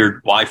these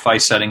weird Wi-Fi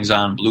settings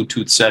on,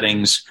 Bluetooth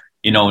settings,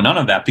 none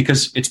of that,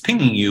 because it's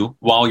pinging you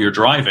while you're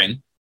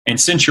driving. And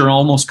since you're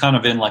almost kind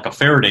of in like a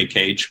Faraday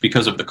cage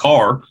because of the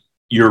car,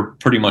 you're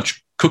pretty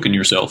much cooking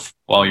yourself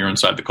while you're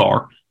inside the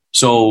car.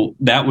 So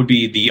that would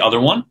be the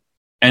other one.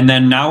 And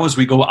then now as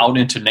we go out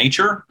into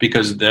nature,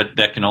 because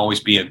that can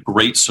always be a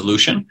great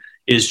solution,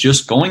 is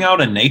just going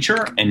out in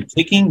nature and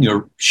taking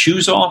your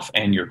shoes off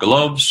and your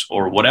gloves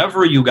or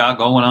whatever you got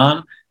going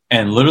on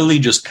and literally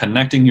just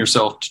connecting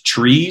yourself to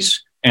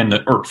trees and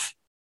the earth,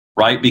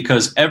 right?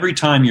 Because every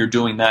time you're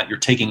doing that, you're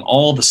taking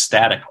all the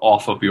static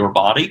off of your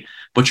body,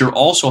 but you're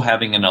also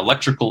having an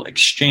electrical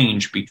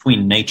exchange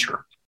between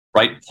nature,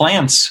 right?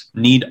 Plants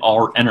need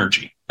our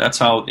energy. That's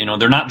how,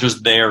 they're not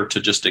just there to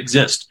just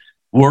exist.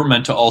 We're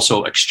meant to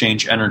also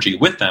exchange energy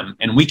with them,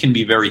 and we can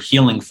be very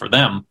healing for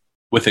them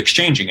with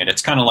exchanging it.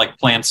 It's kind of like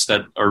plants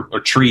or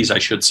trees, I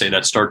should say,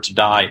 that start to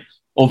die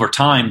over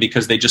time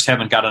because they just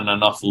haven't gotten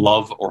enough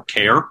love or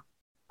care,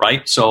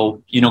 right?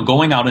 So,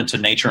 going out into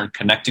nature and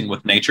connecting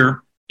with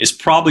nature is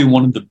probably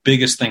one of the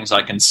biggest things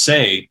I can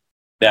say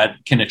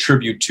that can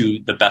attribute to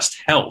the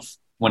best health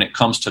when it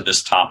comes to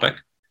this topic,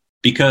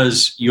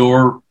 because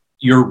you're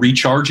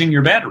recharging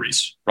your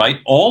batteries, right?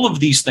 All of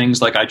these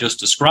things, like I just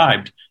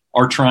described,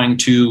 are trying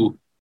to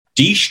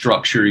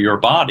destructure your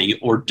body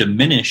or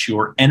diminish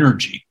your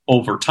energy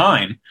over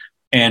time.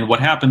 And what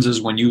happens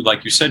is when you,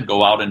 like you said,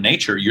 go out in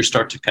nature, you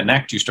start to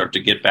connect, you start to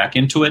get back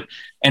into it.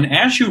 And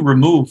as you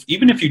remove,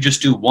 even if you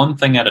just do one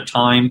thing at a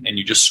time and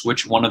you just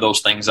switch one of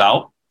those things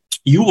out,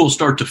 you will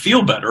start to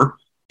feel better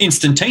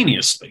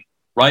instantaneously,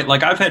 right?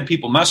 Like I've had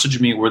people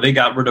message me where they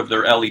got rid of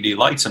their LED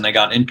lights and they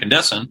got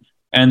incandescent,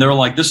 and they're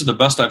like, this is the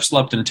best I've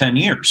slept in 10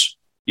 years.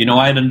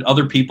 I had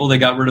other people, they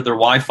got rid of their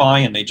Wi-Fi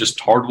and they just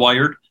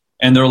hardwired.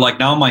 And they're like,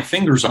 now my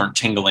fingers aren't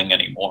tingling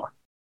anymore.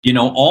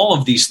 All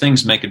of these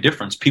things make a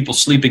difference. People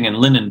sleeping in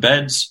linen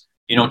beds,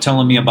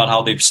 telling me about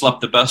how they've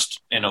slept the best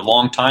in a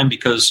long time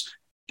because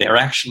they're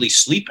actually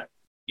sleeping.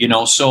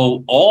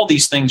 So all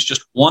these things,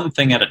 just one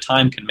thing at a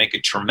time, can make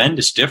a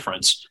tremendous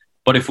difference.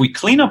 But if we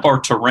clean up our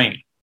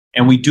terrain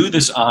and we do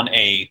this on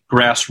a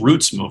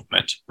grassroots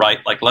movement, right?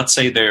 Like let's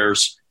say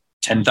there's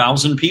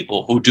 10,000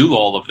 people who do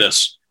all of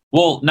this.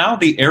 Well, now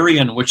the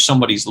area in which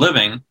somebody's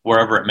living,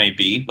 wherever it may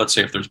be, let's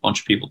say if there's a bunch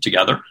of people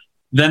together,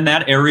 then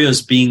that area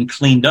is being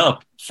cleaned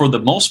up for the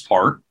most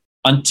part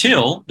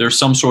until there's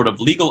some sort of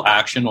legal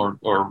action or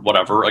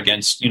whatever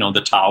against,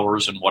 the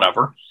towers and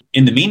whatever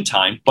in the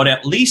meantime. But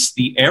at least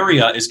the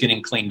area is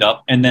getting cleaned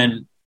up. And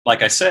then,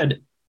 like I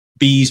said,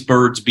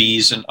 birds,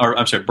 bees, and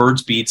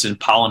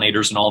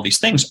pollinators and all these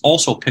things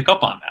also pick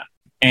up on that.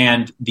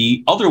 And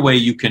the other way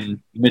you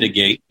can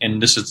mitigate,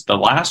 and this is the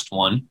last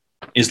one,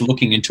 is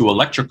looking into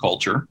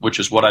electroculture, which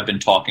is what I've been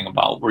talking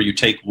about, where you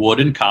take wood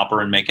and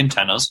copper and make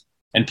antennas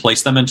and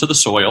place them into the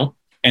soil,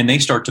 and they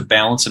start to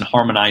balance and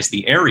harmonize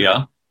the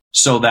area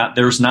so that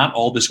there's not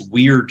all this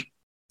weird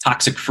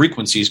toxic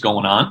frequencies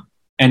going on,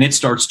 and it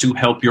starts to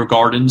help your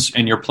gardens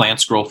and your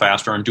plants grow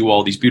faster and do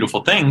all these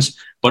beautiful things,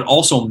 but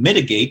also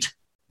mitigate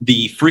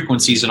the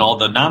frequencies and all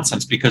the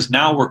nonsense, because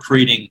now we're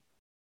creating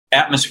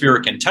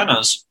atmospheric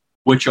antennas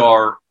which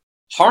are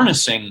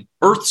harnessing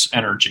Earth's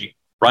energy,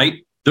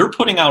 right? They're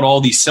putting out all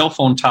these cell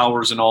phone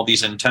towers and all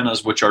these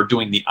antennas which are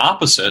doing the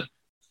opposite.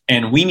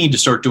 And we need to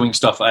start doing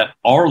stuff at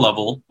our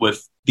level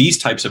with these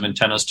types of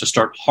antennas to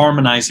start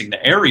harmonizing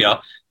the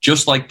area,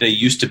 just like they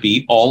used to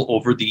be all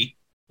over the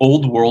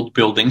old world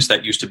buildings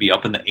that used to be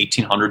up in the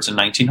 1800s and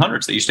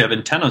 1900s. They used to have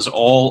antennas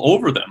all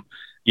over them,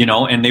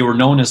 and they were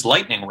known as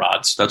lightning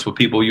rods. That's what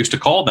people used to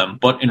call them.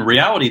 But in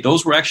reality,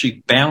 those were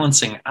actually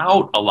balancing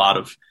out a lot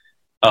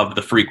of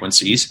the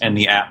frequencies and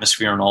the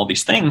atmosphere and all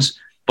these things.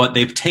 But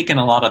they've taken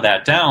a lot of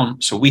that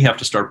down, so we have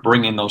to start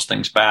bringing those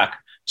things back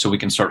so we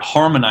can start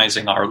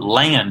harmonizing our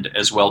land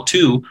as well,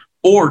 too,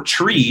 or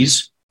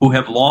trees who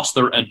have lost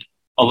their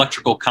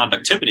electrical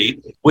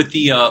conductivity. With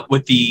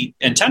the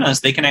antennas,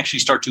 they can actually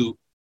start to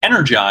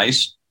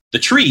energize the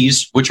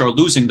trees, which are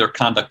losing their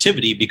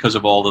conductivity because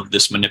of all of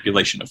this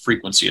manipulation of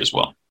frequency as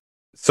well.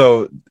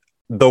 So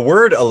the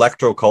word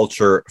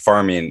electroculture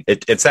farming,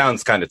 it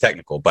sounds kind of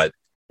technical, but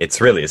it's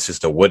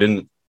just a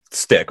wooden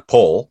stick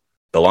pole.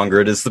 The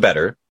longer it is, the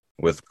better,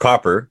 with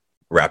copper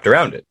wrapped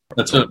around it.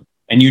 That's it.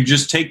 And you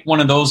just take one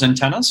of those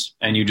antennas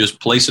and you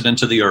just place it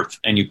into the earth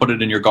and you put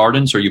it in your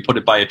gardens, or you put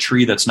it by a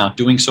tree that's not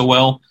doing so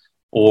well,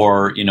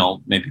 or,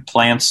 maybe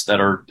plants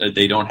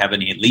they don't have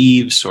any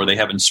leaves or they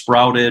haven't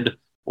sprouted.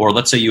 Or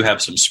let's say you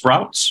have some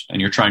sprouts and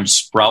you're trying to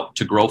sprout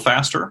to grow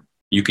faster.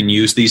 You can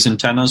use these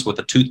antennas with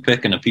a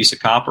toothpick and a piece of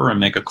copper and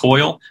make a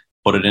coil,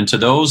 put it into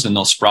those, and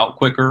they'll sprout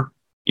quicker.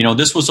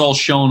 This was all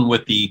shown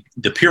with the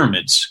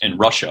pyramids in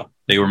Russia.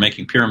 They were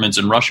making pyramids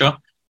in Russia,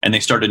 and they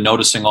started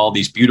noticing all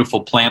these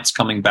beautiful plants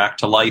coming back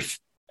to life,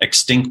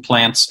 extinct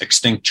plants,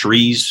 extinct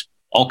trees,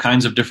 all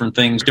kinds of different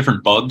things,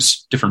 different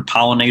bugs, different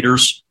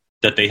pollinators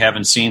that they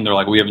haven't seen. They're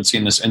like, we haven't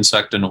seen this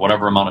insect in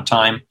whatever amount of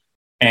time.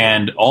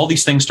 And all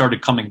these things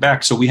started coming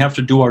back. So we have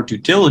to do our due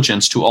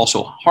diligence to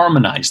also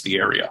harmonize the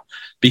area.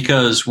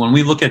 Because when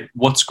we look at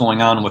what's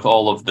going on with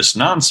all of this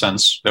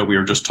nonsense that we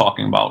were just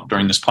talking about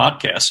during this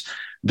podcast,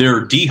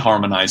 they're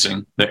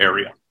deharmonizing the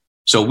area.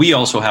 So we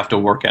also have to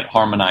work at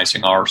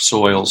harmonizing our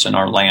soils and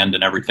our land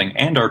and everything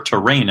and our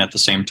terrain at the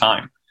same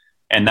time.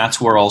 And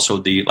that's where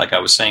also like I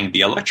was saying,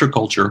 the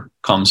electroculture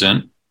comes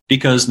in,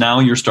 because now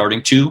you're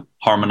starting to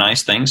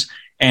harmonize things.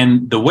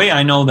 And the way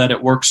I know that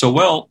it works so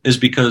well is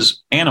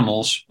because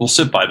animals will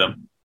sit by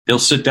them. They'll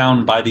sit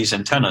down by these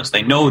antennas.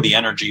 They know the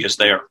energy is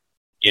there,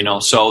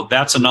 so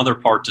that's another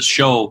part to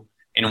show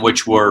in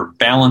which we're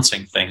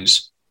balancing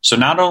things. So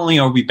not only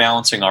are we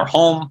balancing our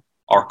home,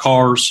 our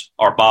cars,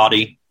 our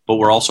body, but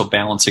we're also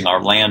balancing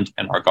our land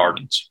and our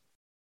gardens.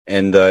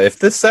 And if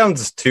this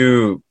sounds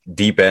too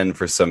deep end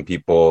for some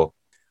people,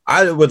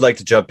 I would like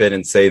to jump in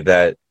and say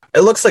that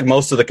it looks like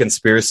most of the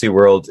conspiracy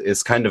world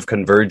is kind of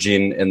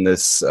converging in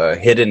this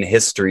hidden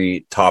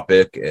history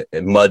topic,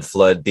 mud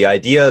flood. The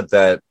idea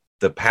that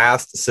the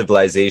past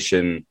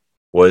civilization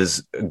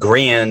was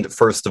grand.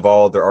 First of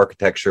all, their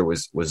architecture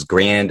was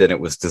grand, and it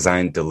was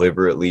designed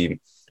deliberately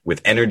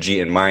with energy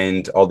in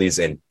mind. All these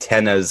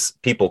antennas,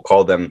 people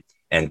call them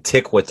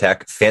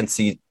antiquitech,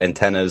 fancy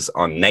antennas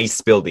on nice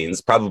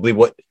buildings. Probably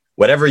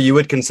whatever you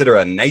would consider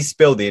a nice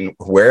building,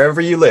 wherever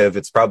you live,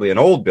 it's probably an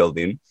old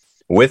building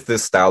with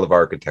this style of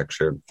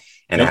architecture,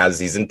 and It has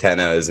these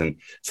antennas and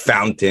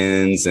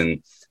fountains.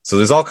 And so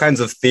there's all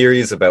kinds of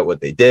theories about what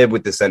they did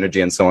with this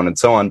energy and so on and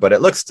so on. But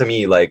it looks to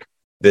me like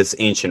this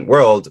ancient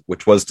world,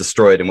 which was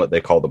destroyed in what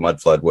they call the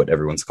mud flood, what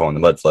everyone's calling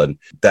the mud flood,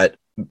 that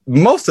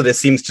most of this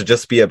seems to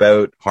just be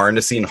about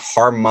harnessing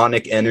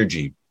harmonic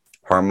energy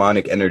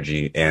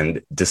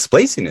and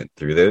displacing it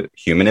through the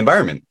human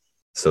environment,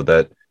 so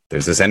that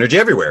there's this energy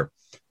everywhere.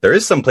 There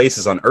is some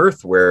places on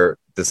Earth where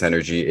this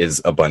energy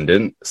is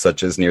abundant,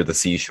 such as near the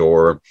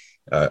seashore,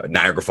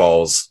 Niagara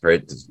Falls,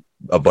 right?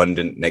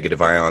 Abundant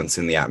negative ions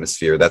in the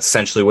atmosphere. That's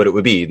essentially what it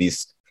would be.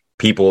 These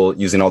people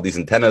using all these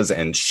antennas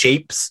and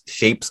shapes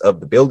of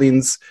the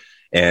buildings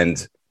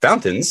and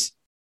fountains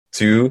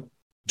to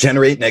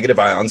generate negative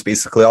ions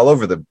basically all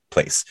over the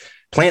place.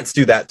 Plants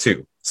do that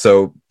too.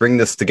 So bring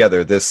this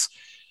together, this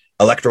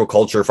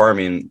electroculture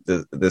farming,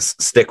 this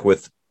stick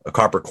with a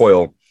copper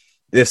coil.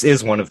 This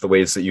is one of the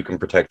ways that you can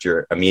protect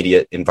your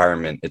immediate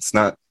environment.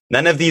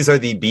 None of these are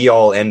the be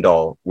all end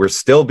all. We're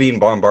still being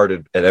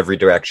bombarded at every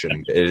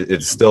direction.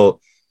 It's still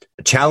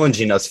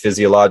challenging us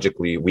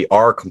physiologically. We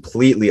are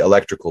completely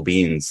electrical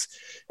beings,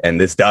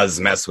 and this does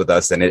mess with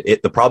us. And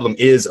the problem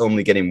is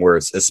only getting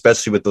worse,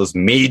 especially with those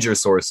major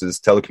sources,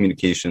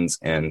 telecommunications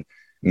and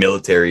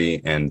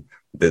military, and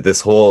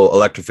this whole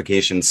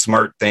electrification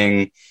smart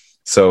thing.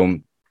 So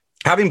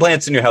having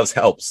plants in your house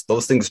helps.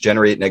 Those things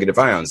generate negative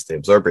ions. They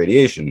absorb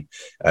radiation.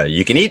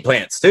 You can eat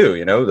plants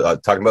too,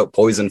 talking about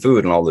poison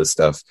food and all this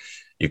stuff.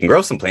 You can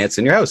grow some plants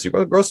in your house. You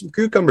grow some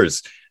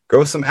cucumbers,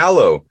 grow some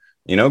aloe,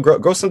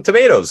 grow some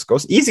tomatoes, grow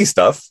some easy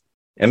stuff.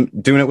 And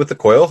doing it with the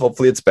coil,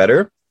 hopefully it's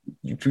better.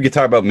 You can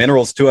talk about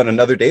minerals too on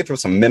another day. Throw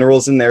some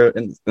minerals in there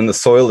in the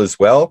soil as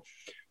well.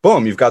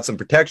 Boom, you've got some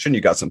protection.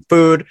 You got some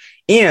food.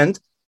 And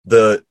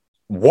the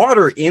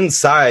water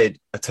inside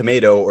a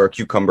tomato or a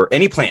cucumber,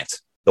 any plant,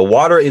 the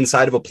water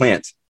inside of a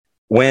plant,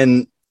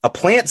 when a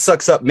plant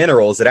sucks up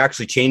minerals, it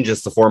actually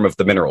changes the form of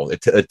the mineral.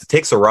 It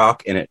takes a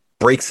rock and it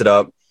breaks it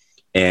up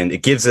and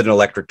it gives it an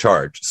electric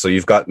charge. So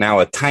you've got now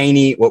a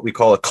tiny, what we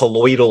call a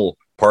colloidal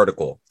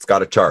particle. It's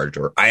got a charge,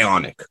 or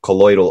ionic,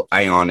 colloidal,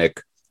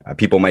 ionic.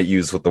 People might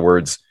use with the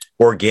words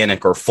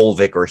organic or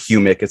fulvic or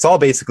humic. It's all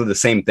basically the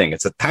same thing.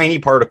 It's a tiny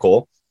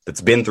particle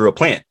that's been through a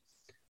plant.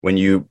 When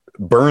you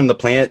burn the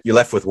plant, you're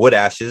left with wood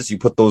ashes. You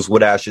put those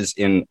wood ashes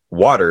in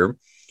water.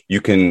 You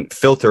can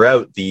filter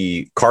out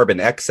the carbon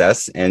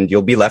excess and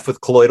you'll be left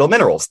with colloidal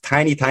minerals,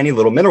 tiny, tiny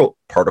little mineral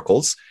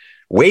particles,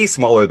 way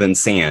smaller than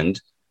sand,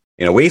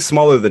 way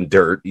smaller than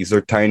dirt. These are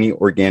tiny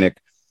organic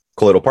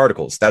colloidal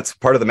particles. That's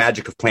part of the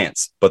magic of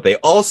plants, but they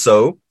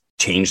also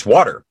change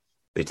water.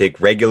 They take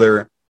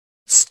regular,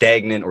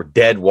 stagnant or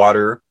dead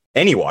water,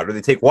 any water.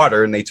 They take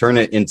water and they turn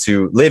it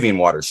into living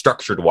water,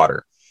 structured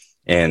water.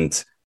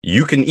 And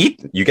you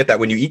get that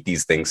when you eat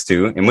these things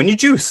too. And when you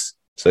juice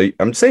So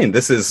I'm saying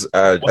this is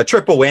a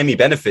triple whammy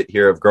benefit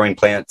here of growing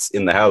plants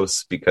in the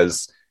house,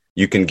 because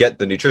you can get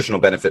the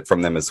nutritional benefit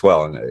from them as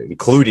well,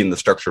 including the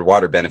structured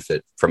water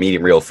benefit from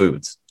eating real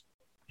foods.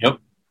 Yep.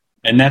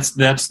 And that's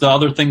the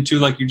other thing too,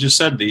 like you just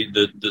said,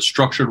 the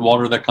structured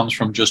water that comes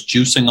from just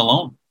juicing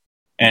alone.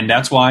 And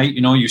that's why,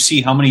 you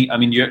see how many,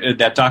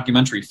 that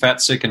documentary,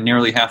 Fat, Sick, and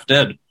Nearly Half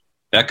Dead,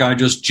 that guy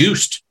just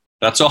juiced.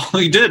 That's all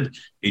he did.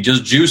 He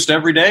just juiced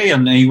every day,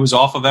 and he was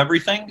off of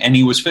everything, and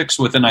he was fixed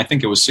within, I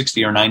think it was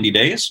 60 or 90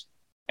 days.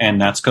 And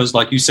that's because,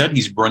 like you said,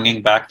 he's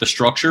bringing back the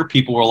structure.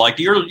 People were like,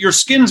 your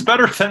skin's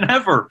better than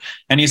ever.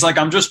 And he's like,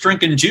 I'm just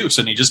drinking juice.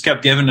 And he just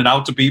kept giving it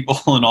out to people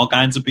and all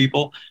kinds of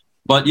people.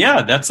 But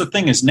yeah, that's the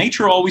thing, is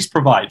nature always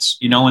provides,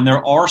 and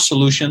there are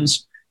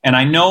solutions. And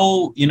I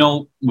know,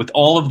 with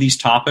all of these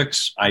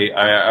topics, I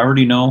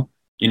already know,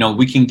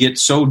 we can get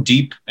so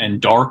deep and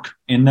dark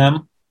in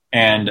them.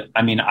 And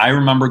I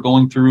remember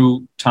going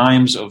through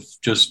times of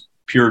just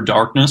pure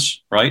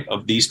darkness, right,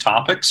 of these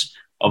topics,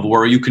 of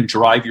where you can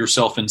drive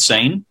yourself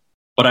insane.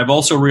 But I've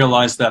also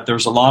realized that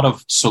there's a lot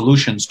of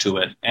solutions to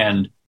it.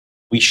 And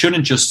we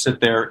shouldn't just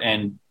sit there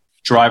and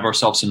drive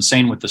ourselves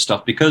insane with this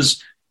stuff,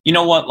 because you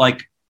know what,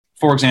 like,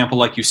 for example,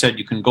 like you said,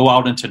 you can go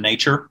out into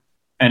nature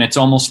and it's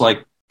almost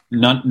like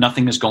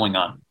nothing is going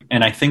on.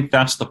 And I think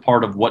that's the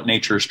part of what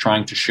nature is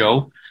trying to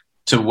show,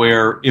 to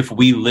where if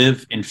we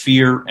live in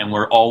fear and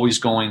we're always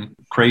going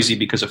crazy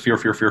because of fear,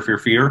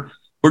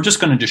 we're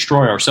just going to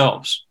destroy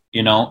ourselves,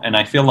 And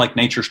I feel like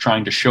nature's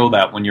trying to show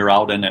that when you're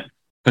out in it,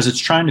 because it's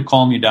trying to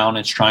calm you down.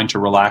 It's trying to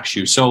relax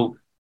you. So,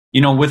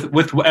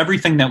 with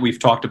everything that we've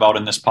talked about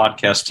in this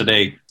podcast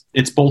today,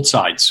 it's both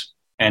sides,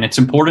 and it's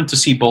important to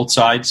see both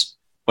sides.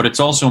 But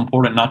it's also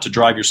important not to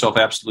drive yourself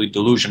absolutely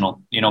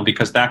delusional,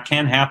 because that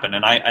can happen.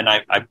 And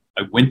I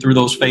went through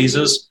those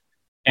phases,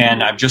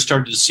 and I've just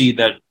started to see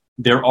that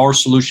there are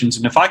solutions.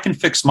 And if I can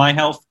fix my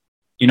health,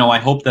 I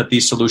hope that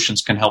these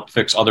solutions can help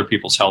fix other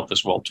people's health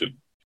as well, too.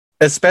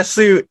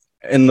 Especially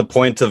in the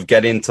point of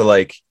getting to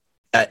like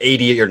at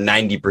 80 or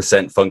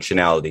 90%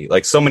 functionality.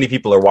 Like, so many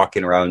people are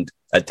walking around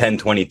at 10,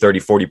 20, 30,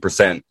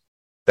 40%,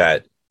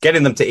 that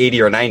getting them to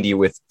 80 or 90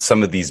 with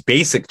some of these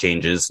basic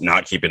changes,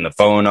 not keeping the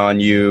phone on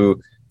you,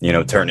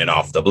 turning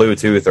off the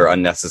Bluetooth or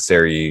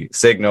unnecessary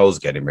signals,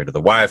 getting rid of the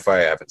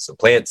Wi-Fi, having some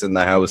plants in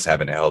the house,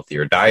 having a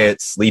healthier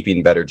diet,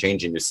 sleeping better,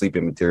 changing your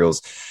sleeping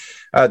materials.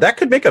 That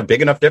could make a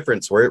big enough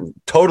difference where it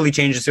totally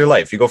changes your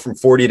life. You go from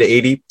 40 to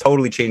 80,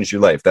 totally change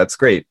your life. That's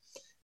great.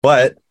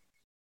 But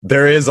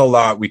there is a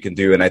lot we can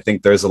do. And I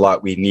think there's a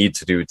lot we need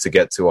to do to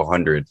get to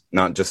 100,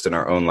 not just in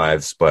our own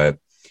lives, but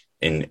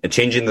in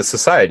changing the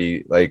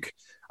society. Like,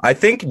 I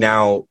think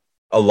now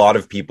a lot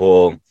of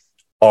people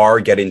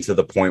are getting to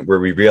the point where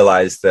we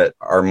realize that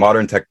our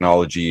modern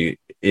technology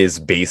is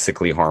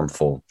basically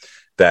harmful,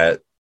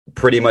 that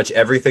pretty much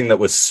everything that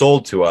was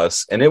sold to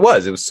us, and it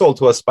was sold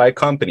to us by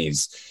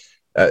companies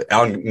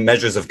on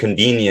measures of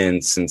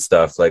convenience and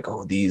stuff, like,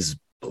 oh, these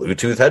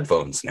Bluetooth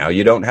headphones, now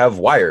you don't have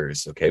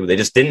wires. Okay, they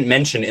just didn't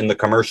mention in the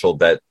commercial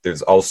that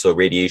there's also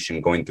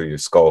radiation going through your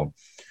skull.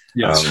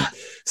 Yes.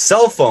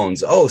 Cell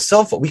phones. Oh,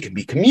 cell phone. We can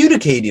be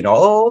communicating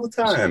all the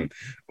time.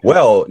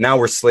 Well, now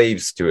we're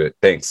slaves to it.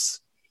 Thanks.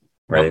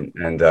 Right.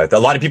 And a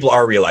lot of people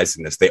are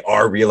realizing this. They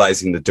are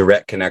realizing the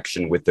direct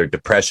connection with their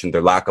depression,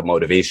 their lack of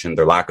motivation,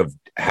 their lack of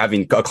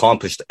having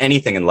accomplished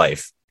anything in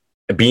life,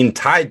 being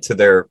tied to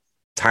their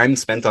time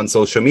spent on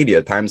social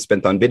media, time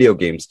spent on video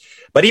games.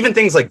 But even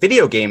things like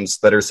video games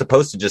that are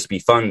supposed to just be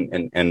fun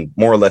and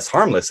more or less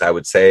harmless, I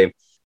would say,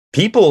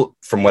 people,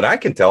 from what I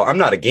can tell, I'm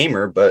not a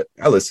gamer, but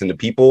I listen to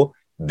people,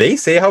 they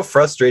say how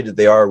frustrated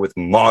they are with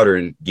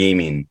modern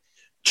gaming,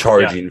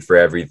 charging for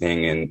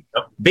everything. And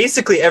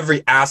basically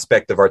every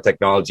aspect of our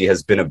technology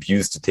has been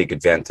abused to take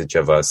advantage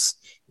of us,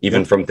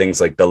 even from things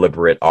like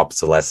deliberate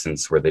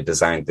obsolescence, where they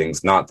design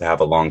things not to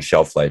have a long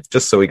shelf life,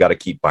 just so we got to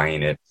keep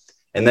buying it.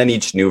 And then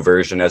each new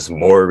version has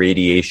more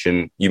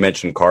radiation. You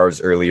mentioned cars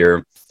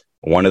earlier.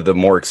 One of the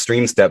more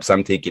extreme steps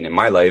I'm taking in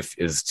my life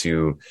is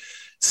to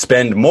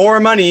spend more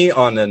money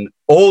on an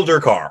older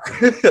car,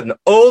 an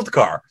old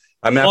car.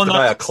 I'm going to have to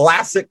buy a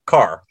classic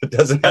car that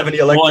doesn't have any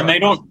electronics.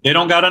 Well, and they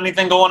don't got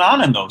anything going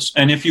on in those.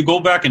 And if you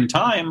go back in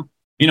time,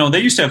 they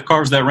used to have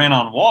cars that ran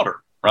on water,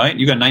 right?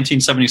 You got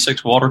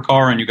 1976 water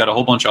car, and you got a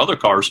whole bunch of other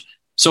cars.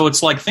 So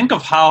it's like, think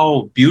of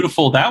how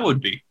beautiful that would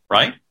be,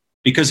 right?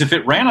 Because if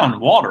it ran on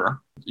water,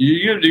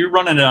 you're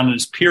running it on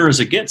as pure as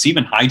it gets,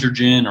 even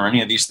hydrogen or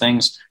any of these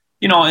things,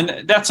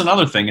 and that's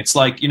another thing. It's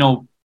like,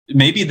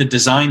 maybe the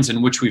designs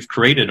in which we've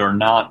created are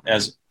not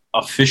as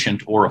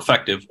efficient or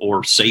effective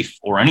or safe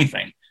or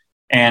anything.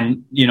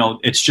 And,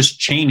 it's just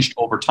changed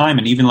over time.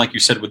 And even like you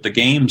said, with the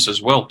games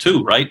as well,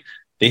 too, right?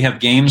 They have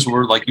games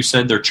where, like you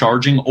said, they're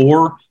charging,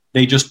 or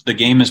the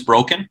game is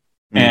broken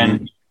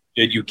and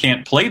you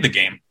can't play the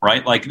game,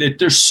 right? Like,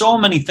 there's so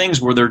many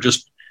things where they're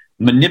just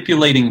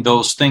manipulating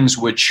those things,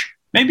 which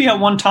maybe at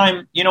one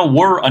time,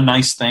 were a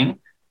nice thing.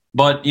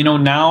 But,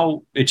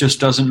 now it just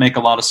doesn't make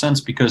a lot of sense,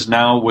 because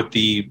now with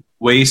the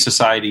way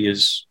society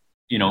is,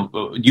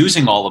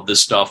 using all of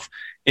this stuff,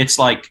 it's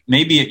like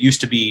maybe it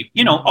used to be,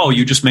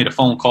 you just made a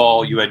phone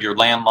call, you had your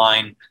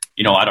landline,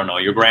 I don't know,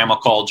 your grandma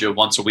called you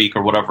once a week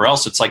or whatever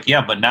else. It's like,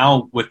 yeah, but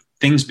now with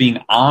things being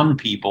on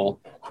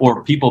people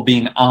or people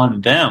being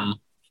on them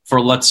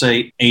for, let's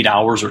say, 8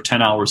 hours or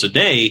 10 hours a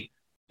day,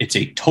 it's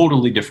a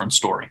totally different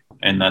story.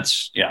 And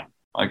that's,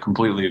 I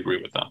completely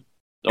agree with that.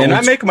 And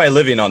I make my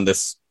living on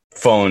this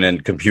phone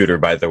and computer,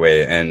 by the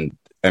way. And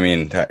I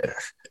mean,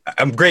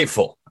 I'm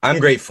grateful. I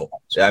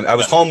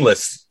was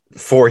homeless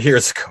 4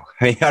 years ago.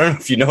 I don't know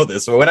if you know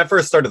this, but when I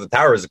first started the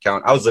Towers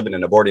account, I was living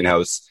in a boarding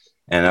house,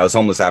 and I was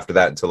homeless after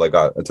that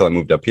until I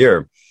moved up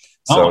here.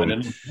 So,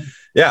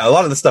 yeah, a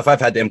lot of the stuff I've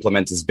had to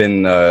implement has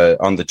been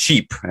on the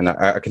cheap, and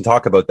I can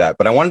talk about that.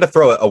 But I wanted to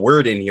throw a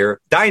word in here: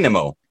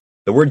 dynamo.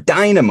 The word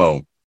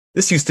dynamo.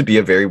 This used to be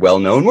a very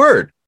well-known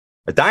word.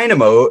 A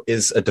dynamo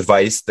is a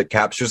device that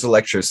captures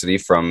electricity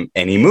from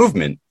any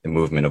movement, the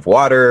movement of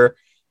water.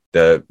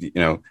 You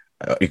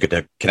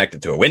could connect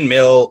it to a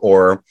windmill,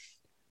 or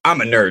I'm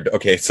a nerd.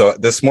 Okay, so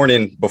this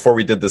morning before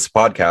we did this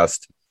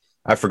podcast,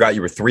 I forgot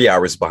you were 3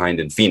 hours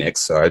behind in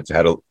Phoenix, so I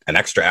had an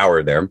extra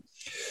hour there.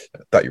 I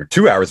thought you were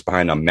 2 hours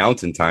behind on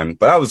mountain time,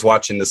 but I was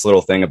watching this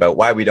little thing about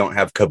why we don't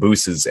have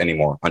cabooses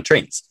anymore on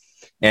trains.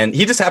 And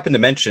he just happened to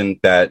mention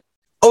that,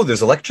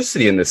 there's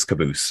electricity in this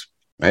caboose,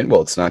 right?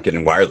 Well, it's not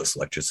getting wireless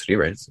electricity,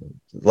 right? It's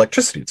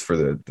electricity. It's for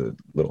the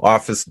little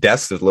office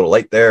desk. There's a little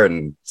light there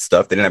and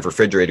stuff. They didn't have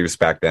refrigerators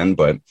back then,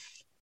 but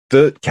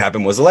the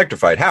cabin was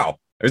electrified. How?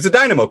 There's a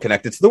dynamo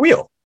connected to the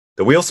wheel.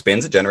 The wheel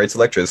spins, it generates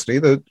electricity.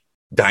 The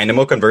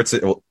dynamo converts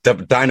it. The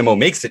dynamo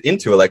makes it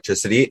into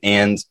electricity,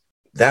 and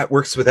that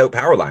works without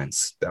power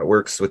lines. That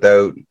works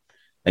without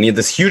any of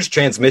this huge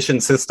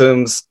transmission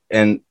systems.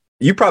 And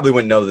you probably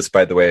wouldn't know this,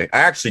 by the way.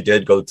 I actually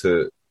did go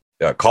to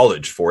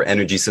college for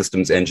energy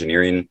systems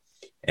engineering,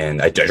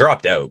 and I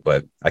dropped out,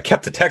 but I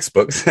kept the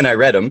textbooks and I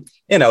read them.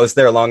 And I was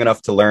there long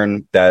enough to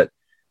learn that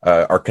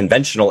our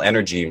conventional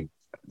energy,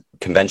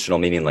 conventional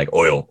meaning like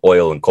oil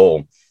and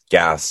coal,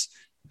 gas,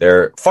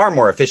 they're far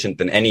more efficient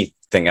than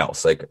anything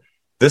else. Like,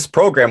 this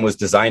program was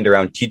designed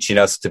around teaching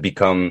us to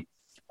become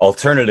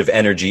alternative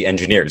energy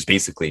engineers,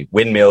 basically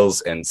windmills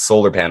and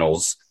solar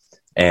panels.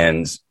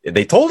 And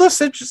they told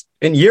us it just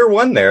in year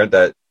one there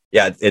that,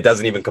 it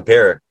doesn't even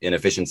compare in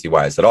efficiency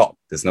wise at all.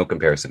 There's no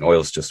comparison.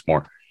 Oil is just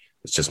more,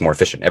 it's just more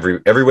efficient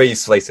every way you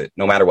slice it,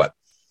 no matter what.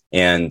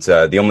 And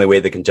the only way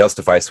they can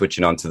justify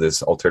switching onto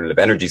this alternative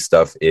energy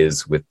stuff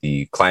is with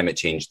the climate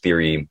change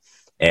theory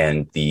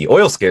and the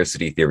oil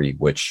scarcity theory,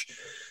 which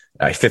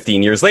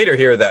 15 years later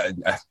here,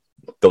 that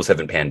those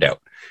haven't panned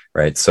out,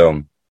 right?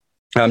 So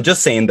I'm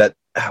just saying that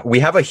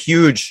we have a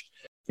huge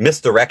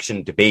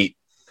misdirection debate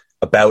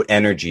about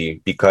energy,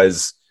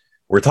 because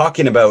we're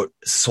talking about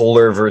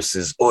solar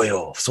versus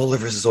oil,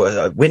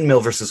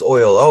 windmill versus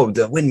oil. Oh,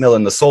 the windmill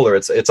and the solar,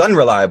 it's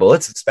unreliable,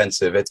 it's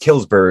expensive, it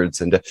kills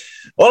birds, and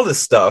all this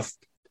stuff.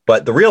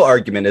 But the real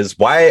argument is,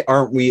 why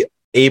aren't we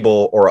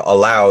able or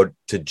allowed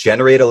to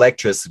generate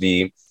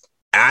electricity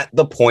at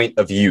the point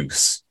of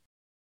use?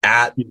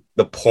 At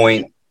the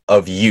point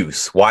of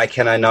use. Why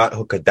can I not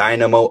hook a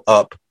dynamo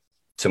up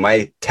to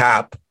my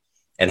tap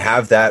and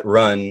have that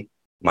run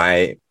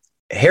my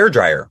hair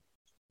dryer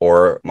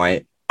or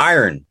my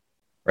iron,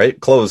 right?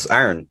 Clothes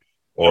iron,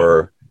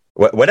 or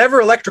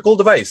whatever electrical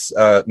device,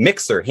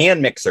 mixer,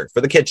 hand mixer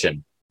for the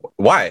kitchen.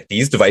 Why?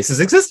 These devices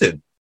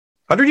existed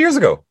 100 years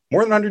ago,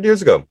 more than 100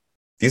 years ago.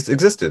 These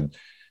existed.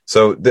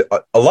 So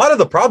a lot of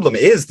the problem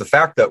is the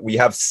fact that we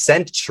have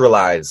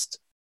centralized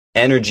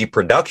energy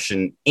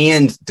production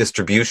and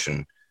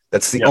distribution.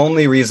 That's the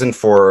only reason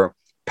for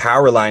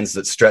power lines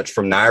that stretch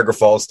from Niagara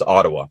Falls to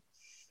Ottawa.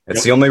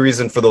 It's the only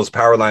reason for those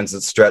power lines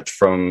that stretch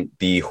from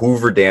the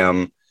Hoover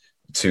Dam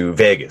to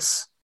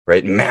Vegas,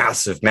 right?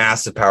 Massive,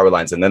 massive power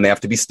lines. And then they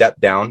have to be stepped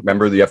down.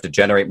 Remember, you have to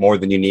generate more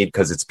than you need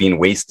because it's being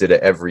wasted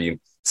at every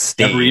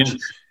stage.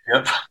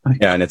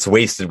 And it's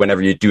wasted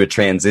whenever you do a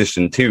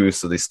transition too.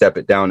 So they step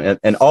it down,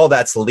 and all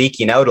that's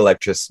leaking out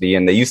electricity.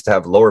 And they used to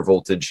have lower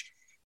voltage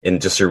in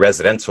just your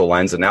residential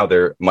lines, and now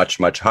they're much,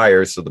 much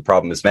higher. So the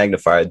problem is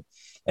magnified,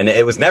 and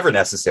it was never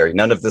necessary.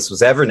 None of this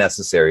was ever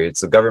necessary.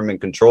 It's a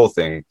government control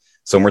thing.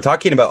 So when we're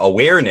talking about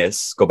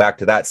awareness, go back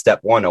to that step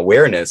one,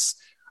 awareness.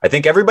 I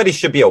think everybody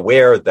should be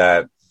aware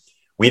that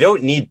we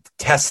don't need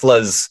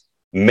Tesla's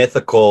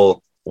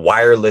mythical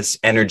wireless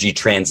energy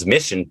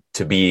transmission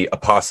to be a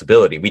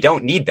possibility. We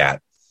don't need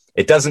that.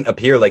 It doesn't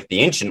appear like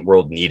the ancient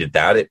world needed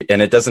that.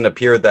 And it doesn't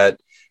appear that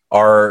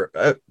our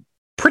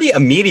pretty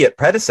immediate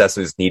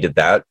predecessors needed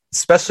that,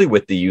 especially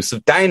with the use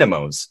of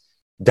dynamos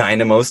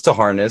to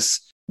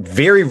harness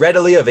very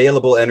readily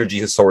available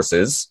energy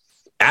sources,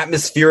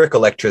 atmospheric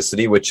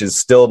electricity, which is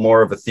still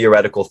more of a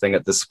theoretical thing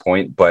at this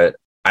point, but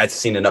I've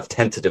seen enough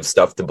tentative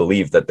stuff to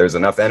believe that there's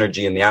enough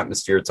energy in the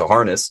atmosphere to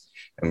harness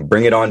and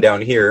bring it on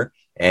down here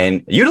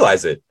and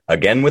utilize it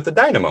again with the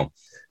dynamo.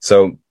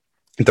 So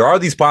there are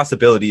these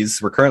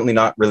possibilities. We're currently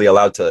not really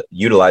allowed to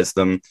utilize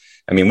them.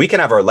 I mean, we can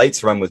have our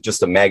lights run with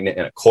just a magnet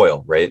and a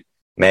coil, right?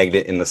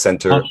 Magnet in the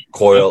center,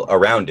 coil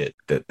around it.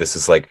 This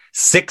is like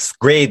 6th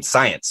grade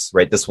science,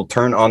 right? This will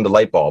turn on the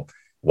light bulb.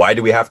 Why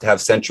do we have to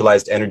have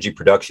centralized energy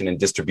production and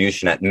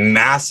distribution at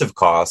massive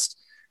cost,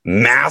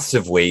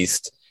 massive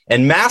waste,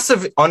 and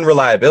massive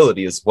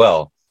unreliability as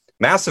well?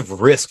 Massive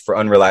risk for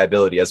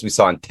unreliability, as we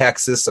saw in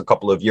Texas a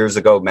couple of years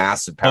ago,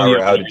 massive power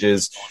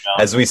outages,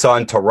 as we saw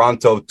in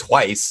Toronto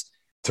twice.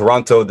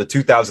 Toronto, the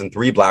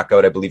 2003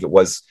 blackout, I believe it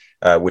was,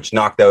 which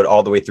knocked out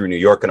all the way through New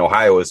York and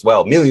Ohio as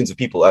well. Millions of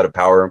people out of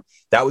power.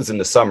 That was in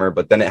the summer,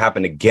 but then it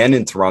happened again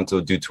in Toronto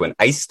due to an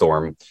ice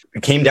storm.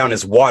 It came down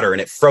as water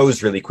and it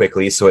froze really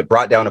quickly. So it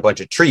brought down a bunch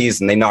of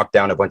trees and they knocked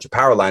down a bunch of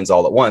power lines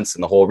all at once.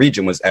 And the whole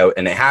region was out,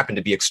 and it happened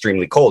to be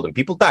extremely cold. And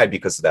people died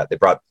because of that. They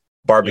brought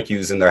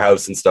barbecues in their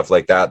house and stuff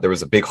like that. There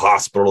was a big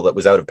hospital that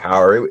was out of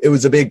power. It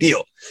was a big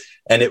deal.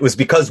 And it was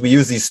because we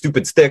use these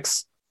stupid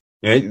sticks,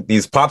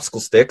 these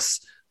popsicle sticks,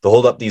 to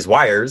hold up these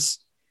wires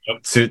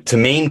to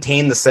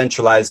maintain the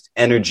centralized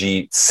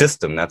energy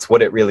system. That's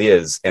what it really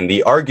is. And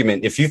the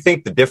argument, if you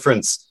think the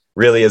difference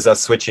really is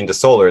us switching to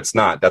solar, it's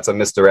not. That's a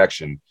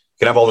misdirection. You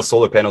can have all the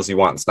solar panels you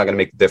want. It's not going to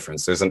make the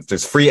difference.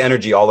 There's free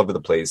energy all over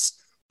the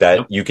place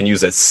that you can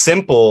use a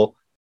simple,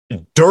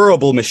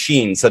 durable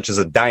machine such as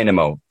a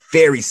dynamo.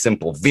 Very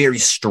simple, very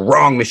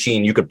strong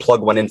machine. You could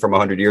plug one in from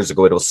 100 years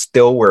ago. It'll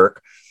still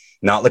work.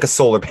 Not like a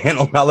solar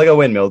panel, not like a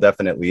windmill,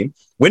 definitely.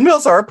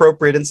 Windmills are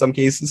appropriate in some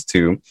cases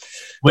too.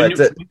 When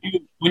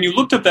you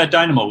looked up that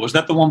dynamo, was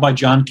that the one by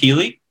John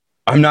Keeley?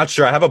 I'm not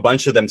sure. I have a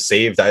bunch of them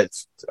saved.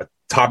 It's a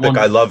topic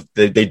I love.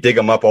 They dig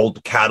them up,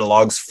 old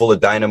catalogs full of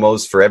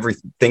dynamos for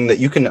everything that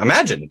you can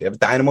imagine. They have a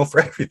dynamo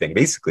for everything,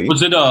 basically.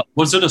 Was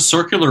it a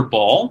circular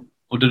ball,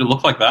 or did it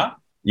look like that?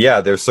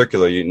 Yeah, they're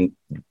circular.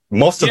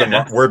 Most of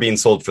them were being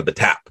sold for the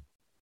tap.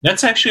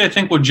 That's actually, I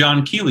think, what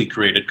John Keeley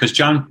created, because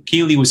John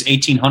Keeley was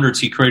 1800s.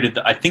 He created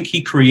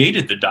he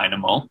created the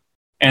dynamo,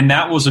 and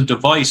that was a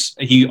device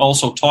he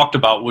also talked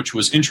about, which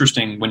was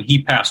interesting. When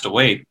he passed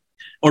away,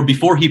 or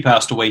before he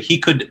passed away, he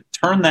could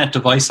turn that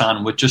device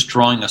on with just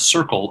drawing a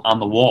circle on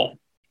the wall.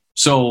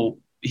 So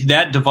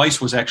that device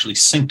was actually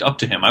synced up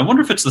to him. I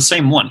wonder if it's the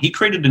same one. He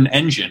created an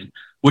engine,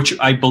 which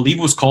I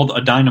believe was called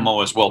a dynamo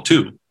as well,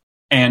 too.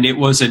 And it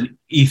was an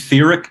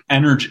etheric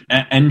energy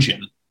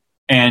engine.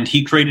 And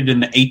he created it in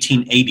the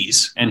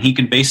 1880s. And he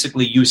can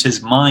basically use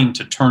his mind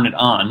to turn it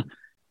on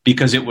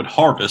because it would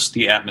harvest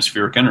the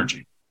atmospheric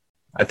energy.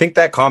 I think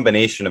that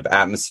combination of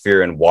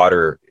atmosphere and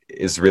water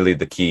is really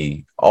the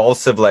key. All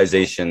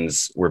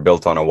civilizations were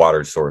built on a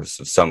water source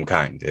of some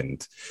kind.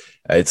 And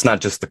it's not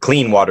just the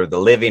clean water, the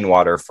living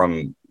water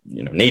from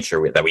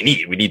nature that we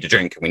need. We need to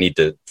drink. We need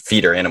to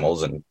feed our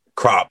animals and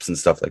crops and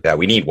stuff like that.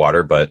 We need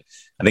water, but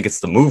I think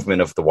it's the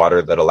movement of the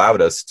water that allowed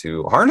us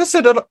to harness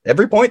it at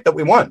every point that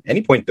we want,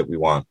 any point that we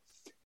want.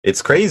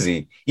 It's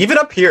crazy. Even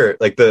up here,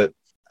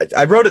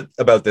 I wrote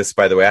about this,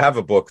 by the way. I have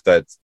a book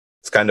that's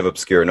kind of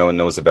obscure. No one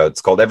knows about.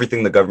 It's called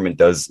Everything the Government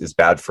Does is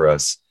Bad for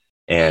Us.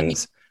 And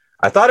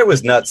I thought it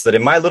was nuts that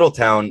in my little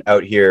town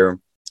out here,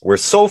 we're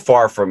so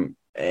far from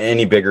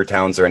any bigger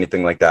towns or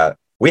anything like that.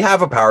 We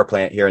have a power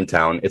plant here in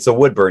town. It's a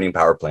wood burning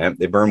power plant.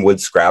 They burn wood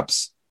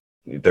scraps.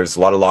 There's a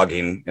lot of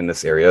logging in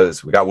this area.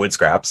 We got wood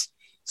scraps.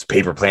 It's a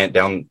paper plant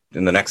down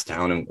in the next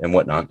town and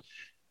whatnot.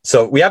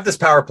 So we have this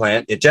power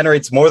plant. It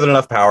generates more than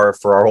enough power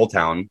for our whole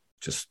town.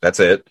 That's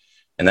it.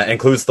 And that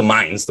includes the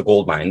mines, the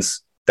gold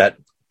mines. That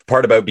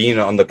part about being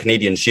on the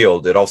Canadian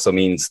Shield, it also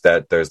means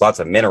that there's lots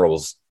of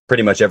minerals.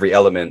 Pretty much every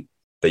element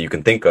that you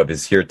can think of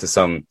is here to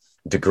some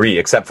degree,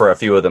 except for a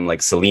few of them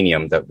like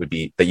selenium that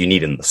you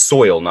need in the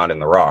soil, not in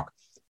the rock.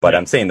 But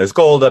I'm saying there's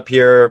gold up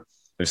here,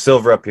 there's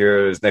silver up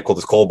here, there's nickel,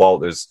 there's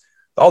cobalt, there's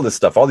all this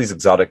stuff, all these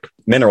exotic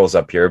minerals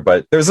up here.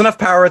 But there's enough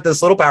power at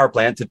this little power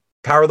plant to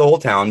power the whole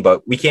town,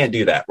 but we can't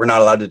do that. We're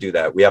not allowed to do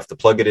that. We have to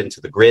plug it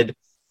into the grid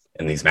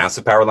and these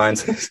massive power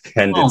lines,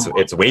 and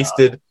it's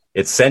wasted.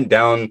 It's sent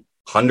down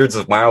hundreds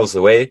of miles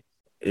away,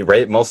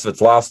 right? Most of it's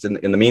lost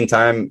in the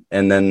meantime.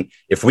 And then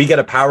if we get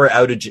a power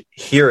outage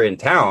here in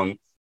town,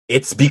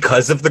 it's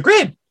because of the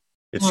grid.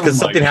 It's because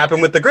something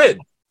happened with the grid.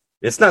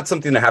 It's not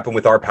something that happened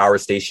with our power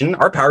station.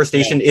 Our power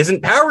station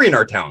isn't powering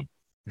our town.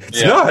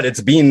 It's not.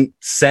 It's being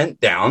sent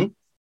down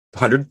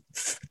 100,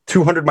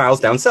 200 miles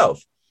down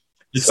south.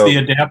 It's the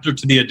adapter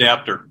to the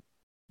adapter.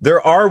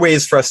 There are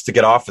ways for us to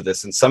get off of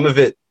this, and some of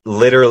it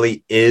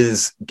literally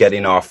is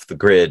getting off the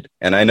grid.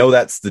 And I know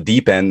that's the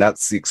deep end,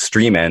 that's the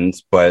extreme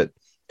end, but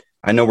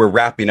I know we're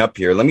wrapping up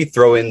here. Let me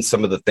throw in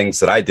some of the things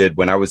that I did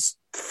when I was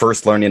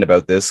first learning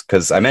about this,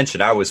 because I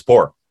mentioned I was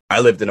poor. I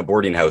lived in a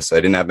boarding house. I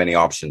didn't have many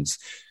options.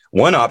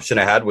 One option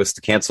I had was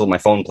to cancel my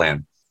phone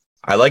plan.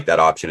 I liked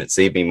that option. It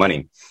saved me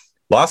money.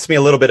 Lost me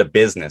a little bit of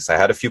business. I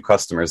had a few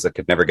customers that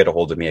could never get a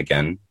hold of me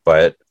again,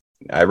 but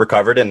I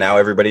recovered, and now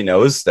everybody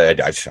knows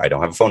that I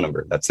don't have a phone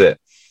number. That's it.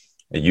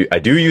 I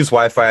do use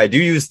Wi-Fi. I do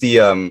use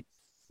the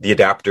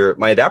adapter.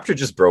 My adapter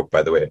just broke,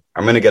 by the way.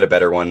 I'm going to get a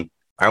better one.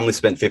 I only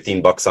spent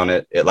 $15 on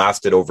it. It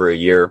lasted over a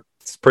year.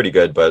 It's pretty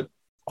good, but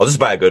I'll just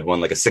buy a good one,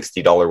 like a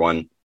 $60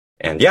 one.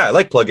 And yeah, I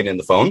like plugging in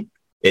the phone.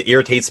 It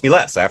irritates me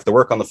less. I have to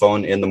work on the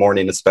phone in the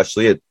morning,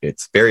 especially.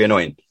 It's very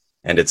annoying,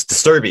 and it's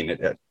disturbing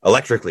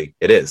electrically.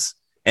 It is.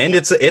 And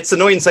it's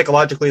annoying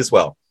psychologically as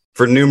well,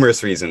 for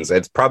numerous reasons.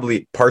 It's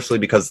probably partially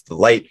because of the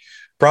light,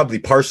 probably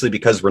partially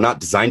because we're not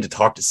designed to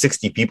talk to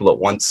 60 people at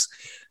once.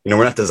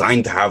 We're not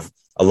designed to have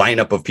a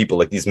lineup of people.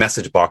 Like these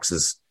message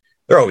boxes,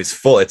 they're always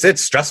full.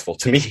 It's stressful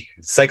to me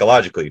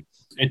psychologically.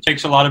 It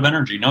takes a lot of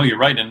energy. No, you're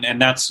right.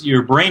 And that's,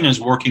 your brain is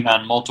working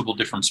on multiple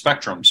different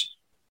spectrums.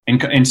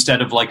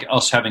 Instead of like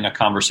us having a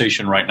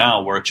conversation right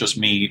now where it's just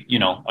me,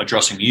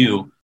 addressing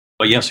you.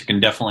 But yes, it can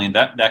definitely,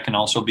 that can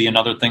also be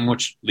another thing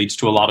which leads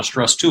to a lot of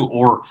stress too.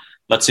 Or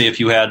let's say if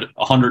you had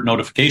 100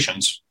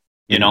 notifications,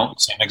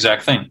 same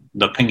exact thing,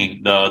 the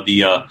pinging,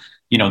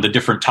 the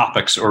different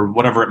topics or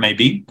whatever it may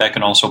be, that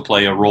can also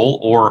play a role.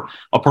 Or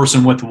a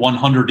person with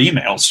 100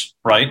 emails,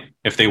 right?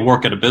 If they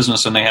work at a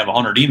business and they have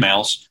 100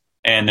 emails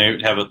and they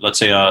have, let's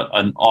say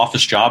an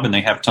office job and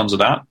they have tons of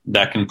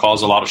that can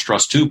cause a lot of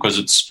stress too, because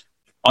it's,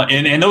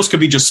 and those could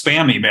be just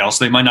spam emails.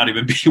 They might not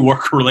even be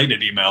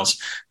work-related emails,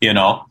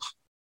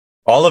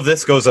 All of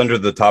this goes under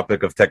the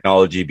topic of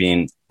technology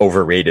being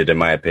overrated, in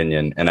my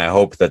opinion. And I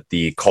hope that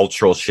the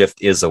cultural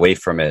shift is away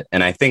from it.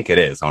 And I think it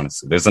is,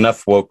 honestly. There's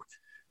enough woke,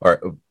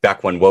 or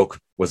back when woke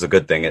was a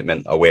good thing, it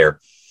meant aware.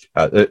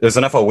 There's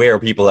enough aware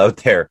people out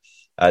there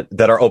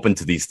that are open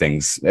to these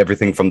things.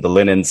 Everything from the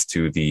linens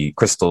to the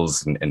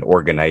crystals and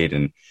organite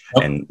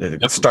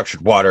and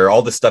structured water.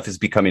 All this stuff is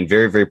becoming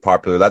very, very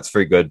popular. That's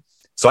very good.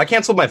 So I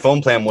canceled my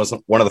phone plan.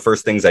 Wasn't one of the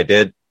first things I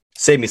did.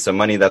 Saved me some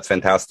money. That's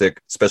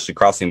fantastic, especially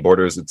crossing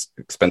borders. It's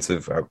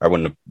expensive. I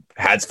wouldn't have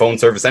had phone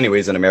service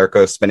anyways in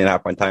America, spending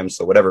half my time.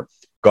 So whatever,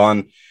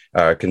 gone.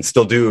 Can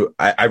still do.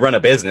 I run a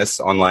business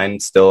online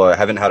still. I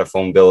haven't had a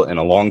phone bill in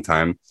a long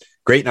time.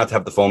 Great not to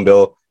have the phone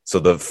bill. So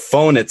the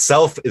phone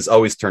itself is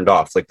always turned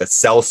off. Like the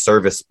cell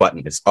service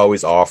button is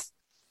always off.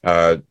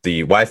 The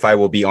Wi-Fi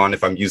will be on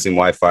if I'm using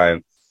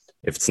Wi-Fi.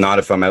 If it's not,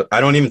 if I'm out, I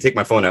don't even take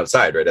my phone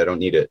outside, right? I don't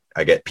need it.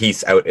 I get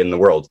peace out in the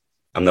world.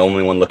 I'm the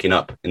only one looking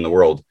up in the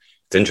world.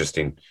 It's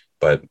interesting,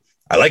 but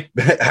I like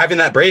having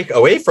that break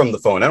away from the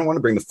phone. I don't want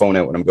to bring the phone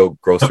out when I'm go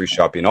grocery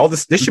shopping. All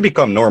this should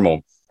become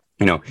normal.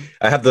 I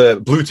have the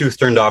Bluetooth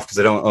turned off because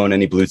I don't own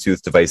any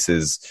Bluetooth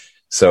devices.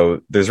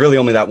 So there's really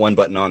only that one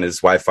button on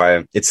is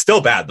Wi-Fi. It's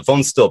still bad. The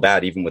phone's still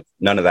bad, even with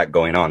none of that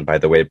going on, by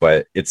the way,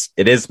 but it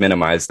is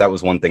minimized. That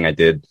was one thing I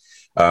did.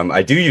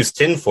 I do use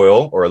tin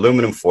foil or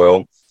aluminum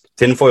foil.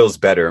 Tin foil is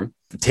better.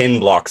 Tin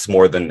blocks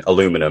more than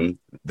aluminum.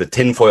 The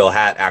tin foil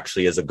hat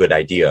actually is a good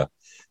idea,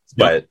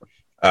 but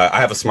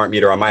I have a smart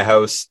meter on my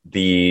house.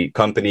 The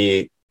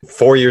company,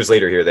 4 years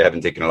later here, they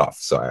haven't taken it off.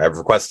 So I've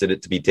requested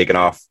it to be taken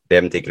off. They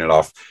haven't taken it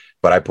off,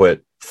 but I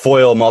put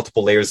foil,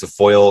 multiple layers of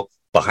foil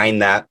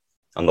behind that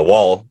on the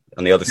wall,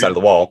 on the other side of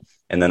the wall,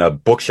 and then a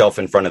bookshelf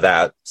in front of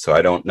that. So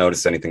I don't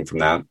notice anything from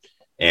that.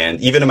 And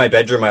even in my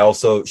bedroom, I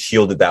also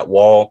shielded that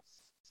wall,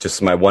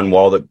 just my one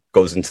wall that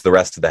goes into the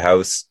rest of the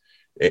house.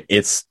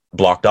 It's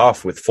blocked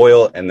off with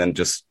foil and then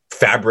just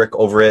fabric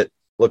over it.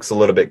 Looks a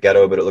little bit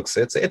ghetto, but it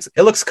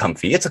looks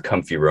comfy. It's a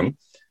comfy room.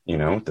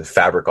 The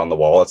fabric on the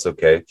wall. That's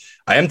okay.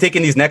 I am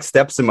taking these next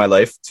steps in my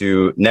life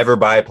to never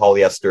buy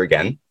polyester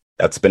again.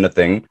 That's been a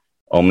thing.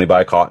 Only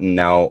buy cotton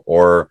now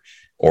or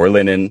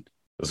linen.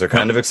 Those are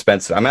kind of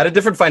expensive. I'm at a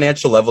different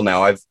financial level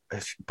now.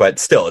 But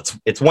still,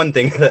 it's one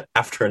thing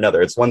after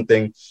another. It's one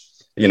thing.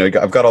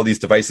 I've got all these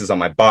devices on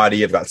my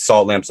body. I've got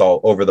salt lamps all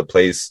over the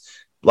place.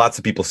 Lots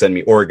of people send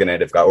me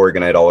organite. I've got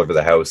organite all over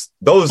the house.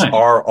 Those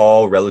are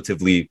all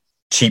relatively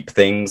cheap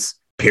things.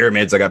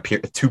 Pyramids. I got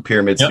 2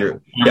 pyramids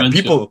here. Yeah,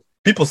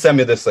 people send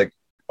me this like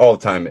all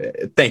the time.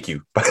 Thank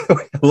you.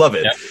 I love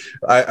it.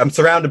 Yeah. I'm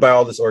surrounded by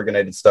all this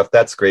organited stuff.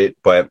 That's great.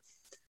 But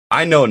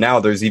I know now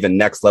there's even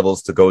next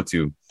levels to go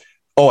to.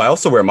 Oh, I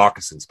also wear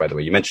moccasins, by the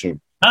way. You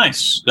mentioned.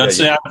 Nice.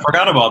 I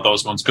forgot about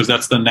those ones because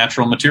that's the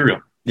natural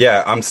material.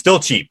 Yeah, I'm still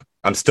cheap.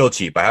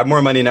 I have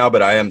more money now,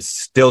 but I am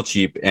still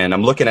cheap. And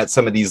I'm looking at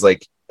some of these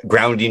like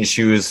grounding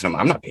shoes. And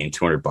I'm not paying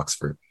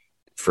 $200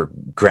 for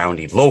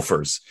grounding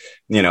loafers,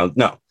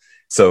 no.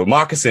 So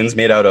moccasins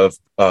made out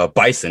of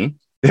bison.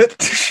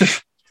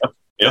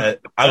 I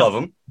love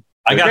them.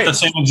 I got the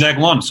same exact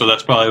one. So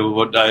that's probably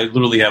what I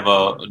literally have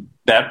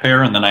that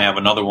pair. And then I have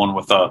another one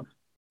with a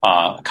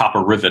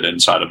copper rivet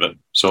inside of it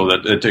so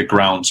that it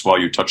grounds while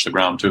you touch the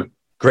ground too.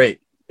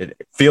 Great. It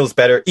feels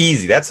better.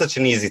 Easy. That's such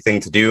an ezy thing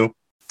to do,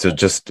 to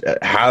just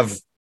have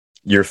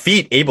your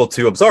feet able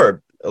to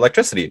absorb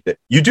electricity.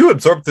 You do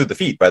absorb through the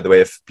feet, by the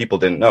way, if people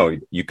didn't know.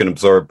 You can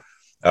absorb.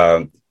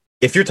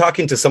 If you're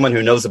talking to someone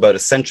who knows about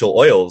essential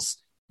oils,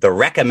 the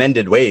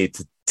recommended way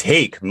to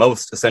take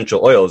most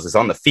essential oils is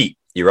on the feet.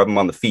 You rub them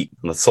on the feet,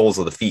 on the soles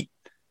of the feet.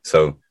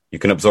 So you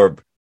can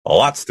absorb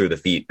lots through the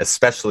feet,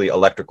 especially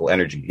electrical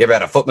energy. You ever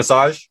had a foot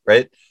massage,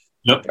 right?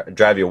 Yep.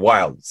 Drive you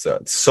wild.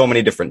 So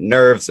many different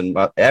nerves and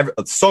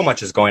so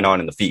much is going on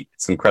in the feet.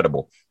 It's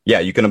incredible. Yeah,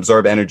 you can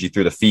absorb energy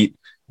through the feet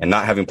and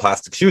not having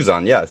plastic shoes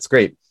on. Yeah, it's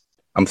great.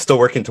 I'm still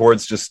working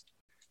towards just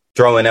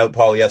throwing out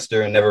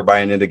polyester and never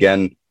buying it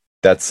again.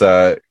 That's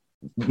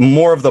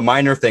more of the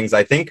minor things.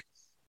 I think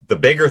the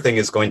bigger thing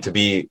is going to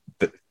be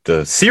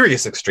the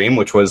serious extreme,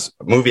 which was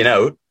moving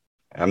out.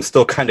 I'm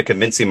still kind of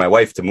convincing my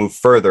wife to move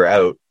further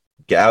out,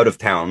 get out of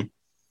town.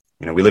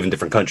 We live in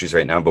different countries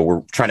right now, but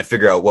we're trying to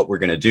figure out what we're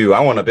going to do.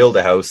 I want to build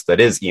a house that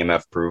is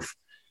EMF proof.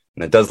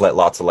 and it does let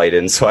lots of light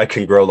in, so I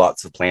can grow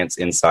lots of plants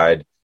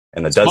inside.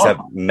 And it does have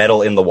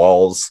metal in the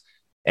walls.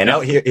 And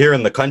out here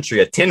in the country,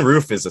 a tin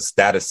roof is a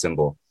status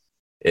symbol.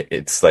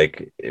 It's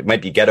like, it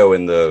might be ghetto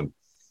in the,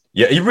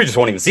 you just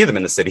won't even see them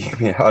in the city.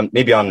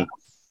 Maybe on.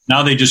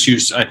 Now they just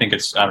use, I think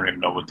I don't even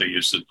know what they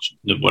use,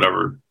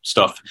 whatever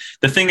stuff.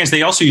 The thing is,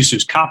 they also used to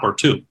use copper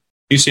too.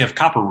 They used to have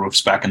copper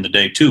roofs back in the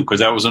day too, because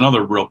that was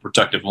another real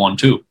protective one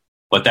too.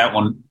 But that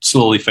one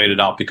slowly faded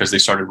out because they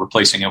started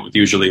replacing it with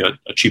usually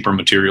a cheaper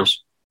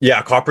materials.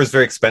 Yeah, copper is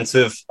very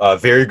expensive. A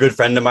very good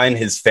friend of mine,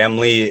 his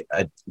family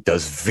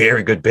does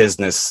very good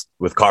business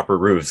with copper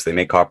roofs. They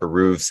make copper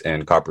roofs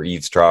and copper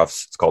eaves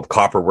troughs. It's called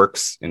Copper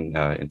Works in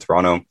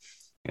Toronto.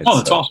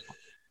 That's awesome.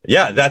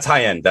 Yeah, that's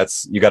high end.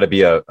 You got to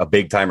be a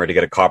big timer to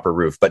get a copper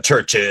roof. But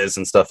churches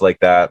and stuff like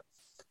that.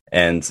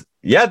 And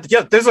yeah,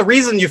 there's a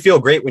reason you feel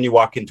great when you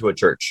walk into a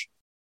church.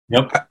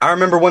 Yep. I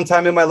remember one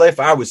time in my life,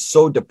 I was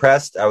so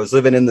depressed. I was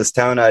living in this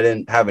town. I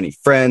didn't have any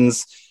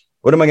friends.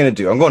 What am I going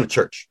to do? I'm going to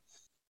church.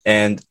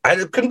 And I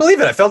couldn't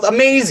believe it. I felt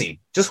amazing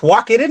just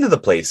walking into the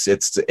place.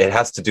 It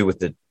has to do with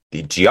the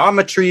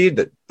geometry,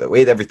 the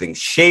way that everything's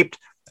shaped.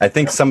 I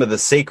think some of the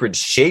sacred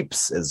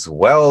shapes as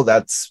well.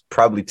 That's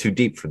probably too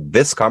deep for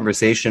this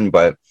conversation,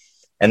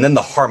 and then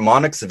the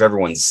harmonics of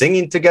everyone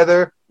singing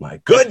together.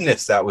 My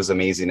goodness, that was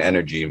amazing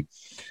energy.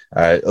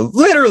 It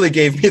literally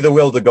gave me the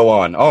will to go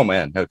on. Oh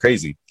man, how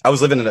crazy. I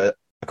was living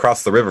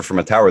across the river from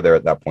a tower there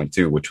at that point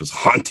too, which was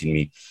haunting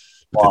me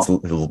with its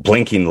little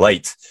blinking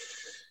light.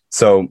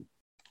 So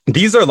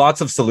these are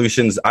lots of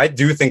solutions. I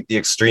do think the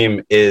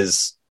extreme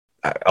is,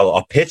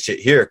 I'll pitch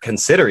it here,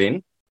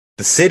 considering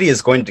the city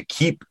is going to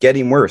keep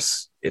getting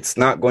worse. It's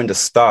not going to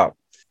stop.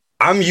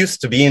 I'm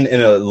used to being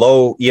in a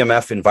low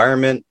EMF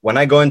environment. When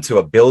I go into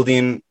a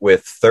building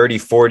with 30,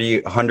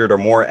 40, 100 or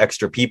more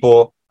extra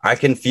people, I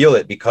can feel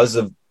it because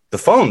of the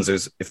phones.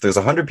 If there's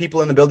 100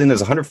 people in the building,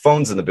 there's 100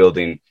 phones in the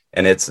building,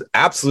 and it's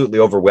absolutely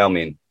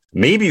overwhelming.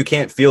 Maybe you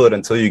can't feel it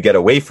until you get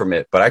away from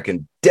it, but I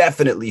can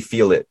definitely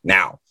feel it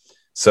now.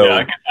 So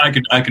yeah,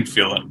 I can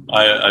feel it.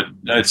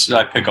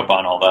 I pick up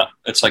on all that.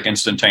 It's like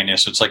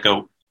instantaneous. It's like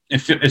it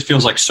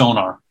feels like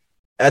sonar.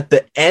 At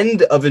the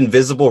end of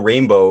Invisible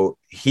Rainbow,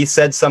 he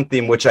said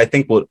something which I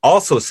think would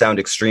also sound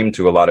extreme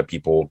to a lot of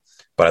people,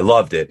 but I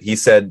loved it. He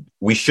said,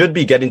 we should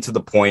be getting to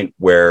the point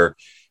where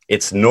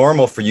it's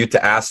normal for you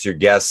to ask your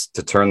guests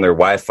to turn their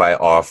Wi-Fi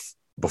off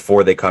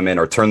before they come in,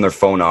 or turn their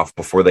phone off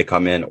before they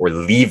come in, or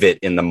leave it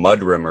in the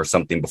mudroom or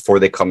something before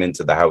they come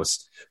into the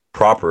house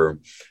proper.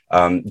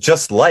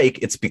 Just like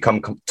it's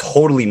become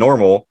totally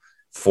normal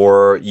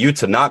for you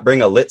to not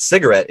bring a lit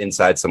cigarette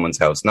inside someone's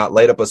house, not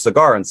light up a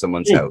cigar in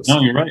someone's house. No,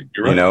 you're right.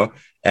 You're right. You know,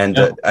 and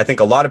I think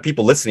a lot of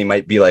people listening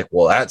might be like,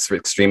 well, that's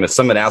extreme. If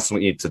someone asked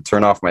me to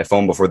turn off my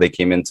phone before they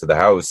came into the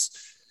house,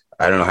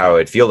 I don't know how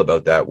I'd feel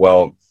about that.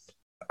 Well,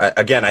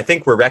 again, I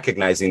think we're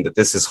recognizing that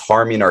this is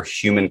harming our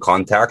human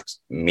contact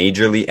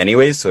majorly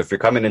anyways. So if you're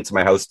coming into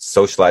my house to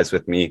socialize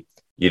with me,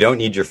 you don't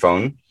need your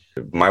phone.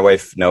 My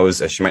wife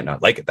knows, she might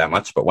not like it that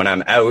much, but when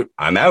I'm out,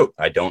 I'm out.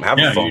 I don't have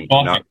a phone.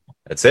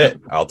 That's it.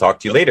 I'll talk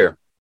to you later.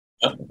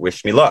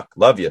 Wish me luck.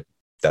 Love you.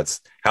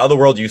 That's how the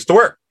world used to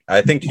work.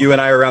 I think you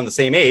and I are around the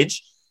same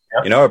age.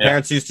 You know, our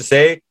parents used to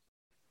say,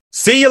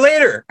 see you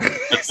later.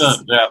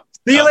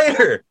 See you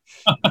later.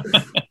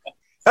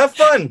 Have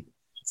fun.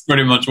 That's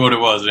pretty much what it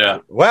was. Yeah.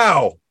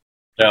 Wow.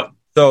 Yeah.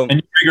 So, and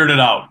you figured it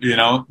out,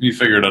 you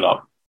figured it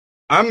out.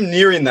 I'm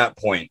nearing that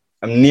point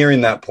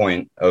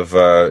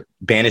of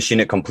banishing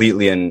it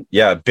completely and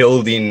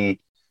building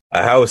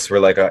a house where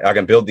like I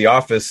can build the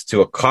office to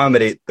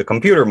accommodate the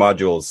computer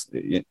modules,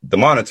 the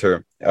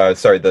monitor,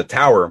 the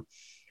tower,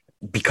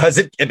 because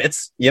it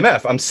emits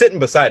EMF. I'm sitting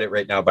beside it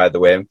right now, by the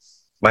way.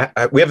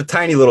 We have a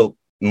tiny little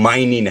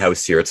mining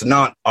house here. It's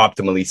not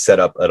optimally set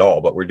up at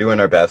all, but we're doing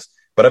our best.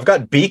 But I've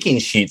got baking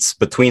sheets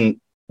between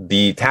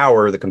the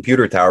tower, the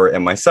computer tower,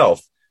 and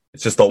myself.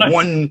 It's just the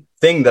one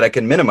thing that I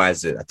can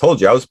minimize it. I told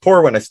you I was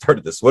poor when I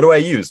started this. What do I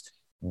use?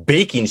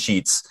 Baking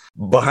sheets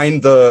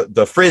behind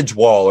the fridge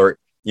wall, or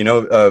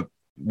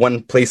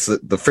one place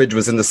that the fridge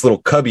was in this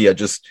little cubby. I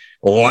just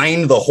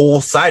lined the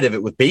whole side of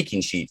it with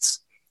baking sheets.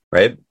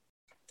 Right?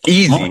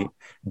 Easy.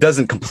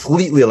 Doesn't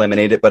completely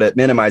eliminate it, but it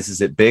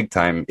minimizes it big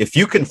time. If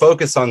you can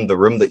focus on the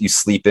room that you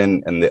sleep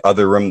in and the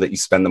other room that you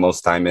spend the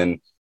most time in,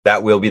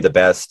 that will be the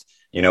best.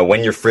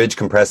 When your fridge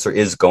compressor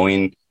is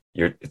going,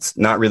 it's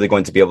not really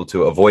going to be able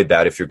to avoid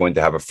that if you're going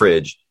to have a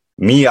fridge.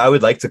 I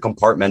would like to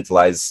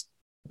compartmentalize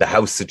the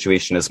house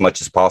situation as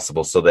much as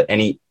possible so that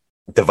any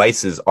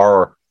devices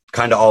are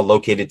kind of all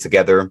located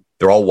together.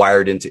 They're all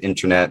wired into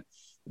internet,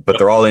 but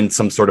they're all in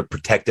some sort of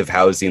protective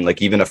housing,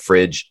 like even a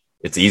fridge.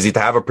 It's easy to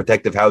have a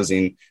protective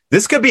housing.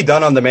 This could be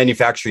done on the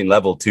manufacturing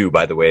level too,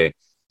 by the way.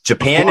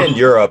 Japan and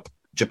Europe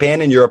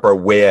are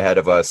way ahead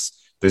of us.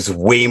 There's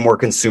way more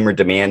consumer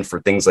demand for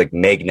things like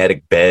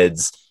magnetic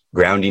beds,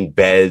 grounding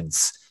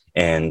beds,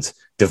 and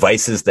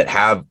devices that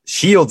have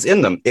shields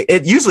in them.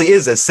 It usually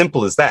is as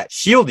simple as that,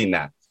 shielding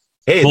that.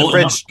 Hey, the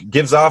fridge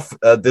gives off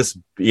this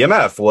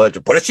EMF. Well,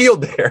 put a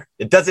shield there.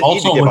 It doesn't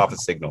need to give off a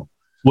signal.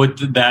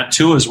 with that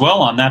too as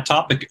well on that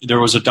topic. There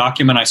was a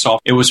document I saw,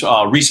 it was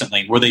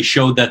recently, where they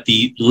showed that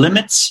the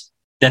limits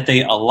that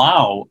they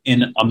allow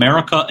in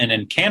America and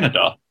in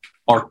Canada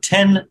are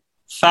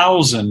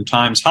 10,000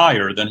 times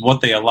higher than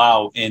what they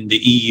allow in the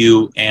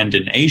EU and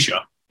in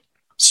Asia.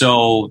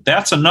 So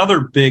that's another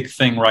big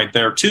thing right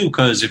there too,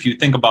 because if you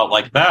think about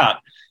like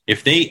that,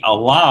 if they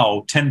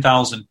allow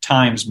 10,000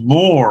 times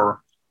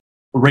more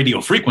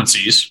radio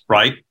frequencies,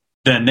 right,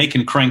 then they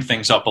can crank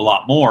things up a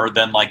lot more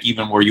than like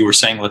even where you were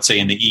saying, let's say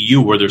in the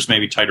EU, where there's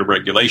maybe tighter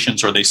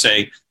regulations, or they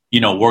say, you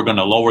know, we're going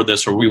to lower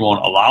this or we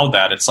won't allow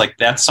that. It's like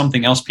that's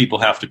something else people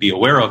have to be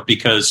aware of,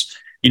 because,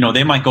 you know,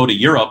 they might go to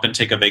Europe and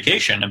take a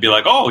vacation and be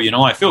like, oh, you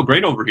know, I feel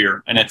great over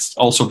here. And it's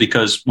also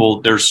because, well,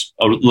 there's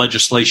a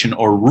legislation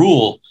or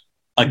rule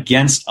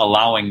against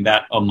allowing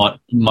that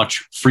much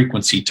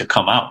frequency to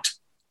come out.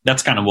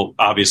 That's kind of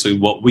obviously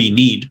what we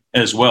need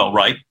as well,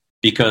 right?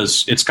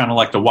 Because it's kind of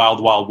like the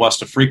wild, wild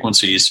west of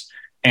frequencies.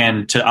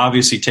 And to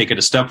obviously take it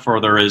a step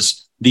further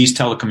is these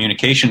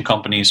telecommunication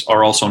companies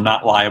are also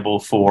not liable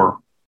for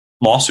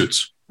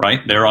lawsuits, right?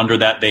 They're under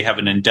that. They have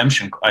an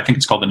indemnification, I think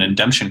it's called an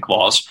indemnification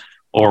clause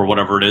or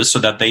whatever it is, so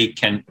that they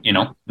can, you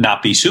know,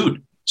 not be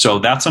sued. So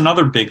that's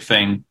another big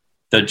thing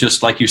that,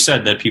 just like you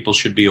said, that people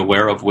should be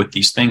aware of with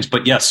these things.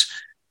 But yes,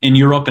 in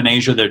Europe and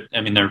Asia, they're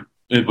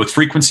with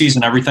frequencies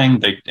and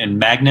everything, and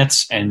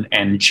magnets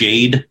and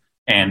jade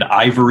and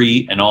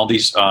ivory and all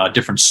these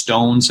different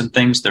stones and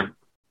things.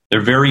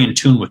 They're very in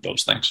tune with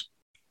those things.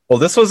 Well,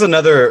 this was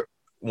another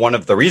one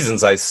of the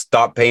reasons I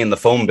stopped paying the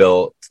phone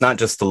bill. It's not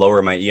just to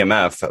lower my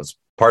EMF. That was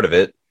part of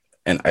it.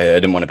 And I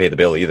didn't want to pay the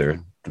bill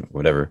either,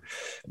 whatever.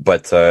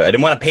 But I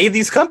didn't want to pay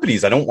these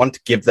companies. I don't want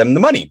to give them the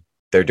money.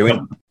 They're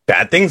doing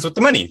bad things with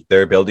the money.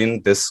 They're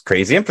building this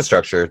crazy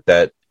infrastructure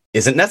that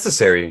isn't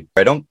necessary.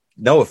 I don't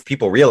know if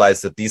people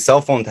realize that these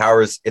cell phone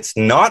towers, it's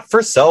not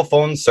for cell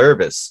phone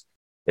service.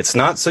 It's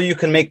not so you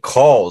can make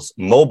calls,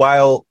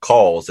 mobile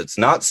calls. It's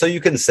not so you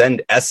can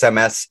send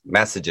SMS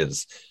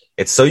messages.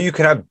 It's so you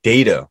can have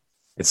data.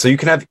 It's so you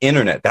can have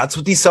internet. That's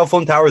what these cell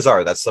phone towers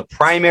are. That's the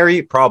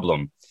primary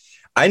problem.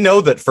 I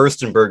know that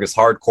Furstenberg is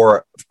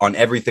hardcore on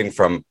everything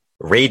from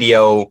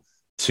radio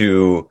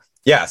to,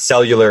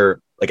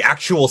 cellular, like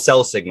actual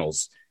cell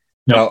signals.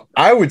 No. Now,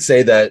 I would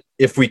say that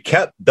if we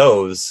kept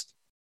those,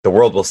 the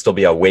world will still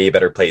be a way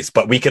better place.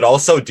 But we could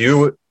also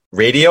do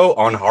radio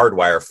on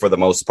hardwire for the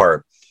most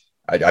part.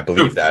 I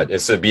believe that.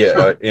 This would be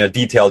a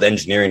detailed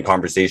engineering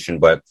conversation,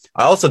 but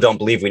I also don't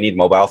believe we need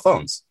mobile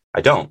phones.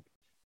 I don't.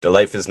 The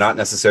life is not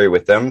necessary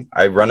with them.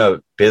 I run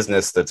a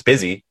business that's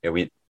busy.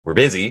 We're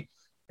busy.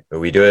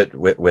 We do it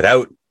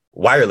without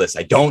wireless.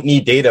 I don't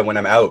need data when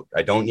I'm out.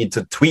 I don't need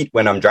to tweet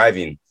when I'm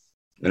driving.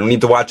 I don't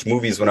need to watch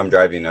movies when I'm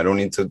driving. I don't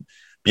need to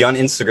be on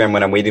Instagram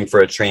when I'm waiting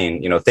for a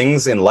train. You know,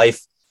 things in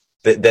life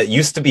that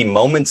used to be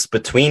moments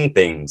between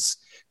things,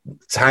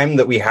 time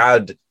that we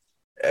had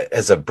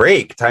as a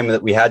break, time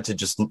that we had to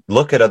just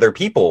look at other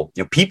people.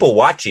 You know, people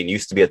watching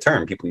used to be a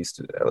term. People used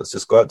to, let's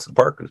just go out to the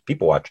park and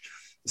people watch.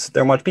 Sit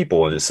there and watch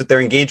people, and just sit there,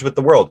 engage with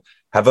the world.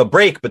 Have a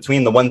break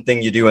between the one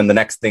thing you do and the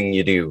next thing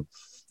you do.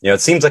 You know, it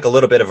seems like a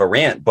little bit of a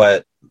rant,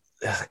 but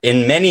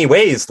in many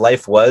ways,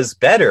 life was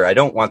better. I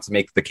don't want to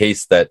make the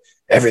case that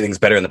everything's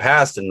better in the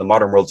past and the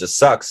modern world just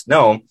sucks.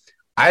 No,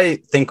 I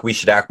think we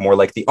should act more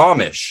like the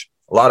Amish.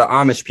 A lot of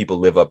Amish people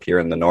live up here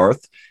in the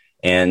north,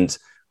 and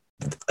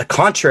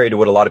contrary to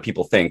what a lot of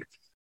people think,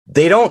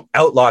 they don't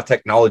outlaw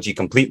technology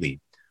completely.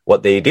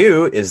 What they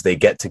do is they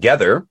get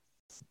together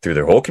through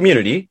their whole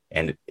community,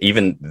 and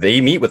even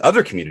they meet with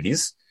other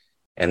communities,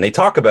 and they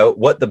talk about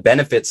what the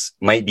benefits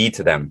might be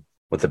to them,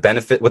 what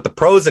the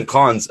pros and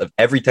cons of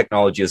every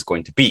technology is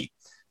going to be.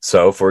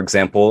 So, for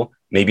example,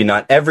 maybe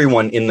not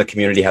everyone in the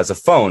community has a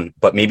phone,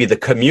 but maybe the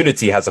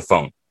community has a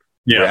phone.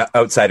 Yeah,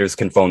 outsiders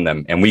can phone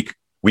them, and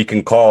we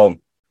can call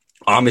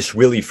Amish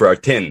Willie for our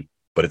tin,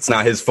 but it's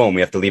not his phone.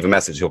 We have to leave a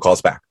message. He'll call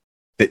us back.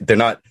 They're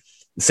not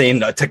saying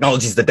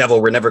technology is the devil.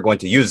 We're never going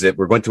to use it.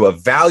 We're going to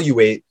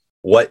evaluate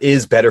what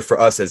is better for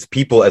us as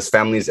people, as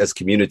families, as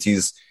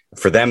communities.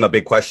 For them, a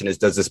big question is,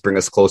 does this bring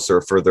us closer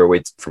or further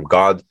away from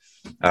God?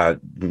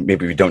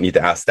 Maybe we don't need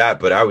to ask that,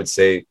 but I would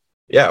say,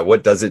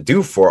 what does it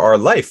do for our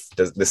life,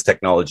 does this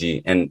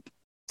technology? And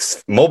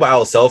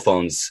mobile cell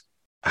phones,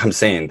 I'm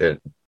saying they're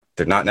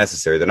not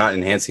necessary. They're not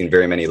enhancing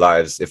very many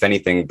lives. If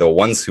anything, the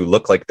ones who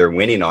look like they're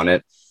winning on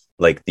it,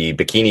 like the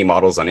bikini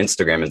models on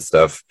Instagram and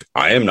stuff,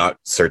 I am not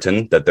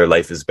certain that their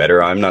life is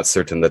better. I'm not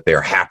certain that they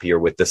are happier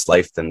with this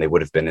life than they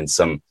would have been in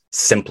some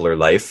simpler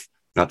life.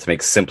 Not to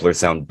make simpler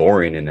sound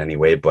boring in any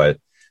way, but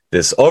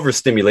this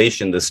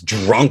overstimulation, this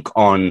drunk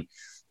on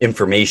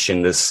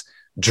information, this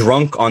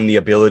drunk on the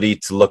ability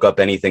to look up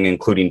anything,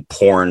 including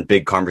porn,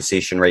 big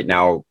conversation right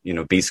now, you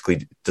know,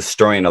 basically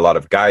destroying a lot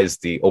of guys,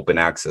 the open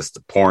access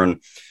to porn,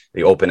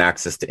 the open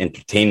access to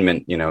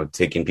entertainment, you know,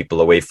 taking people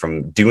away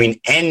from doing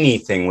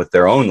anything with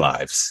their own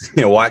lives,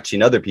 you know,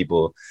 watching other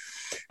people,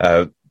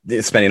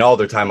 spending all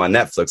their time on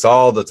Netflix,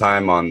 all the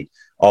time on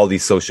all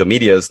these social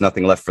medias,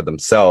 nothing left for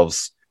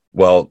themselves.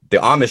 Well, the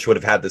Amish would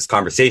have had this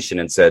conversation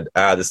and said,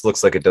 this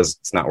looks like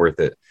it's not worth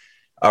it.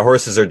 our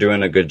horses are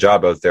doing a good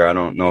job out there. I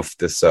don't know if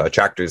this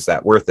tractor is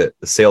that worth it.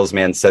 The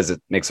salesman says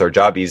it makes our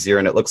job easier,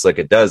 and it looks like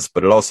it does,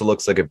 but it also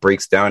looks like it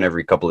breaks down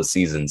every couple of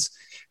seasons.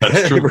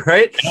 That's true.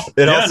 Right?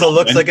 It also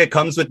looks like it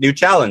comes with new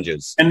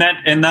challenges. And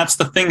that's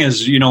the thing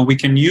is, we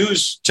can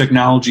use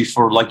technology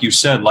for, like you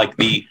said, like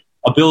the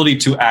ability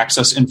to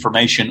access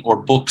information or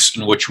books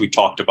in which we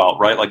talked about,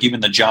 right? Like even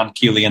the John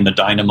Keeley and the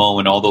Dynamo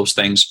and all those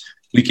things,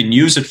 we can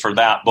use it for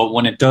that. But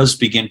when it does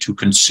begin to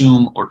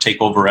consume or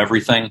take over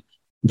everything,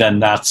 then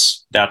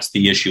that's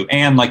the issue.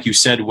 And like you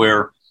said,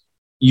 where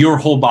your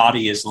whole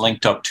body is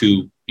linked up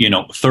to,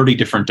 30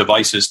 different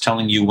devices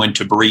telling you when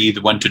to breathe,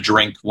 when to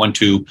drink, when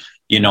to,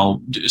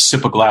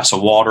 sip a glass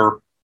of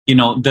water,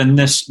 then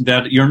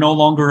that you're no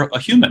longer a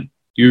human.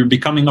 You're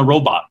becoming a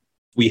robot.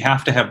 We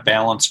have to have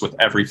balance with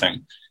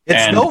everything.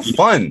 It's no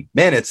fun,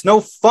 man. It's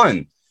no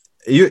fun.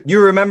 You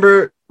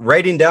remember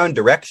writing down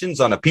directions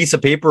on a piece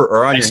of paper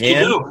or on your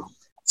hand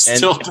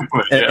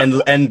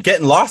and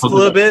getting lost a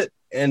little bit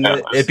and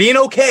it being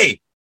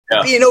okay.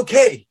 Yeah. Being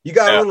okay. You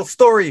got a little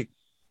story.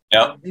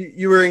 Yeah.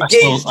 You were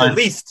engaged at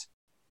least.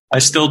 I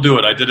still do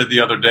it. I did it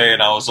the other day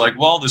and I was like,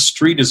 well, the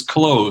street is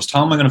closed.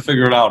 How am I going to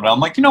figure it out? And I'm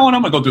like, you know what?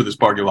 I'm going to go through this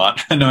parking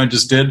lot. And I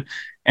just did.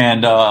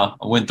 And I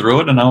went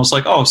through it and I was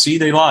like, oh, see,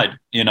 they lied.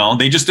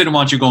 They just didn't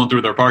want you going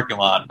through their parking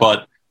lot.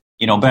 But,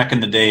 back in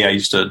the day, I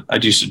used to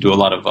do a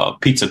lot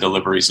of pizza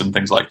deliveries and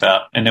things like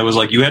that. And it was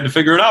like, you had to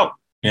figure it out.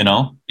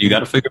 You got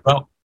to figure it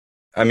out.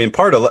 I mean,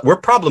 we're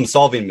problem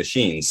solving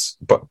machines,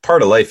 but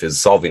part of life is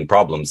solving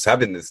problems.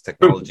 Having this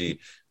technology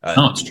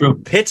it's true.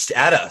 Pitched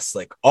at us,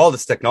 like all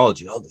this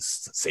technology,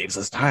 this saves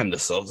us time,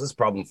 this solves this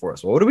problem for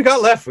us. Well, what do we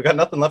got left? We got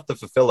nothing left to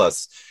fulfill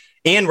us.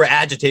 And we're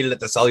agitated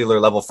at the cellular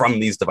level from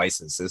these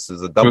devices. This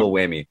is a double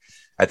whammy.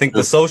 I think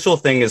the social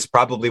thing is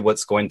probably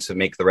what's going to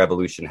make the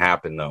revolution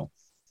happen, though,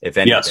 if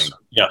anything.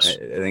 Yes.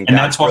 I think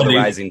that's where the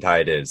rising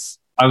tide is.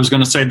 I was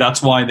going to say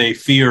that's why they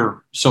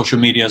fear social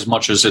media as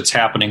much as it's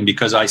happening,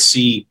 because I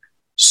see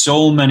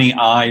so many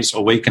eyes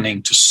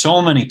awakening to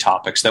so many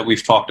topics that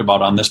we've talked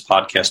about on this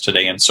podcast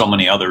today and so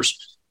many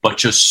others, but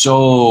just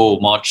so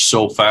much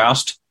so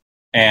fast.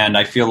 And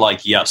I feel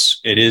like,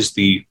 yes, it is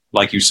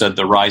like you said,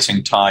 the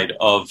rising tide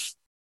of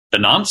the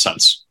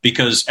nonsense,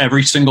 because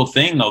every single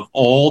thing of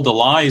all the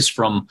lies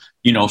from,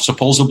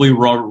 supposedly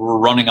we're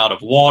running out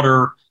of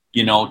water,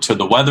 to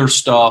the weather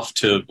stuff,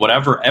 to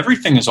whatever,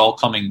 everything is all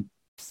coming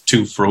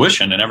to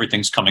fruition and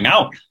everything's coming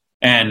out.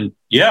 And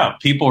yeah,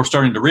 people are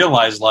starting to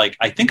realize, like,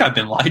 I think I've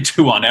been lied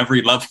to on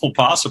every level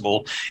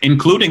possible,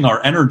 including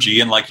our energy.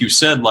 And like you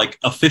said, like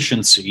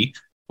efficiency,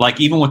 like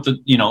even with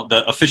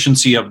the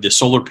efficiency of the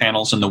solar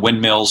panels and the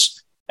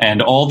windmills and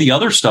all the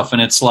other stuff.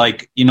 And it's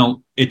like,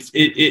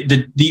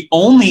 the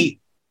only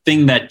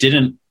thing that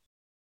didn't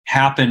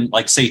happen,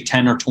 like say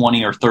 10 or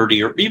 20 or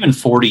 30 or even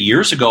 40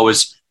 years ago,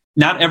 is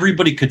not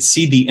everybody could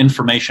see the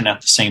information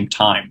at the same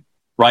time.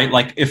 Right?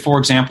 Like if, for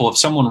example, if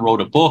someone wrote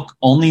a book,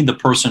 only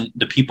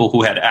the people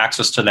who had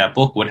access to that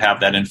book would have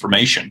that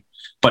information.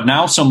 But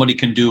now somebody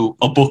can do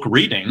a book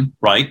reading,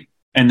 right?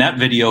 And that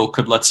video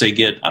could, let's say,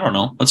 get,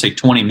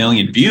 20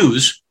 million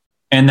views.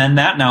 And then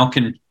that now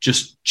can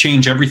just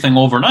change everything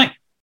overnight.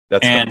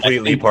 That's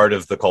completely part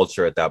of the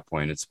culture at that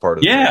point. It's part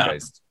of the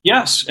zeitgeist.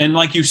 Yes. And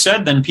like you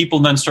said, then people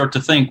then start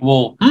to think,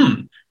 well,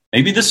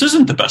 maybe this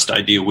isn't the best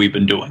idea we've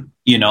been doing,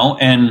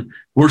 and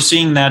we're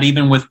seeing that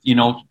even with,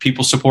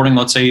 people supporting,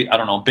 let's say,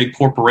 big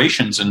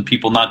corporations and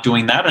people not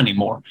doing that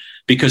anymore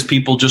because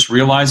people just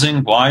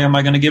realizing, why am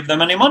I going to give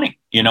them any money?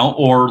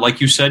 Or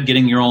like you said,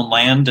 getting your own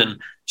land and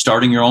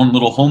starting your own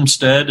little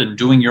homestead and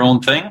doing your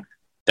own thing.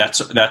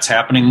 That's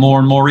happening more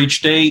and more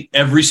each day,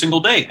 every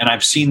single day. And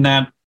I've seen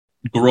that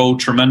grow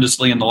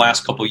tremendously in the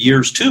last couple of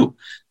years too.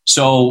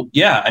 So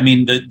yeah, I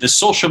mean, the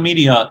social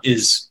media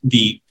is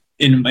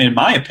in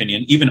my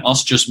opinion, even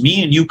us, just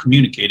me and you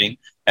communicating,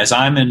 as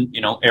I'm in,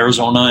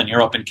 Arizona and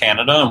you're up in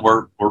Canada and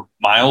we're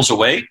miles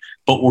away,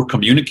 but we're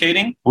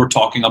communicating, we're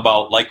talking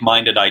about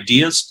like-minded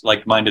ideas,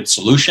 like-minded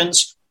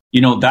solutions.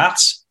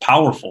 That's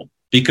powerful,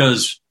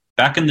 because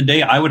back in the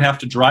day, I would have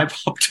to drive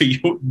up to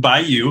you, by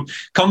you,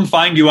 come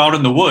find you out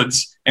in the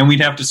woods, and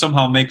we'd have to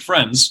somehow make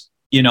friends,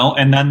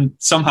 and then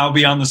somehow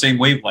be on the same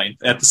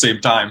wavelength at the same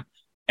time.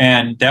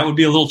 And that would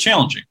be a little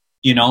challenging,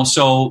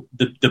 so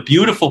the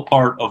beautiful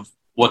part of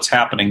what's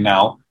happening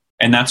now,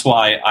 and that's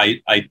why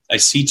I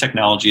see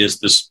technology as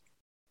this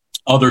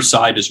other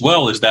side as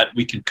well, is that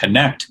we can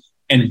connect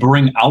and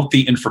bring out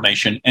the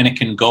information, and it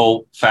can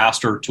go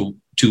faster to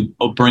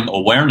bring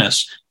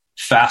awareness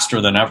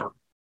faster than ever,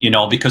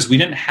 because we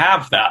didn't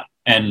have that.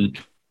 And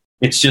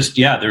it's just,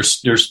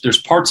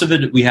 there's parts of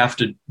it that we have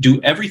to do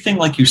everything.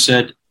 Like you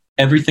said,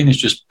 everything is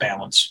just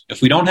balance.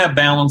 If we don't have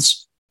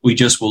balance, we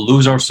just will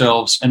lose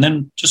ourselves, and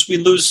then we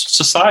lose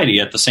society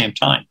at the same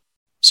time.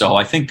 So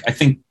I think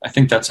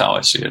that's how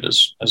I see it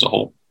as a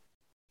whole.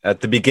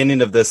 At the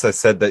beginning of this, I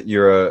said that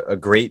you're a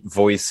great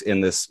voice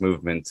in this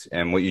movement,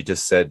 and what you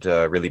just said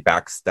really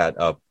backs that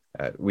up.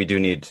 We do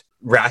need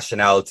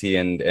rationality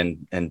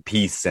and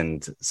peace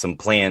and some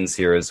plans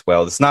here as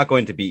well. It's not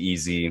going to be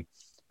easy.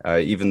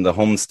 even the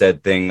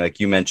homestead thing, like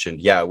you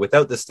mentioned. Yeah,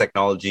 without this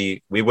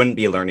technology, we wouldn't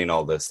be learning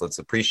all this. Let's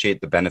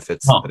appreciate the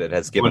benefits that it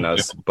has given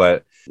us,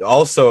 but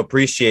also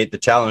appreciate the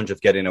challenge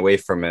of getting away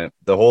from it.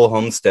 The whole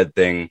homestead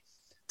thing,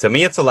 to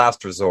me, it's a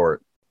last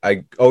resort.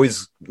 I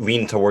always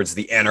leaned towards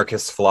the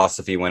anarchist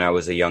philosophy when I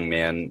was a young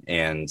man,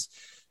 and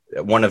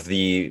one of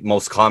the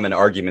most common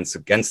arguments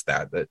against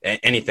that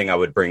anything I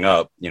would bring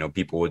up,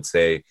 people would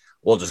say,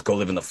 well, just go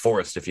live in the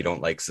forest if you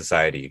don't like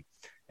society.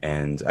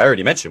 And I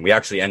already mentioned, we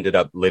actually ended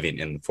up living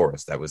in the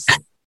forest. That was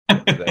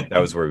that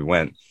was where we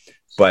went.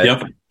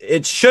 But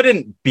it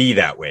shouldn't be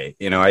that way.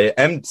 I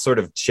am sort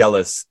of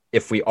jealous,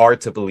 if we are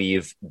to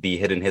believe the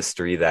hidden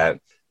history, that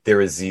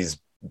there is these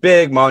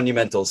big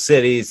monumental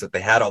cities that they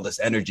had all this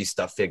energy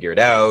stuff figured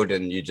out,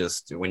 and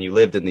when you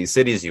lived in these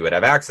cities, you would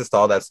have access to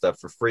all that stuff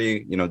for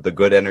free. The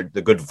good energy,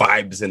 the good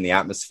vibes in the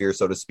atmosphere,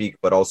 so to speak,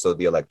 but also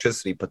the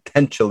electricity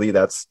potentially.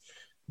 That's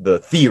the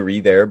theory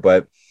there.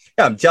 But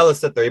yeah, I'm jealous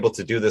that they're able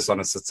to do this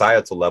on a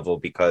societal level,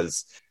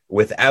 because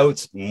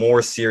without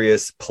more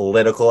serious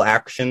political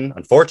action,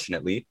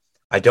 unfortunately,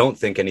 I don't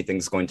think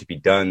anything's going to be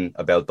done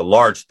about the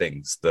large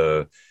things,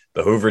 the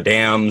Hoover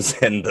dams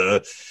and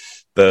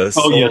the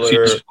solar,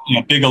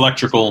 big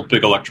electrical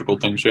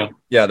things.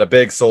 The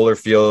big solar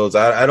fields.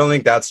 I don't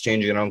think that's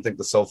changing. I don't think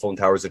the cell phone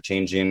towers are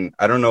changing.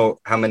 I don't know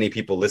how many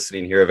people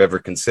listening here have ever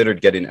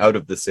considered getting out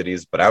of the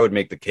cities, but I would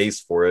make the case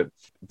for it.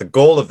 The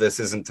goal of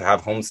this isn't to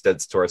have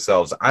homesteads to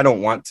ourselves. I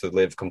don't want to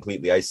live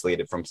completely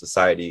isolated from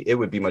society. It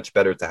would be much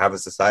better to have a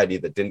society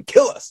that didn't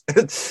kill us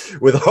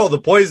with all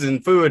the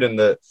poison food and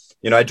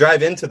I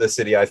drive into the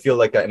city. I feel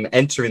like I'm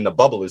entering the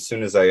bubble as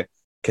soon as I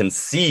can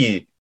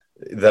see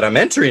that I'm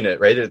entering it,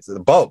 right? It's a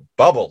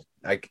bubble.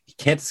 I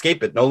can't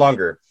escape it no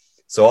longer.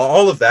 So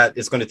all of that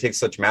is going to take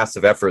such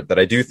massive effort that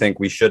I do think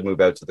we should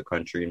move out to the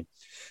country.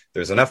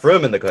 There's enough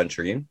room in the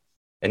country.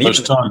 And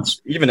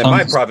even in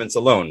my province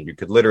alone, you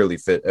could literally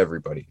fit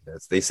everybody.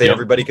 They say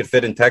everybody could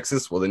fit in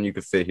Texas. Well, then you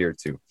could fit here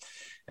too.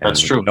 And that's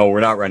true. No,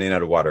 we're not running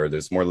out of water.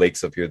 There's more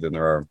lakes up here than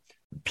there are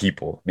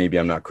people. Maybe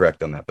I'm not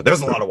correct on that, but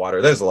there's a lot of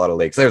water. There's a lot of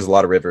lakes. There's a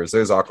lot of rivers.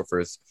 There's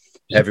aquifers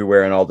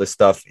everywhere and all this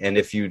stuff.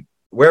 And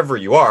wherever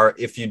you are,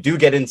 if you do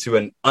get into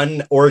an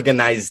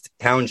unorganized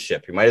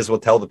township, you might as well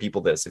tell the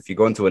people this. If you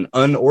go into an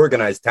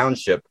unorganized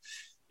township,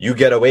 you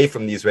get away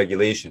from these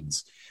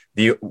regulations.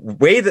 The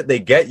way that they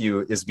get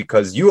you is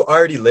because you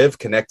already live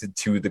connected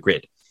to the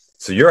grid.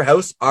 So your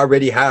house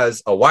already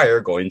has a wire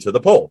going to the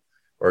pole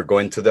or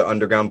going to the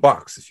underground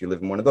box. If you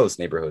live in one of those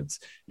neighborhoods,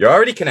 you're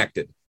already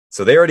connected.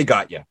 So they already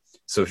got you.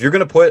 So if you're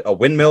going to put a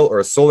windmill or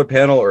a solar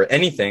panel or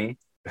anything,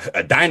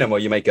 a dynamo,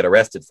 you might get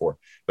arrested for.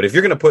 But if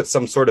you're going to put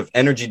some sort of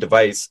energy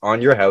device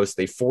on your house,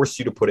 they force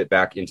you to put it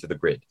back into the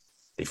grid.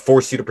 They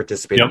force you to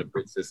participate in the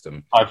grid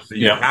system. So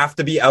you have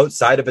to be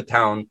outside of a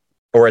town,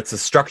 or it's a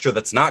structure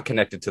that's not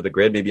connected to the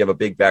grid. Maybe you have a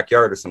big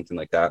backyard or something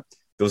like that.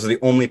 Those are the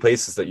only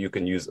places that you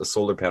can use a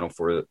solar panel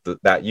for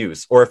that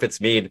use. Or if it's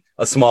made,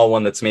 a small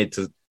one that's made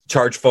to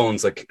charge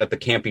phones, like at the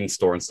camping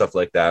store and stuff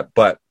like that.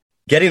 But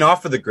getting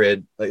off of the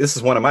grid, this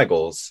is one of my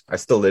goals. I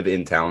still live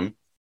in town.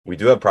 We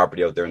do have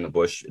property out there in the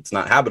bush. It's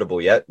not habitable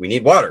yet. We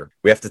need water.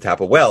 We have to tap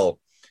a well.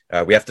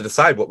 We have to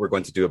decide what we're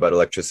going to do about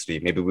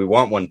electricity. Maybe we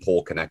want one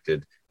pole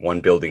connected,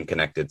 one building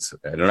connected.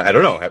 I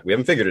don't know. We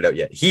haven't figured it out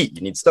yet. Heat,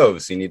 you need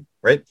stoves,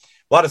 right?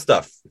 A lot of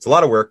stuff. It's a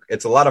lot of work.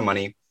 It's a lot of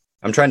money.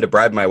 I'm trying to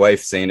bribe my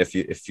wife, saying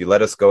if you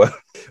let us go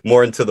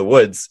more into the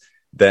woods,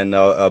 then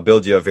I'll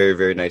build you a very,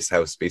 very nice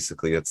house.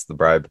 Basically, that's the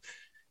bribe.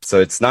 So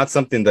it's not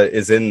something that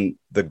is in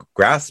the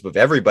grasp of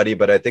everybody,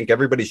 but I think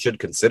everybody should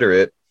consider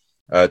it.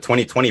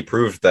 2020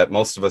 proved that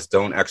most of us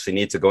don't actually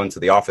need to go into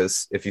the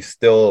office. If you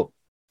still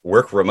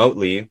work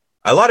remotely,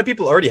 a lot of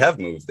people already have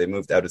moved. They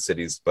moved out of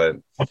cities, but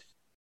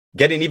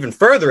getting even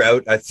further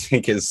out, I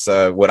think, is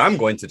what I'm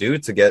going to do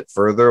to get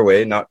further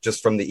away, not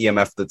just from the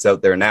EMF that's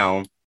out there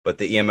now, but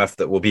the EMF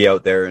that will be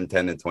out there in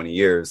 10 and 20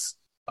 years,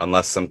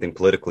 unless something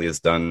politically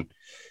is done.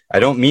 I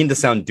don't mean to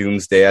sound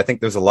doomsday. I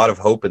think there's a lot of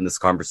hope in this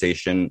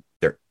conversation.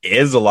 There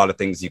is a lot of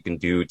things you can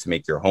do to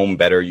make your home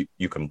better.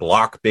 You can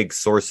block big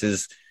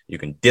sources. You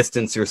can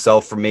distance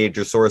yourself from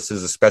major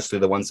sources, especially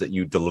the ones that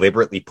you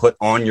deliberately put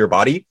on your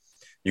body.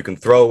 You can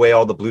throw away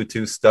all the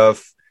Bluetooth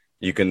stuff.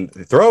 You can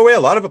throw away a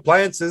lot of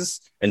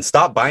appliances and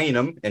stop buying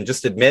them and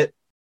just admit,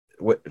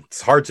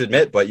 it's hard to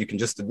admit, but you can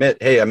just admit,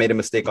 hey, I made a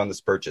mistake on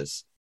this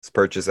purchase. This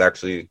purchase,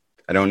 actually,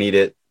 I don't need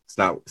it. It's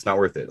not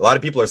worth it. A lot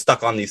of people are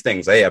stuck on these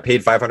things. Hey, I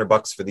paid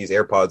 $500 for these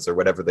AirPods or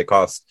whatever they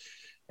cost.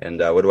 And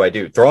what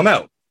do? Throw them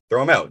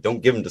out.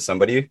 Don't give them to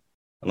somebody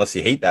unless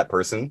you hate that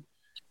person.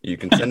 You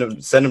can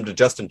send them to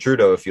Justin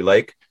Trudeau if you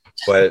like,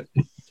 but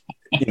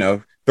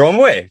throw them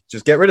away.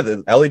 Just get rid of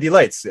the LED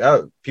lights.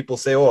 People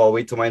say, "Oh, I'll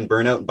wait till mine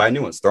burn out and buy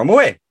new ones." Throw them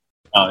away.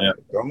 Oh yeah,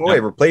 throw them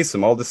away. Replace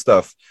them. All this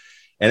stuff,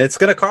 and it's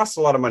going to cost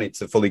a lot of money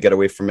to fully get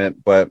away from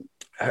it. But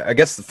I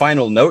guess the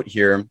final note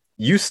here: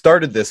 you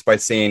started this by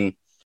saying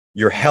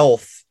your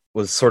health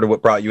was sort of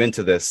what brought you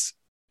into this.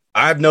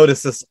 I've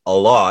noticed this a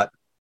lot.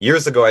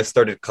 Years ago, I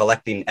started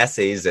collecting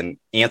essays and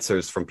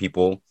answers from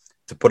people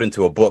to put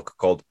into a book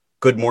called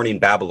Good Morning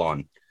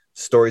Babylon,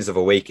 Stories of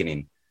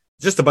Awakening.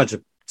 Just a bunch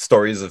of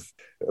stories of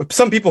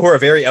some people who are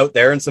very out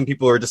there and some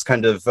people who are just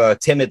kind of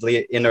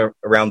timidly in or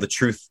around the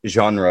truth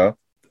genre.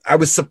 I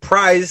was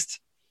surprised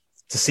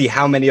to see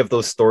how many of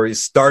those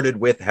stories started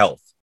with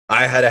health.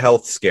 I had a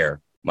health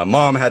scare. My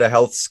mom had a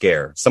health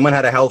scare. Someone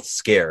had a health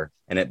scare,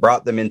 and it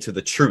brought them into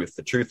the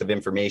truth of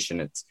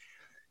information.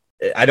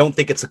 I don't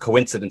think it's a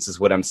coincidence is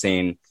what I'm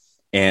saying.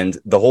 And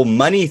the whole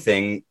money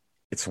thing,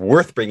 it's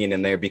worth bringing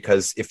in there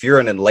because if you're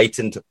an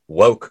enlightened,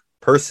 woke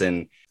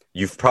person,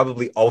 you've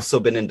probably also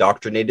been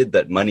indoctrinated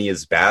that money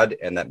is bad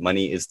and that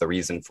money is the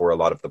reason for a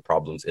lot of the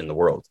problems in the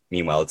world.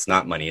 Meanwhile, it's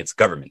not money, it's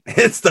government.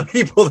 It's the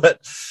people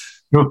that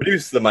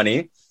produce the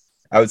money.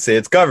 I would say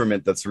it's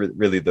government that's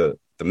really the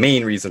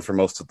main reason for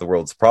most of the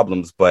world's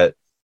problems, but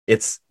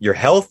it's your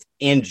health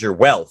and your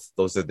wealth.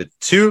 Those are the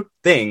two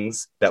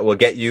things that will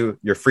get you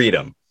your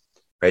freedom,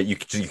 right? You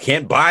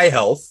can't buy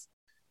health.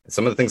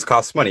 Some of the things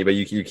cost money, but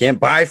you can't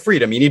buy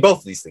freedom. You need both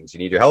of these things. You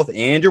need your health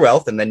and your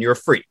wealth, and then you're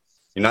free.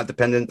 You're not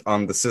dependent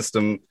on the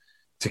system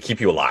to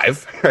keep you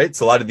alive, right?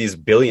 So a lot of these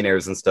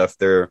billionaires and stuff,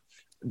 they're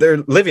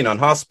living on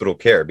hospital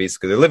care.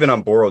 Basically, they're living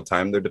on borrowed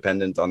time. They're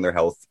dependent on their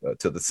health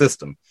to the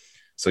system.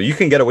 So you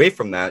can get away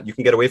from that. You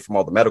can get away from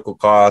all the medical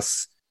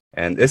costs.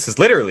 And this is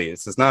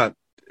not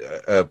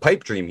a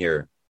pipe dream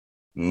here.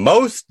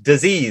 Most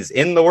disease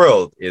in the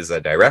world is a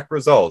direct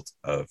result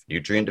of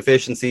nutrient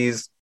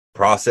deficiencies,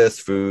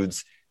 processed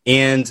foods,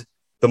 and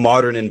the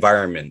modern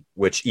environment,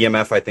 which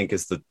EMF, I think,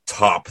 is the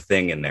top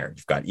thing in there.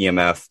 You've got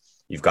EMF,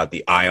 you've got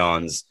the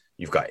ions,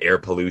 you've got air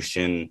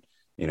pollution,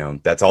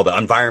 that's all the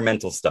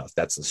environmental stuff.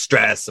 That's the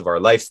stress of our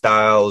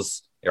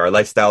lifestyles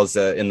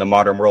in the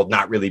modern world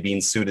not really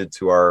being suited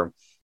to our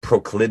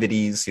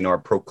proclivities, our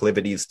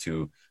proclivities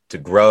to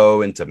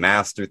grow and to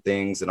master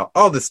things and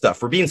all this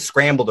stuff. We're being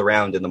scrambled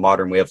around in the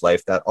modern way of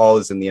life. That all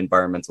is in the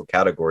environmental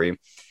category.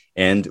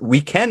 And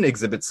we can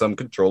exhibit some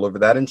control over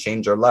that and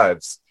change our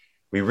lives.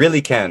 We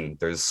really can.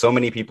 There's so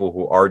many people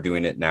who are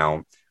doing it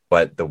now,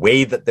 but the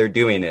way that they're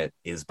doing it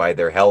is by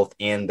their health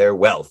and their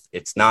wealth.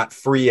 It's not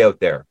free out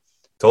there.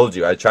 Told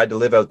you, I tried to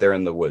live out there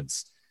in the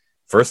woods.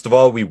 First of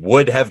all, we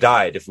would have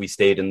died if we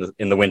stayed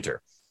in the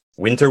winter.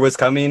 Winter was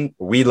coming.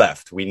 We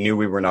left. We knew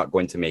we were not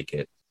going to make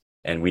it.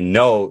 And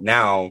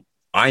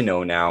I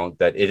know now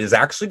that it is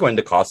actually going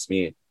to cost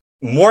me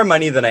more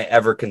money than I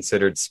ever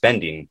considered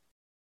spending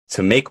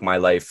to make my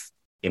life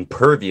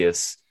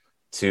impervious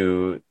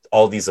to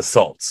all these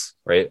assaults,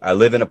 right? I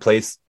live in a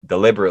place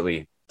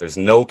deliberately. There's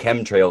no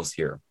chemtrails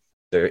here.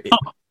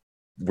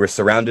 We're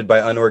surrounded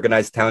by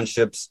unorganized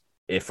townships.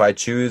 If I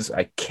choose,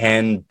 I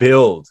can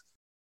build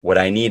what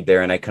I need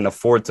there, and I can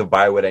afford to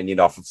buy what I need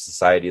off of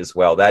society as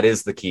well. That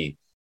is the key.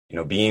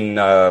 Being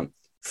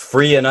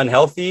free and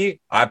unhealthy,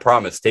 I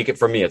promise, take it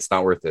from me, it's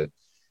not worth it.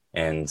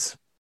 And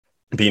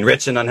being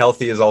rich and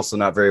unhealthy is also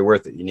not very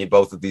worth it. You need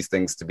both of these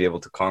things to be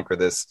able to conquer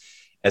this,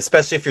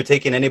 especially if you're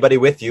taking anybody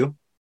with you,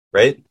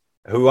 right?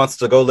 Who wants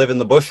to go live in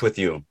the bush with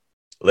you?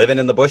 Living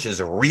in the bush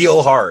is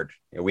real hard.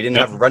 We didn't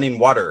have running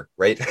water,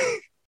 right?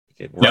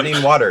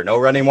 No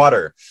running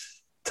water.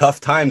 Tough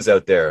times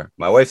out there.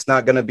 My wife's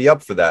not going to be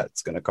up for that.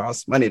 It's going to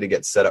cost money to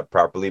get set up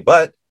properly.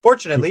 But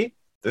fortunately,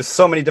 there's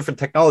so many different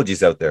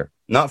technologies out there.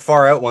 Not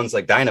far out ones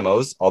like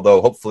dynamos,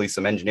 although hopefully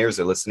some engineers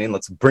are listening.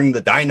 Let's bring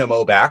the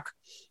dynamo back.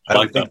 I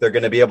don't think they're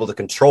going to be able to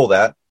control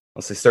that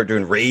unless they start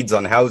doing raids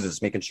on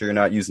houses, making sure you're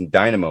not using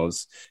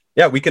dynamos.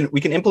 Yeah, we can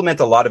implement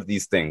a lot of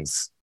these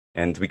things,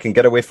 and we can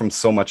get away from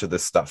so much of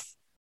this stuff.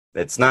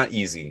 It's not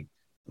easy.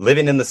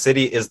 Living in the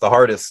city is the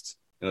hardest.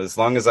 As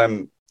long as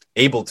I'm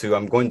able to,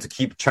 I'm going to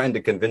keep trying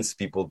to convince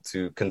people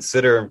to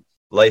consider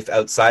life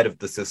outside of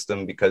the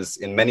system, because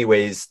in many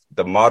ways,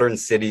 the modern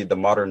city, the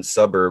modern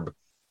suburb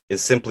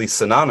is simply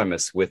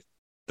synonymous with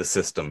the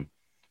system,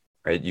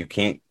 right? You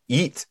can't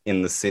eat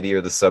in the city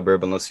or the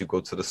suburb unless you go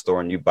to the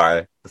store and you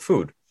buy the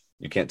food.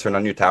 You can't turn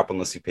on your tap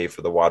unless you pay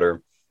for the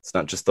water. It's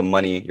not just the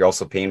money. You're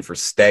also paying for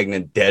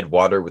stagnant, dead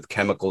water with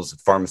chemicals,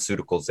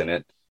 pharmaceuticals in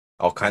it,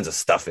 all kinds of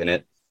stuff in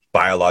it,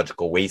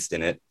 biological waste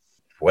in it,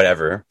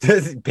 whatever.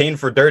 Paying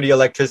for dirty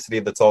electricity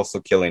that's also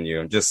killing you.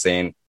 I'm just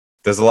saying,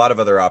 there's a lot of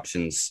other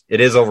options.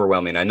 It is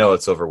overwhelming. I know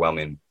it's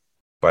overwhelming,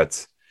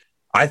 but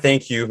I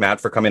thank you, Matt,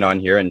 for coming on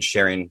here and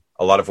sharing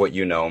a lot of what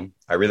you know.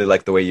 I really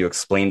like the way you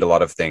explained a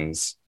lot of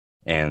things,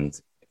 and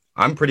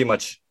I'm pretty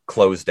much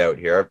closed out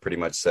here. I've pretty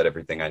much said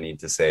everything I need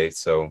to say.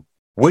 So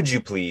would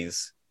you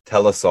please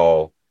tell us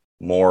all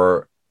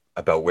more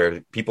about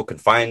where people can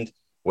find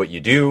what you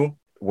do,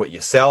 what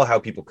you sell, how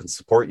people can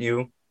support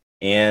you,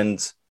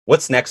 and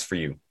what's next for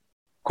you?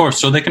 Of course.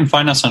 So they can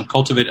find us on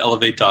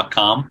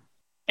cultivateelevate.com.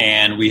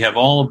 And we have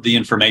all of the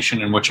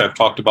information in which I've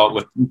talked about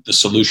with the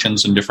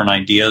solutions and different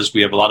ideas.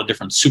 We have a lot of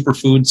different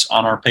superfoods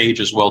on our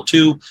page as well,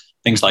 too.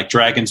 Things like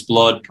dragon's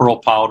blood, pearl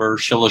powder,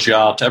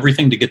 shilajit,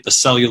 everything to get the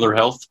cellular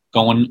health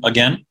going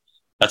again.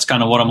 That's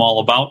kind of what I'm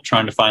all about,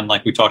 trying to find,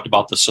 like we talked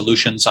about, the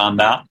solutions on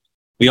that.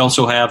 We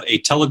also have a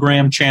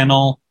Telegram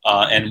channel,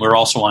 and we're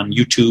also on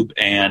YouTube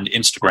and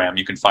Instagram.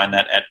 You can find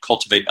that at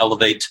Cultivate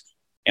Elevate.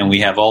 And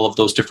we have all of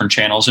those different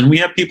channels. And we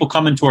have people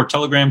come into our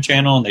Telegram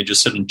channel and they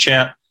just sit and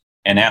chat.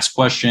 and ask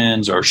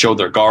questions or show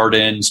their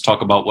gardens,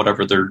 talk about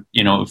whatever they're,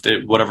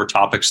 whatever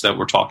topics that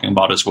we're talking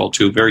about as well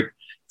too. Very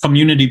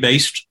community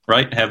based,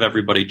 right? Have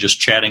everybody just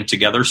chatting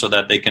together so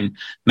that they can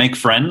make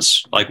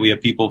friends. Like we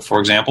have people, for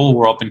example, who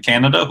are up in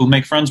Canada who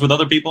make friends with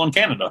other people in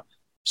Canada.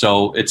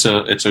 So it's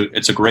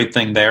a great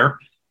thing there.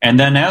 And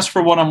then as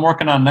for what I'm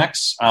working on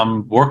next,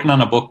 I'm working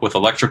on a book with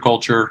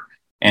electroculture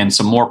and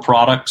some more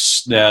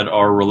products that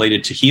are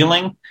related to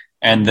healing,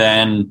 and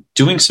then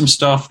doing some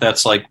stuff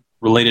that's like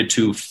related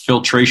to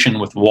filtration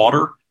with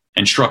water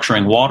and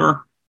structuring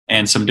water,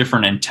 and some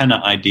different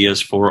antenna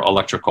ideas for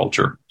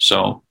electroculture.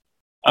 So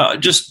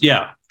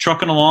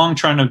trucking along,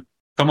 trying to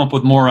come up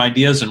with more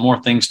ideas and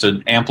more things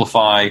to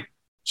amplify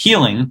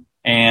healing,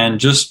 and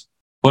just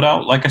put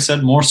out, like I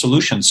said, more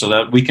solutions so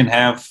that we can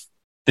have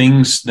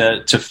things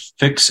that to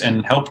fix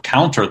and help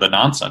counter the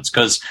nonsense.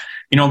 Because,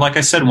 like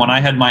I said, when I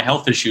had my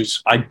health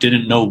issues, I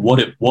didn't know what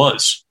it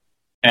was.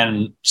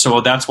 And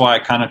so that's why I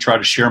kind of try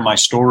to share my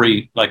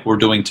story like we're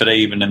doing today,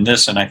 even in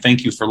this. And I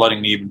thank you for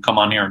letting me even come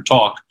on here and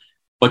talk,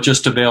 but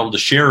just to be able to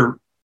share,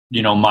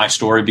 my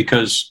story,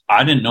 because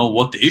I didn't know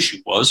what the issue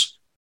was.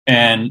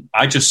 And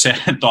I just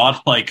sat and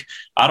thought, like,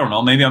 I don't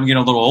know, maybe I'm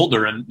getting a little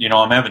older and,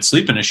 I'm having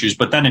sleeping issues.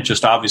 But then it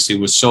just obviously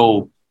was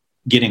so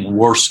getting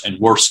worse and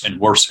worse and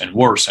worse and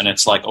worse. And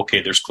it's like,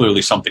 okay, there's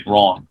clearly something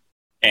wrong.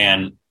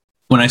 And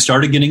when I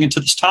started getting into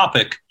this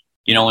topic,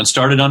 and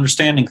started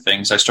understanding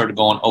things, I started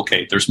going,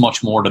 okay, there's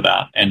much more to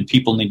that. And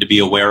people need to be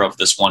aware of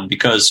this one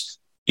because,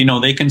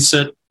 they can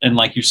sit and,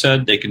 like you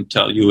said, they can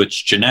tell you it's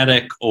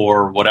genetic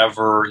or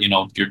whatever,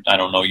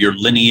 your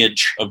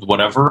lineage of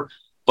whatever,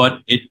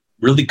 but it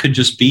really could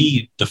just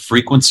be the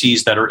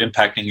frequencies that are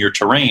impacting your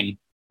terrain.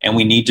 And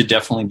we need to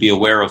definitely be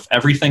aware of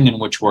everything in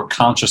which we're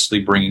consciously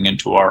bringing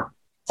into our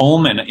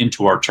home and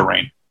into our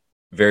terrain.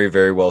 Very,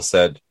 very well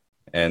said.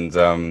 And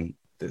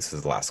this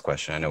is the last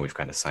question. I know we've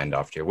kind of signed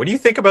off here. What do you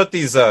think about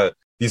these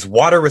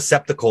water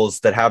receptacles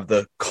that have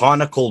the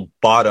conical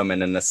bottom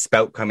and then the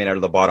spout coming out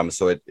of the bottom,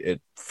 so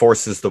it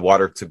forces the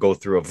water to go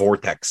through a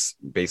vortex,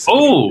 basically?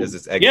 Oh,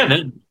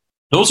 yeah,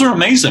 those are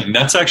amazing.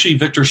 That's actually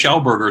Victor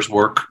Schauberger's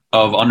work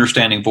of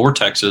understanding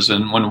vortexes.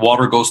 And when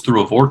water goes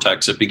through a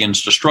vortex, it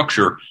begins to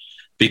structure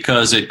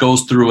because it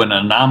goes through an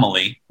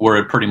anomaly where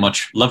it pretty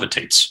much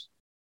levitates.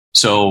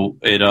 So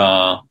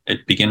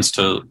it begins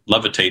to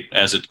levitate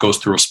as it goes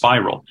through a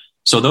spiral.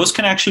 So those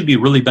can actually be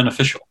really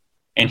beneficial.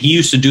 And he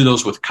used to do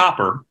those with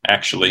copper,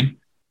 actually,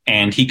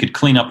 and he could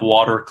clean up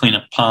water, clean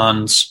up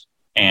ponds,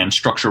 and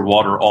structure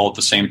water all at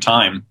the same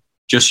time,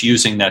 just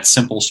using that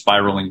simple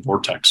spiraling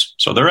vortex.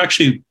 So they're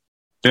actually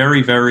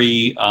very,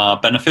 very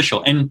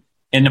beneficial. And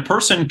a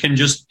person can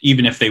just,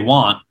 even if they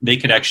want, they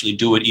could actually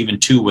do it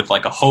even too with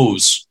like a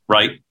hose,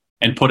 right?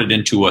 And put it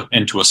into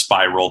a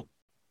spiral.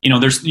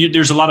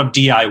 There's a lot of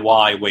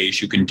DIY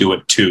ways you can do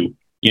it too,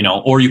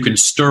 or you can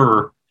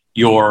stir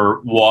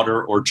your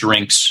water or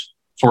drinks,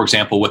 for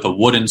example, with a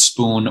wooden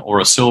spoon or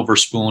a silver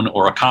spoon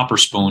or a copper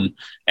spoon,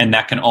 and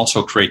that can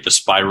also create the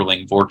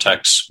spiraling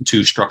vortex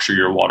to structure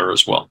your water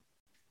as well.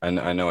 I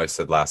know I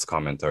said last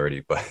comment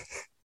already, but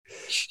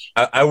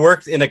I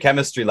worked in a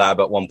chemistry lab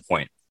at one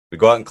point. We'd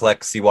go out and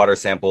collect seawater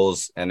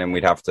samples, and then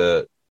we'd have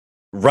to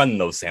run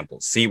those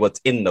samples, see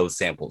what's in those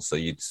samples. So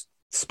you'd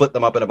split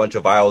them up in a bunch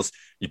of vials.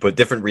 You put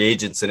different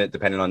reagents in it,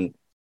 depending on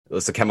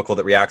it's a chemical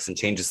that reacts and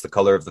changes the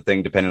color of the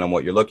thing depending on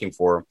what you're looking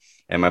for.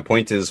 And my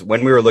point is,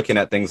 when we were looking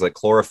at things like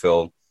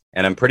chlorophyll,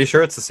 and I'm pretty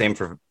sure it's the same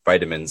for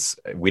vitamins.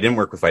 We didn't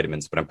work with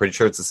vitamins, but I'm pretty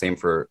sure it's the same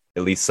for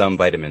at least some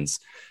vitamins.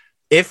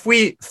 If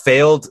we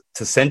failed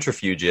to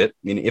centrifuge it,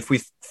 meaning if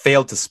we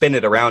failed to spin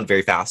it around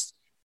very fast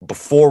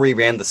before we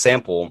ran the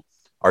sample,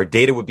 our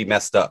data would be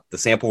messed up. The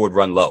sample would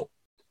run low.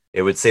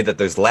 It would say that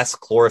there's less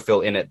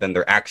chlorophyll in it than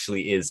there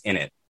actually is in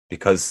it,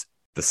 because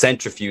the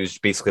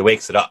centrifuge basically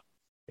wakes it up.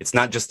 It's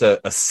not just a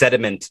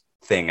sediment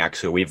thing,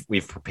 actually.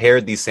 We've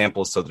prepared these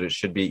samples so that it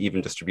should be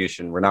even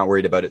distribution. We're not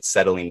worried about it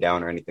settling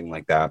down or anything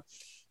like that.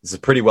 This is a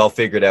pretty well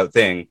figured out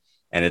thing,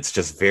 and it's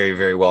just very,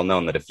 very well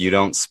known that if you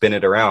don't spin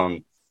it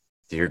around,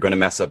 you're going to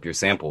mess up your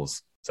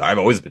samples. So I've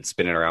always been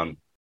spinning around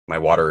my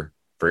water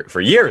for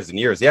years and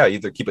years. Yeah,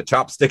 either keep a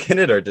chopstick in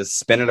it or just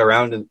spin it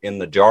around in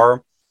the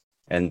jar.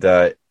 And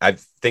I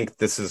think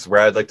this is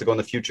where I'd like to go in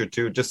the future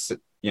too, just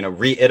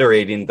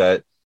reiterating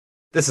that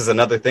this is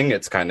another thing.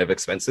 It's kind of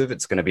expensive.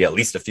 It's going to be at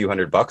least a few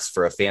 $100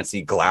 for a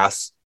fancy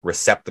glass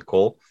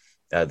receptacle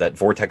that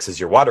vortexes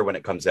your water when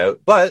it comes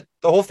out. But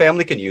the whole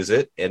family can use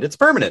it, and it's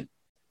permanent.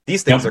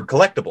 These things are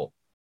collectible.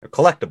 They're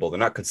collectible. They're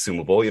not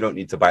consumable. You don't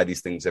need to buy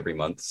these things every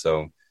month.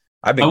 So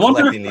I've been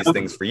collecting these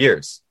things for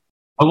years.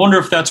 I wonder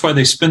if that's why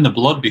they spin the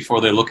blood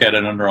before they look at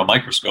it under a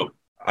microscope.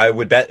 I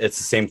would bet it's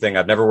the same thing.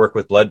 I've never worked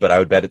with blood, but I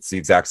would bet it's the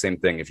exact same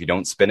thing. If you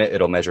don't spin it,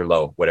 it'll measure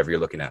low, whatever you're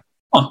looking at.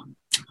 Huh.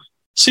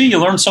 See, you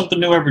learn something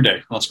new every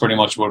day. That's pretty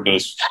much what it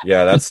is.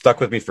 Yeah, that's stuck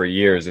with me for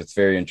years. It's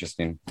very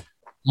interesting.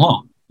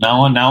 Well,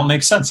 now it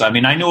makes sense. I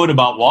mean, I knew it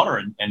about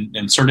water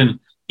and certain,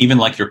 even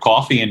like your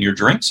coffee and your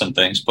drinks and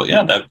things. But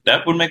yeah,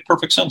 that would make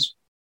perfect sense.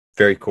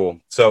 Very cool.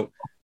 So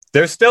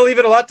there's still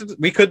even a lot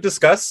we could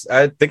discuss.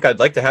 I think I'd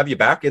like to have you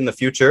back in the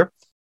future.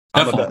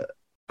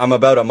 I'm I'm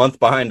about a month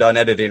behind on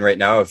editing right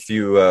now, a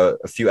few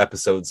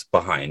episodes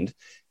behind.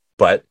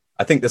 But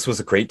I think this was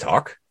a great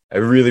talk. I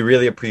really,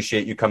 really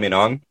appreciate you coming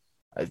on.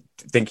 I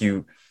think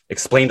you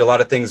explained a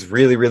lot of things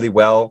really, really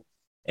well.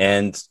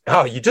 And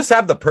you just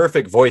have the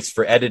perfect voice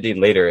for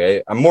editing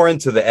later. I'm more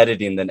into the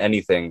editing than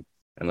anything.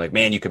 And like,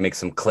 man, you can make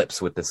some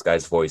clips with this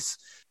guy's voice.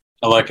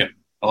 I like it.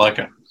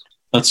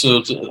 That's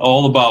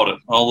all about it.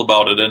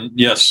 And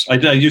yes, I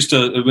used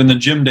to, in the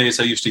gym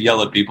days, I used to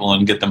yell at people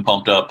and get them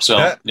pumped up.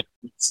 So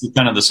it's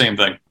kind of the same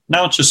thing.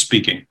 Now it's just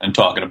speaking and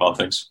talking about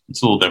things.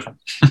 It's a little different.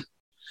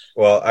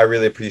 Well, I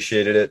really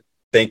appreciated it.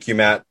 Thank you,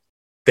 Matt.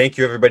 Thank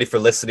you, everybody, for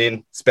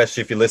listening,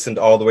 especially if you listened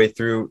all the way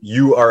through.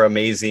 You are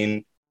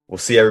amazing. We'll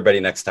see everybody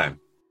next time.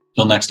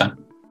 Till next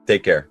time.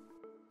 Take care.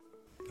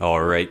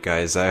 All right,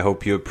 guys. I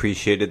hope you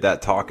appreciated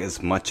that talk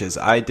as much as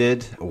I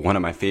did. One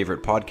of my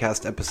favorite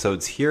podcast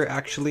episodes here,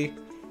 actually.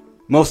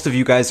 Most of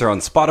you guys are on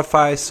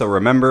Spotify, so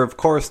remember, of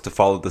course, to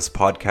follow this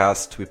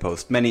podcast. We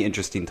post many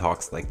interesting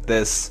talks like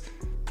this.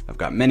 I've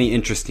got many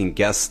interesting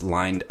guests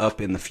lined up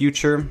in the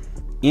future.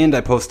 And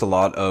I post a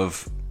lot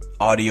of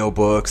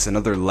audiobooks and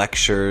other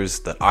lectures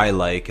that I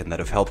like and that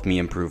have helped me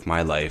improve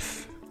my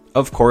life.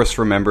 Of course,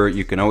 remember,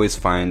 you can always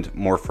find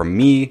more from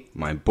me,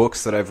 my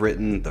books that I've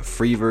written, the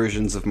free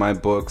versions of my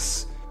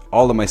books,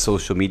 all of my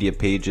social media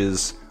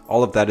pages.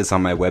 All of that is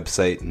on my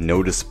website,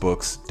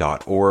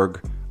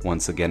 noticebooks.org.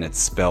 Once again, it's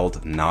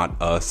spelled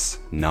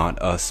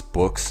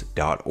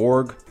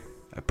notusbooks.org.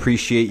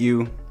 Appreciate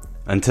you.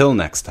 Until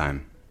next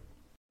time.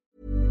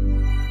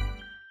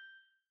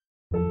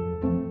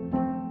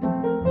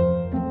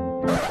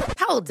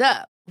 Hold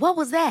up. What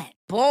was that?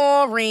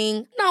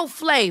 Boring. No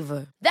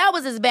flavor. That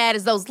was as bad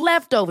as those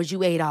leftovers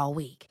you ate all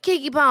week.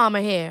 Keke Palmer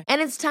here.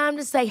 And it's time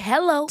to say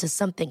hello to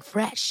something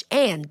fresh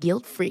and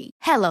guilt-free.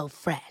 Hello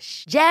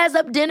Fresh. Jazz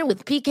up dinner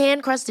with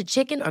pecan-crusted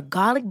chicken or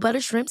garlic butter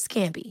shrimp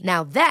scampi.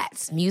 Now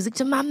that's music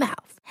to my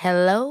mouth.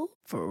 Hello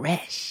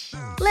Fresh.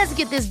 Let's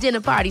get this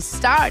dinner party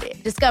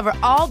started. Discover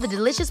all the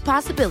delicious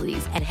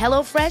possibilities at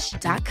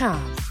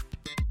HelloFresh.com.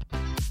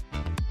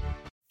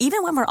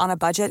 Even when we're on a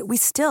budget, we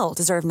still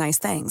deserve nice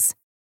things.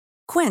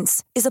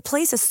 Quince is a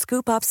place to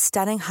scoop up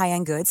stunning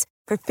high-end goods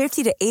for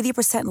 50 to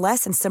 80%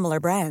 less than similar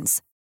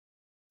brands.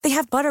 They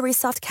have buttery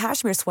soft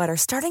cashmere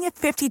sweaters starting at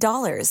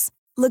 $50,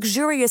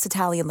 luxurious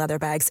Italian leather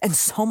bags, and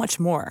so much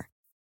more.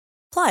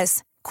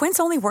 Plus,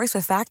 Quince only works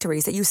with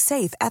factories that use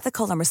safe,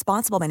 ethical, and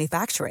responsible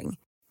manufacturing.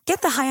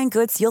 Get the high-end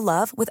goods you'll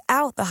love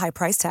without the high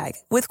price tag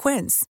with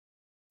Quince.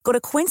 Go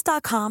to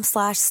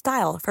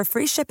quince.com/style for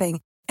free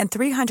shipping and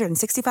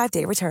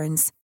 365-day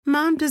returns.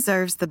 Mom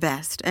deserves the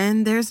best,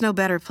 and there's no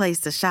better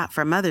place to shop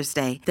for Mother's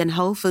Day than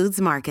Whole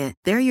Foods Market.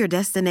 They're your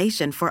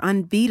destination for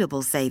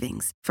unbeatable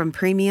savings, from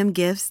premium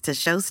gifts to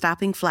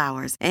show-stopping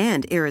flowers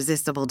and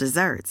irresistible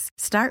desserts.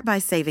 Start by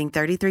saving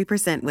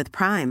 33% with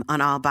Prime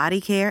on all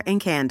body care and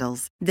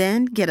candles.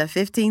 Then get a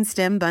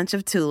 15-stem bunch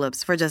of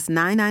tulips for just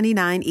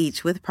 $9.99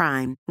 each with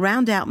Prime.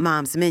 Round out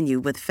Mom's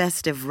menu with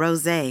festive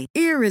rosé,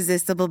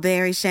 irresistible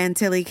berry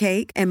chantilly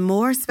cake, and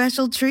more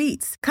special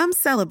treats. Come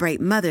celebrate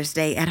Mother's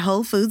Day at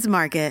Whole Foods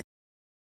Market.